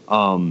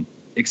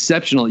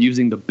 exceptional at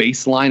using the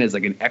baseline as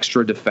like an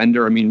extra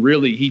defender. I mean,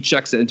 really, he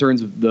checks it in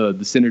terms of the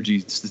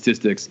synergy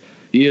statistics.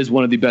 He is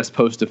one of the best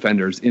post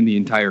defenders in the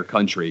entire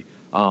country,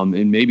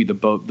 and maybe the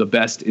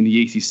best in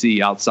the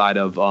ACC outside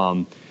of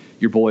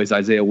your boys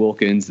Isaiah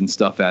Wilkins and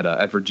stuff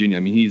at Virginia.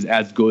 I mean, he's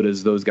as good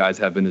as those guys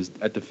have been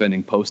at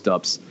defending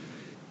post-ups.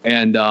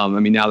 And,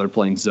 now they're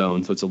playing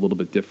zone, so it's a little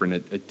bit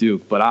different at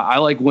Duke. But I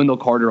like Wendell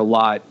Carter a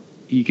lot.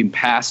 He can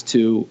pass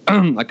too.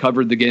 I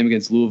covered the game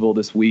against Louisville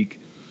this week,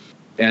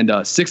 and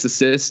 6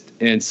 assists,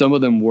 and some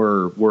of them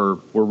were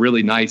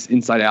really nice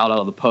inside out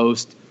of the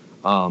post.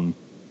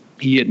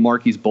 He hit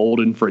Marquise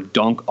Bolden for a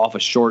dunk off a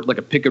short, like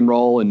a pick and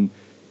roll, and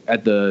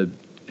at the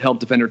help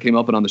defender came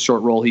up, and on the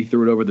short roll, he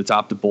threw it over the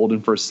top to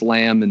Bolden for a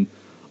slam. And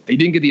he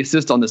didn't get the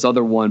assist on this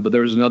other one, but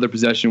there was another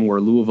possession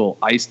where Louisville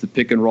iced the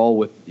pick and roll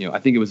with, I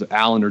think it was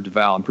Allen or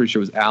Duval. I'm pretty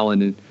sure it was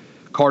Allen, and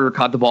Carter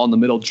caught the ball in the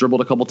middle,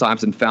 dribbled a couple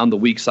times, and found the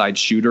weak side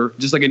shooter.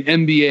 Just like an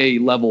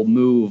NBA level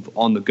move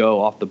on the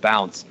go off the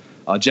bounce.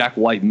 Jack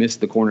White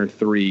missed the corner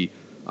 3.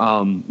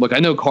 Look, I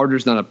know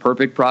Carter's not a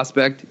perfect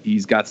prospect.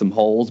 He's got some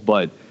holes,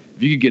 but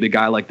if you could get a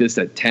guy like this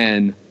at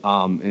 10,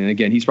 and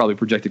again, he's probably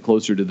projected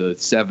closer to the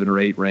 7 or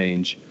 8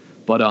 range,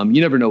 but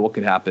you never know what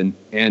could happen.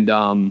 And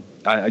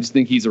I just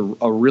think he's a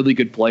really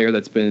good player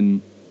that's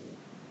been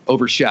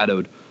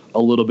overshadowed a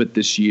little bit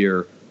this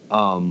year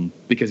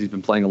because he's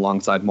been playing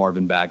alongside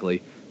Marvin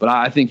Bagley. But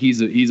I think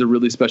he's a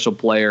really special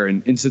player.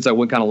 And since I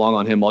went kind of long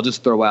on him, I'll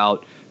just throw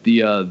out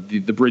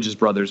the Bridges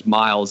brothers,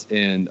 Miles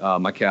and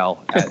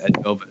Michael at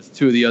Nova,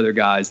 2 of the other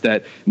guys.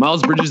 That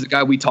Miles Bridges is the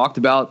guy we talked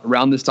about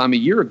around this time a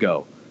year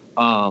ago.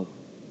 I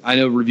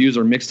know reviews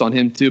are mixed on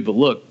him too, but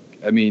look,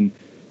 I mean,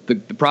 the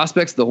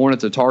prospects the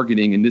Hornets are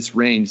targeting in this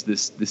range,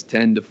 this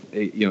 10 to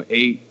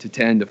 8 to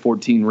 10 to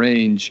 14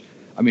 range.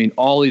 I mean,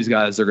 all these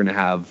guys are going to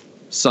have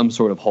some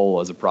sort of hole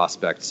as a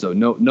prospect. So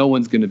no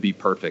one's going to be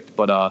perfect,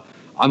 but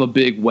I'm a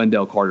big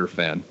Wendell Carter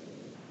fan.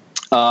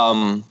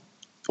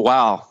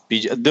 Wow.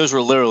 Those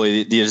were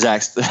literally the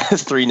exact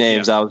 3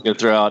 names I was going to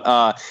throw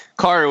out.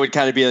 Carter would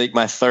kind of be like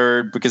my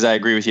third because I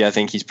agree with you. I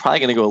think he's probably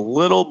going to go a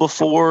little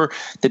before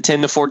the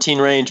 10 to 14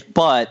 range,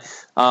 but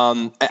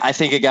I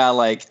think a guy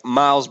like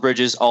Miles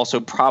Bridges,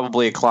 also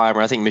probably a climber.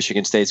 I think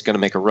Michigan State's going to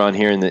make a run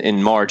here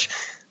in March.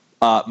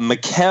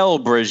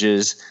 Mikal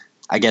Bridges,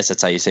 I guess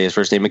that's how you say his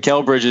first name.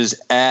 Mikal Bridges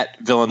at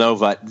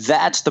Villanova.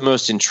 That's the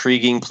most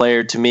intriguing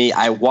player to me.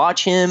 I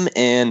watch him,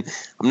 and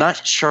I'm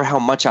not sure how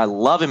much I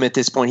love him at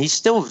this point. He's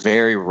still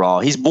very raw.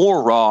 He's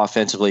more raw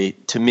offensively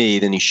to me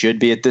than he should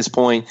be at this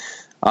point,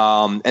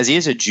 as he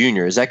is a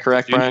junior. Is that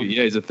correct, Brian?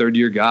 Yeah, he's a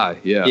third-year guy.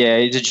 Yeah,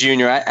 he's a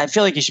junior. I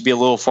feel like he should be a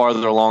little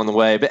farther along the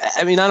way. But,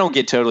 I mean, I don't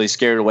get totally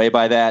scared away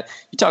by that.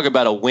 You talk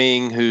about a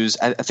wing who's,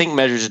 I think,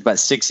 measures about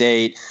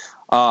 6'8",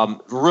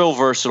 real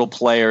versatile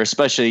player,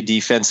 especially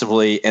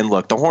defensively. And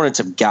look, the Hornets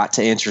have got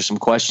to answer some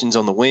questions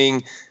on the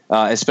wing,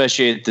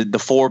 especially at the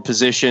 4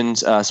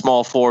 positions,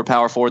 small forward,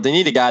 power forward. They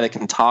need a guy that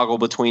can toggle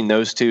between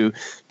those 2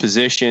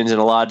 positions in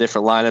a lot of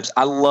different lineups.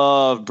 I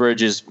love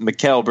Bridges,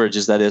 Mikal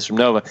Bridges, that is, from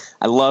Nova.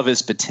 I love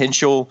his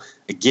potential.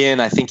 Again,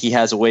 I think he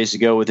has a ways to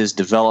go with his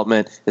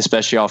development,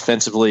 especially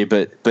offensively,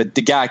 but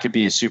the guy could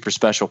be a super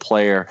special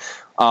player.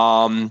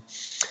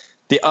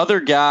 The other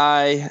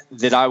guy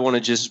that I want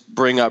to just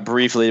bring up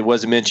briefly, it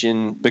wasn't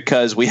mentioned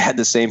because we had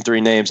the same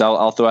 3 names.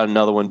 I'll throw out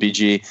another one,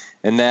 BG,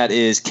 and that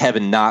is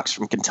Kevin Knox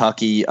from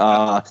Kentucky.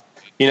 A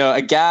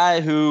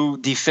guy who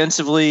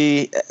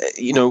defensively,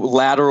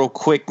 lateral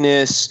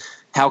quickness,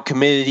 how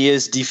committed he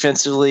is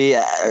defensively.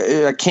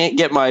 I can't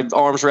get my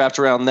arms wrapped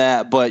around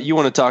that, but you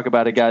want to talk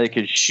about a guy that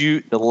could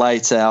shoot the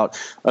lights out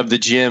of the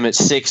gym at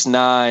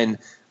 6'9",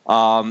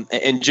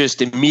 and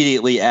just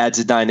immediately adds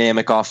a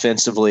dynamic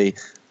offensively.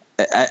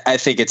 I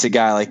think it's a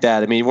guy like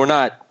that. I mean,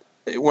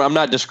 I'm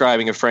not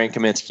describing a Frank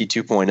Kaminsky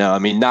 2.0. I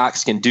mean,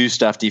 Knox can do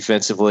stuff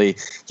defensively.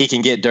 He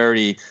can get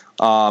dirty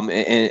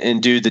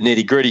and do the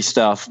nitty gritty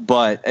stuff.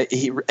 But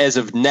as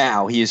of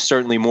now, he is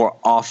certainly more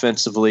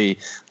offensively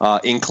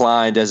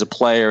inclined as a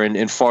player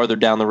and farther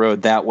down the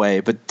road that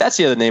way. But that's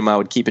the other name I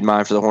would keep in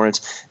mind for the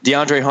Hornets.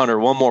 DeAndre Hunter,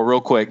 one more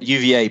real quick.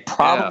 UVA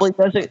probably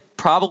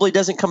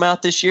doesn't come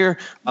out this year.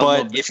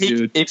 But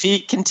if he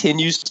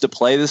continues to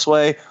play this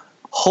way,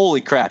 holy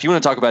crap! You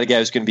want to talk about a guy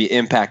who's going to be an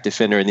impact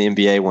defender in the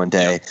NBA one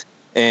day. Yep.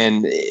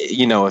 And,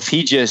 if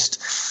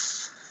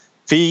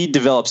he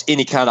develops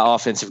any kind of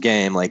offensive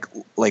game, like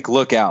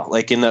look out,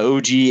 like in the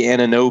OG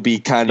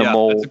Anunoby kind of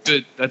mold.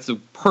 That's a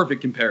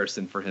perfect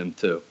comparison for him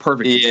too.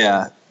 Perfect.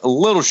 Yeah. A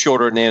little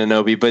shorter than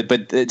Anunoby,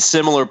 but it's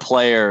similar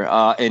player.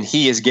 And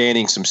he is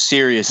gaining some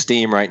serious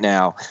steam right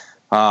now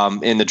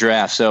in the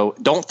draft. So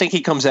don't think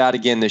he comes out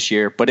again this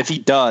year. But if he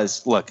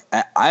does, look,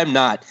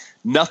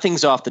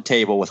 nothing's off the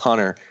table with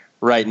Hunter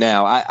right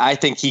now. I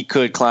think he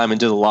could climb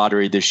into the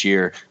lottery this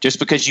year just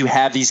because you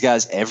have these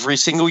guys every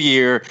single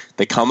year.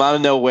 They come out of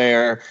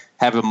nowhere,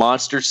 have a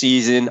monster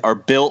season, are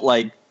built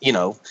like,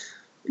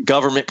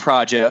 government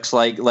projects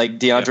like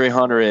DeAndre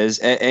Hunter is,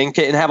 and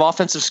can have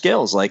offensive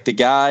skills. Like, the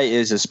guy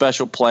is a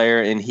special player,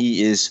 and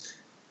he's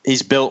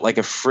built like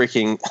a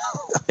freaking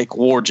like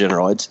war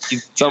general.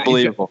 It's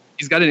unbelievable.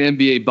 He's got an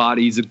NBA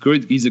body. He's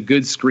a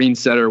good screen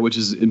setter, which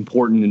is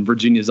important in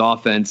Virginia's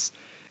offense.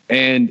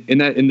 And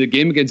in the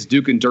game against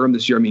Duke and Durham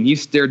this year, I mean, he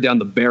stared down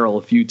the barrel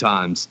a few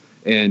times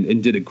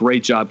and did a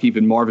great job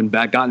keeping Marvin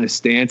back, got in his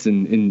stance,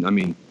 and I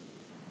mean,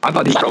 I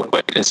thought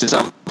this is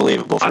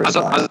unbelievable for his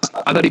size.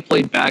 I thought he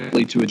played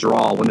Bagley to a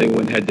draw when they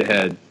went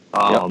head-to-head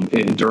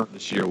in Durham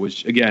this year,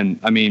 which, again,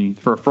 I mean,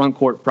 for a front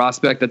court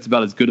prospect, that's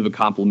about as good of a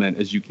compliment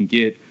as you can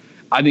get.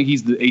 I think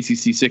he's the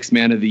ACC Sixth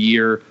Man of the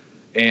Year.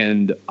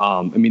 And,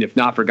 I mean, if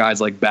not for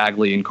guys like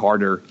Bagley and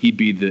Carter, he'd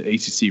be the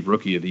ACC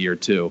Rookie of the Year,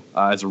 too,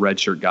 as a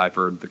redshirt guy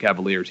for the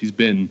Cavaliers. He's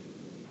been,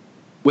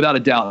 without a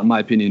doubt, in my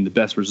opinion, the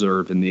best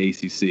reserve in the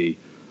ACC.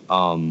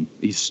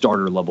 He's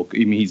starter level.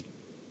 I mean,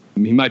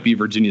 he might be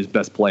Virginia's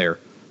best player,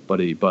 but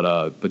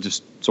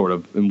just sort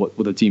of in what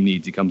the team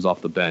needs, he comes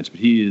off the bench.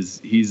 But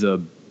if he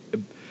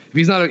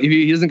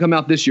doesn't come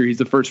out this year, he's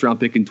the first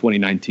round pick in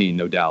 2019,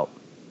 no doubt.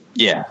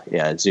 Yeah,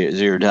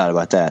 zero doubt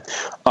about that.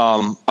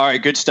 All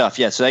right, good stuff.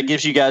 Yeah, so that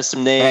gives you guys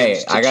some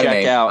names to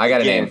check out. I got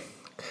a name.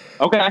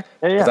 Okay.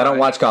 Because I don't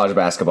watch college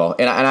basketball,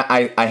 and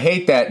I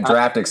hate that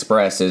Draft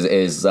Express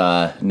is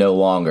no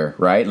longer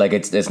right. Like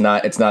it's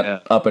not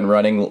up and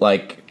running.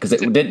 Like because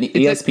it didn't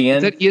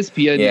ESPN. It's at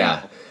ESPN.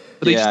 Yeah,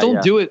 but they still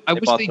do it. I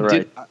wish they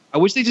did. I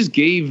wish they just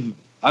gave.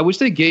 I wish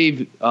they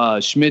gave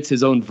Schmitz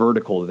his own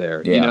vertical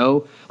there. Yeah.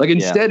 Like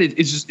instead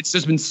it's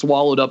just been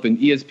swallowed up in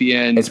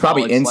ESPN. It's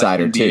probably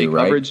Insider too,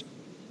 coverage. Right?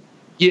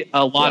 Yeah,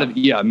 a lot of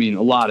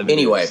it.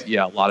 Anyway, is.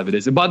 Yeah, a lot of it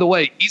is. And by the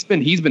way, he's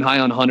been high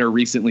on Hunter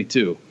recently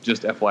too.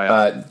 Just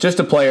FYI. Just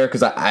a player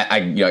because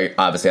I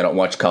obviously I don't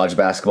watch college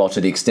basketball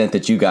to the extent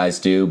that you guys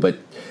do, but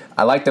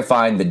I like to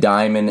find the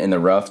diamond in the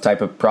rough type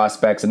of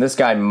prospects, and this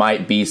guy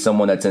might be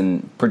someone that's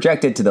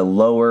projected to the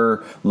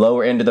lower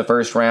end of the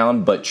first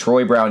round. But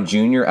Troy Brown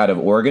Jr. out of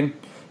Oregon,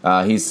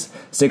 he's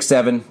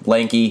 6'7",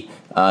 lanky.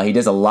 He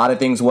does a lot of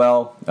things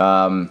well.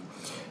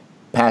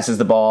 Passes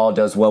the ball,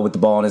 does well with the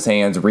ball in his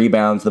hands,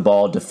 rebounds the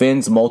ball,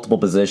 defends multiple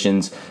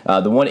positions.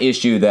 The one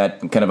issue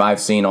that kind of I've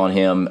seen on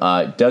him,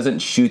 doesn't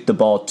shoot the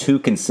ball too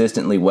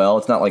consistently well.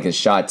 It's not like his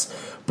shot's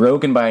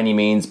broken by any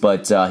means,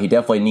 but he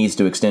definitely needs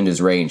to extend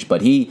his range.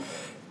 But he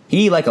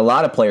like a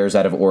lot of players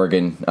out of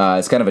Oregon,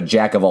 is kind of a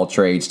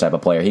jack-of-all-trades type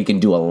of player. He can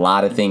do a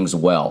lot of things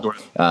well.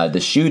 The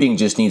shooting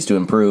just needs to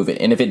improve,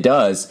 and if it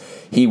does,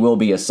 he will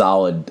be a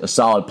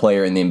solid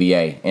player in the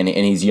NBA, and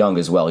he's young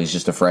as well. He's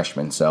just a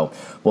freshman, so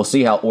we'll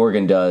see how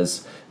Oregon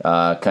does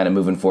kind of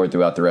moving forward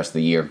throughout the rest of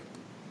the year.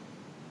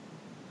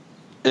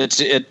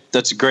 That's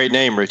a great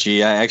name,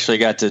 Richie. I actually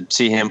got to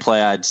see him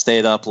play. I'd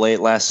stayed up late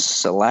last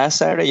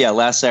Saturday. Yeah,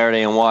 last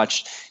Saturday and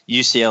watched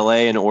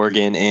UCLA and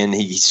Oregon, and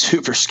he's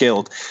super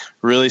skilled,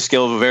 really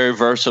skilled, very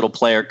versatile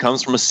player.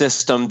 Comes from a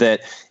system that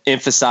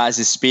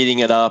emphasizes speeding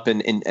it up,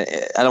 and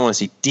I don't want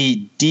to say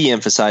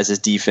de-emphasizes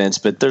defense,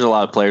 but there's a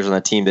lot of players on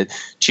that team that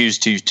choose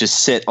to just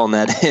sit on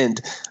that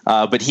end.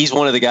 But he's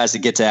one of the guys that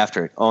gets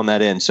after it on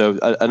that end. So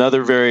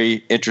another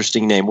very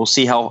interesting name. We'll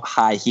see how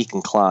high he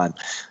can climb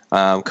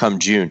come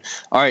June.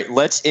 All right,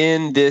 let's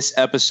end this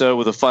episode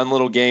with a fun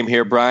little game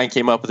here. Brian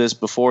came up with this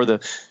before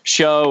the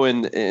show,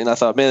 and I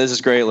thought, man, this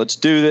is great. Let's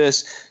do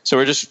this. So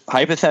we're just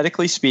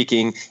hypothetically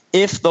speaking,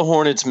 if the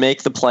Hornets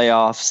make the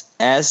playoffs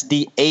as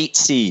the 8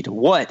 seed,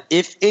 what,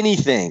 if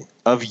anything,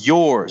 of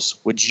yours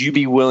would you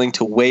be willing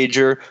to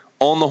wager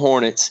on the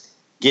Hornets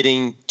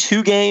getting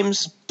 2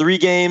 games, 3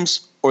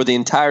 games, or the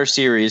entire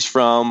series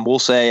from, we'll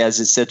say,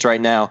 as it sits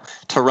right now,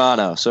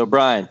 Toronto? So,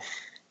 Brian,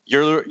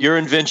 your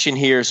invention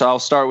here, so I'll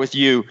start with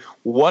you.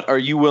 What are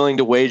you willing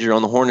to wager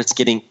on the Hornets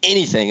getting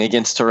anything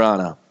against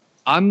Toronto?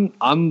 I'm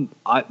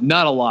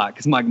not a lot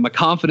because my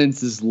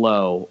confidence is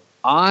low.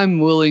 I'm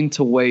willing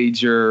to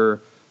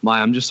wager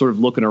I'm just sort of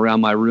looking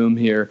around my room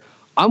here.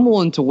 I'm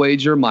willing to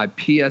wager my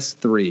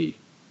PS3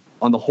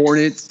 on the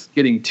Hornets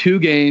getting 2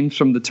 games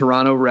from the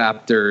Toronto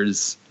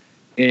Raptors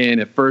in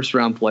a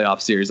first-round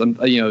playoff series. The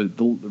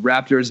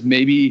Raptors,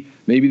 maybe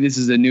this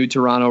is a new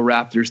Toronto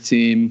Raptors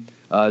team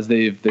as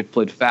they've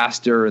played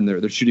faster and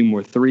they're shooting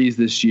more threes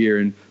this year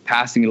and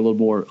passing it a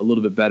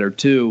little bit better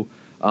too,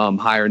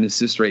 higher in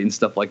assist rate and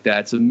stuff like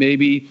that. So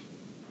maybe,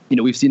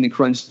 we've seen in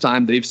crunch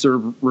time they've sort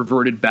of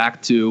reverted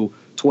back to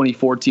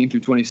 2014 through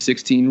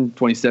 2016,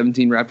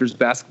 2017 Raptors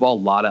basketball. A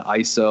lot of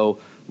ISO.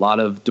 A lot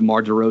of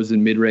DeMar DeRozan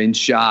mid-range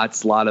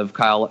shots. A lot of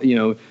Kyle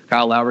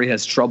Lowry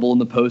has trouble in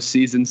the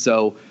postseason.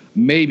 So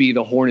maybe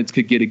the Hornets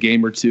could get a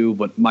game or two,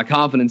 but my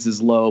confidence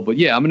is low. But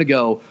yeah, I'm going to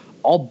go.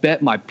 I'll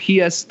bet my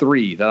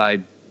PS3 that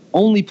I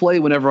only play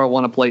whenever I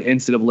want to play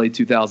NCAA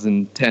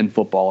 2010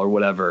 football or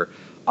whatever.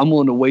 I'm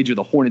willing to wager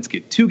the Hornets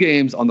get 2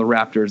 games on the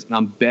Raptors, and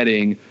I'm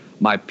betting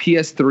my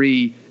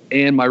PS3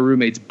 and my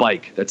roommate's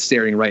bike that's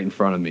staring right in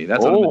front of me.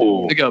 That's what I'm going to do. I'm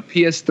going to go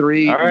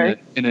PS3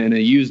 in a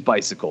used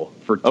bicycle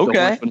for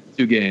the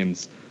 2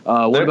 games.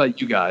 What about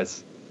you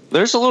guys?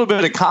 There's a little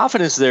bit of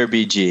confidence there,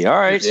 BG. All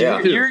right, so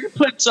you're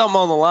putting something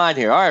on the line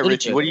here. All right,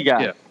 Richie, what do you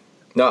got? Yeah.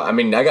 No, I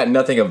mean, I got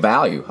nothing of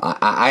value.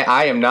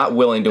 I am not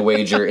willing to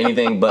wager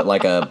anything but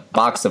like a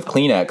box of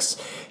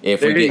Kleenex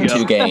if we get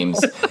 2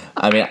 games.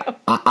 I mean,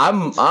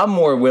 I'm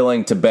more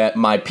willing to bet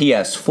my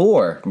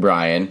PS4,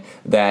 Brian,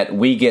 that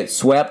we get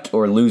swept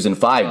or lose in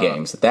 5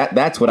 games.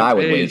 That's what I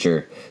would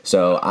wager.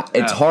 So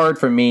it's hard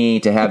for me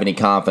to have any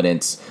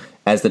confidence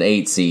as an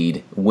 8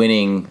 seed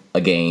winning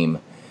a game.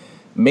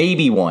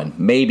 Maybe one,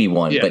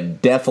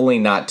 but definitely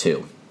not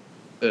 2.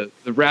 The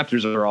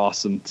Raptors are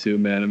awesome too,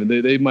 man. I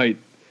mean, they might.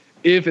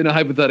 If in a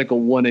hypothetical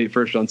 1-8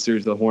 first-round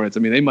series of the Hornets, I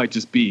mean, they might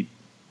just beat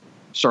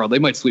Charlotte. They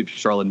might sweep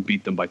Charlotte and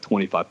beat them by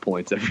 25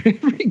 points every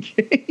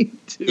game,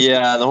 too.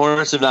 Yeah, the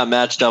Hornets have not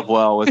matched up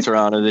well with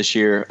Toronto this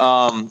year.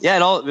 Brian,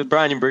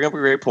 you bring up a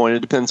great point.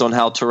 It depends on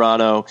how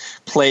Toronto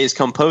plays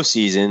come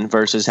postseason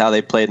versus how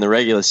they played in the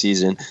regular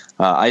season.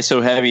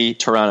 ISO-heavy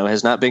Toronto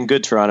has not been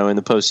good Toronto in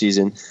the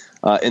postseason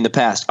in the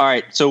past. All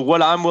right, so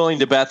what I'm willing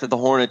to bet that the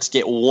Hornets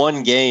get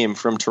 1 game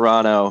from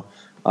Toronto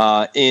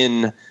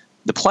in –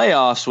 the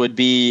playoffs would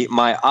be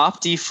my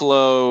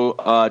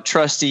OptiFlow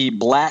trusty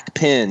black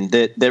pen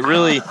that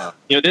really,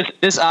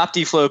 this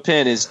OptiFlow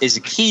pen is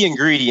a key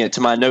ingredient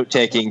to my note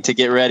taking to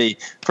get ready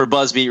for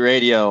BuzzBeat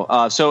Radio.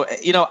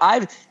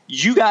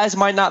 You guys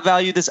might not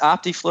value this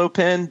OptiFlow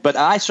pen, but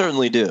I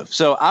certainly do.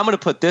 So I'm going to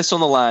put this on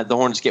the line. The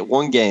Hornets get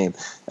 1 game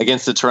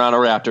against the Toronto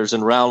Raptors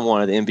in round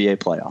 1 of the NBA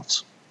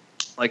playoffs.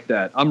 Like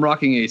that. I'm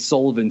rocking a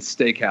Sullivan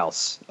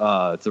Steakhouse.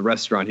 It's a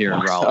restaurant here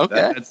in Raleigh.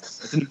 Okay.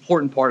 That's an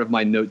important part of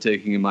my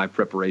note-taking and my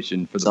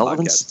preparation for the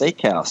Sullivan podcast.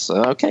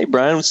 Steakhouse. Okay,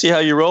 Brian, we'll see how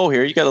you roll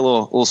here. You got a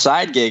little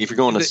side gig if you're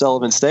going to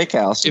Sullivan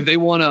Steakhouse. If they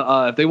want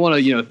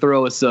to,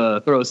 throw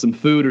us some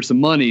food or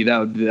some money,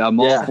 I'm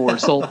all for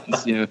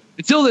Sullivan's.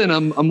 Until then,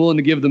 I'm willing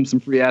to give them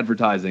some free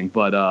advertising.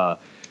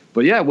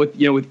 But yeah,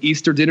 with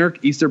Easter dinner,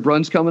 Easter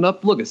brunch coming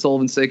up, look, if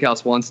Sullivan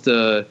Steakhouse wants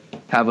to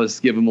have us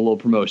give them a little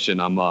promotion,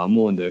 I'm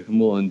willing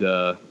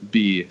to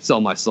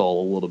sell my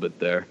soul a little bit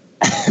there.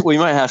 We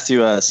might have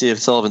to see if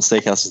Sullivan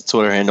Steakhouse is a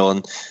Twitter handle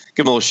and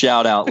give them a little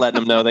shout out,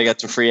 letting them know they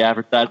got some free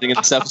advertising in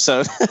this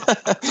episode.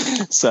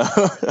 So,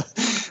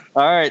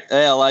 all right,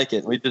 hey, I like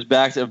it. We just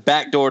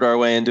backdoored our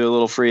way into a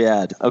little free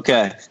ad.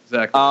 Okay,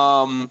 exactly.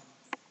 All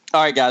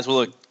right, guys. Well,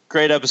 look,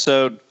 great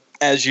episode.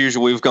 As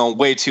usual, we've gone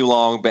way too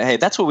long, but hey,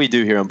 that's what we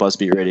do here on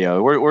BuzzBeat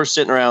Radio. We're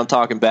sitting around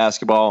talking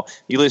basketball.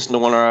 You listen to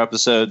one of our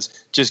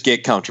episodes, just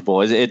get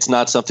comfortable. It's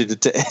not something to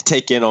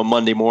take in on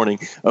Monday morning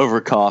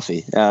over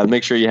coffee.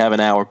 Make sure you have an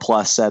hour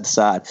plus set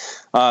aside.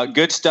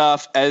 Good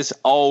stuff, as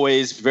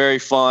always, very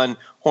fun.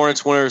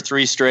 Hornets winner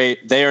 3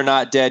 straight. They are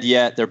not dead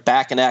yet. They're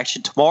back in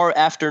action tomorrow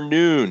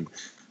afternoon.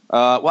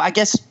 Well, I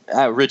guess,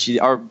 Richie,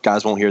 our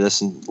guys won't hear this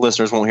and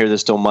listeners won't hear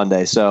this till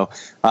Monday. So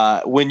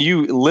when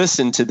you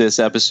listen to this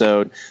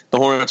episode, the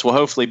Hornets will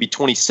hopefully be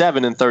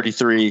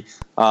 27-33.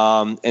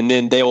 And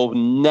then they will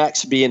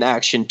next be in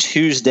action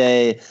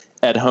Tuesday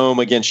at home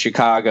against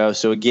Chicago.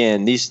 So,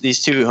 again,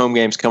 these 2 home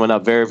games coming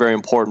up, very, very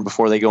important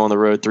before they go on the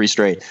road 3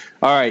 straight.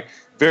 All right,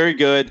 very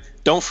good.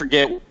 Don't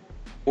forget,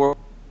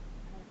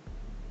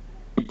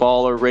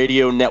 Baller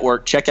Radio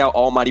Network. Check out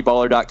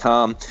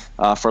almightyballer.com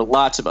for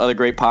lots of other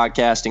great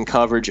podcasting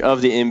coverage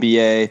of the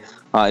NBA.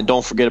 And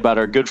don't forget about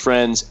our good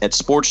friends at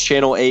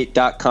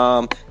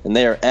sportschannel8.com, and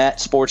they are at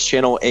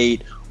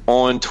sportschannel8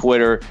 on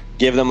Twitter.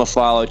 Give them a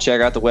follow.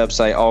 Check out the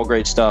website. All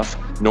great stuff,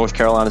 North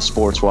Carolina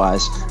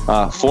sports-wise.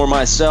 For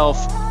myself,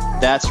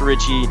 that's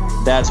Richie.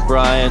 That's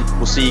Brian.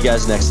 We'll see you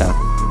guys next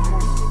time.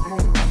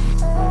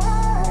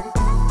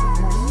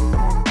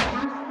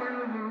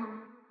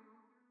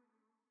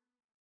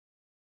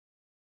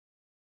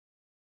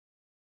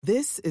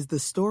 This is the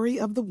story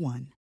of the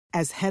one.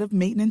 As head of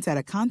maintenance at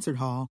a concert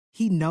hall,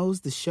 he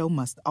knows the show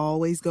must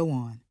always go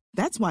on.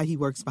 That's why he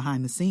works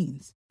behind the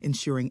scenes,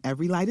 ensuring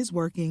every light is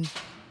working,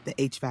 the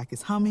HVAC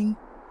is humming,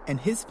 and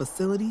his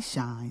facility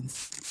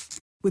shines.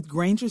 With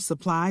Grainger's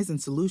supplies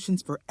and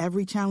solutions for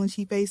every challenge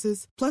he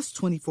faces, plus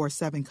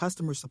 24/7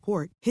 customer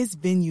support, his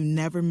venue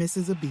never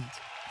misses a beat.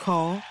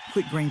 Call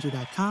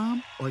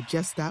quickgrainger.com or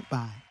just stop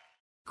by.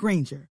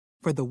 Grainger,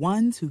 for the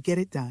ones who get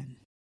it done.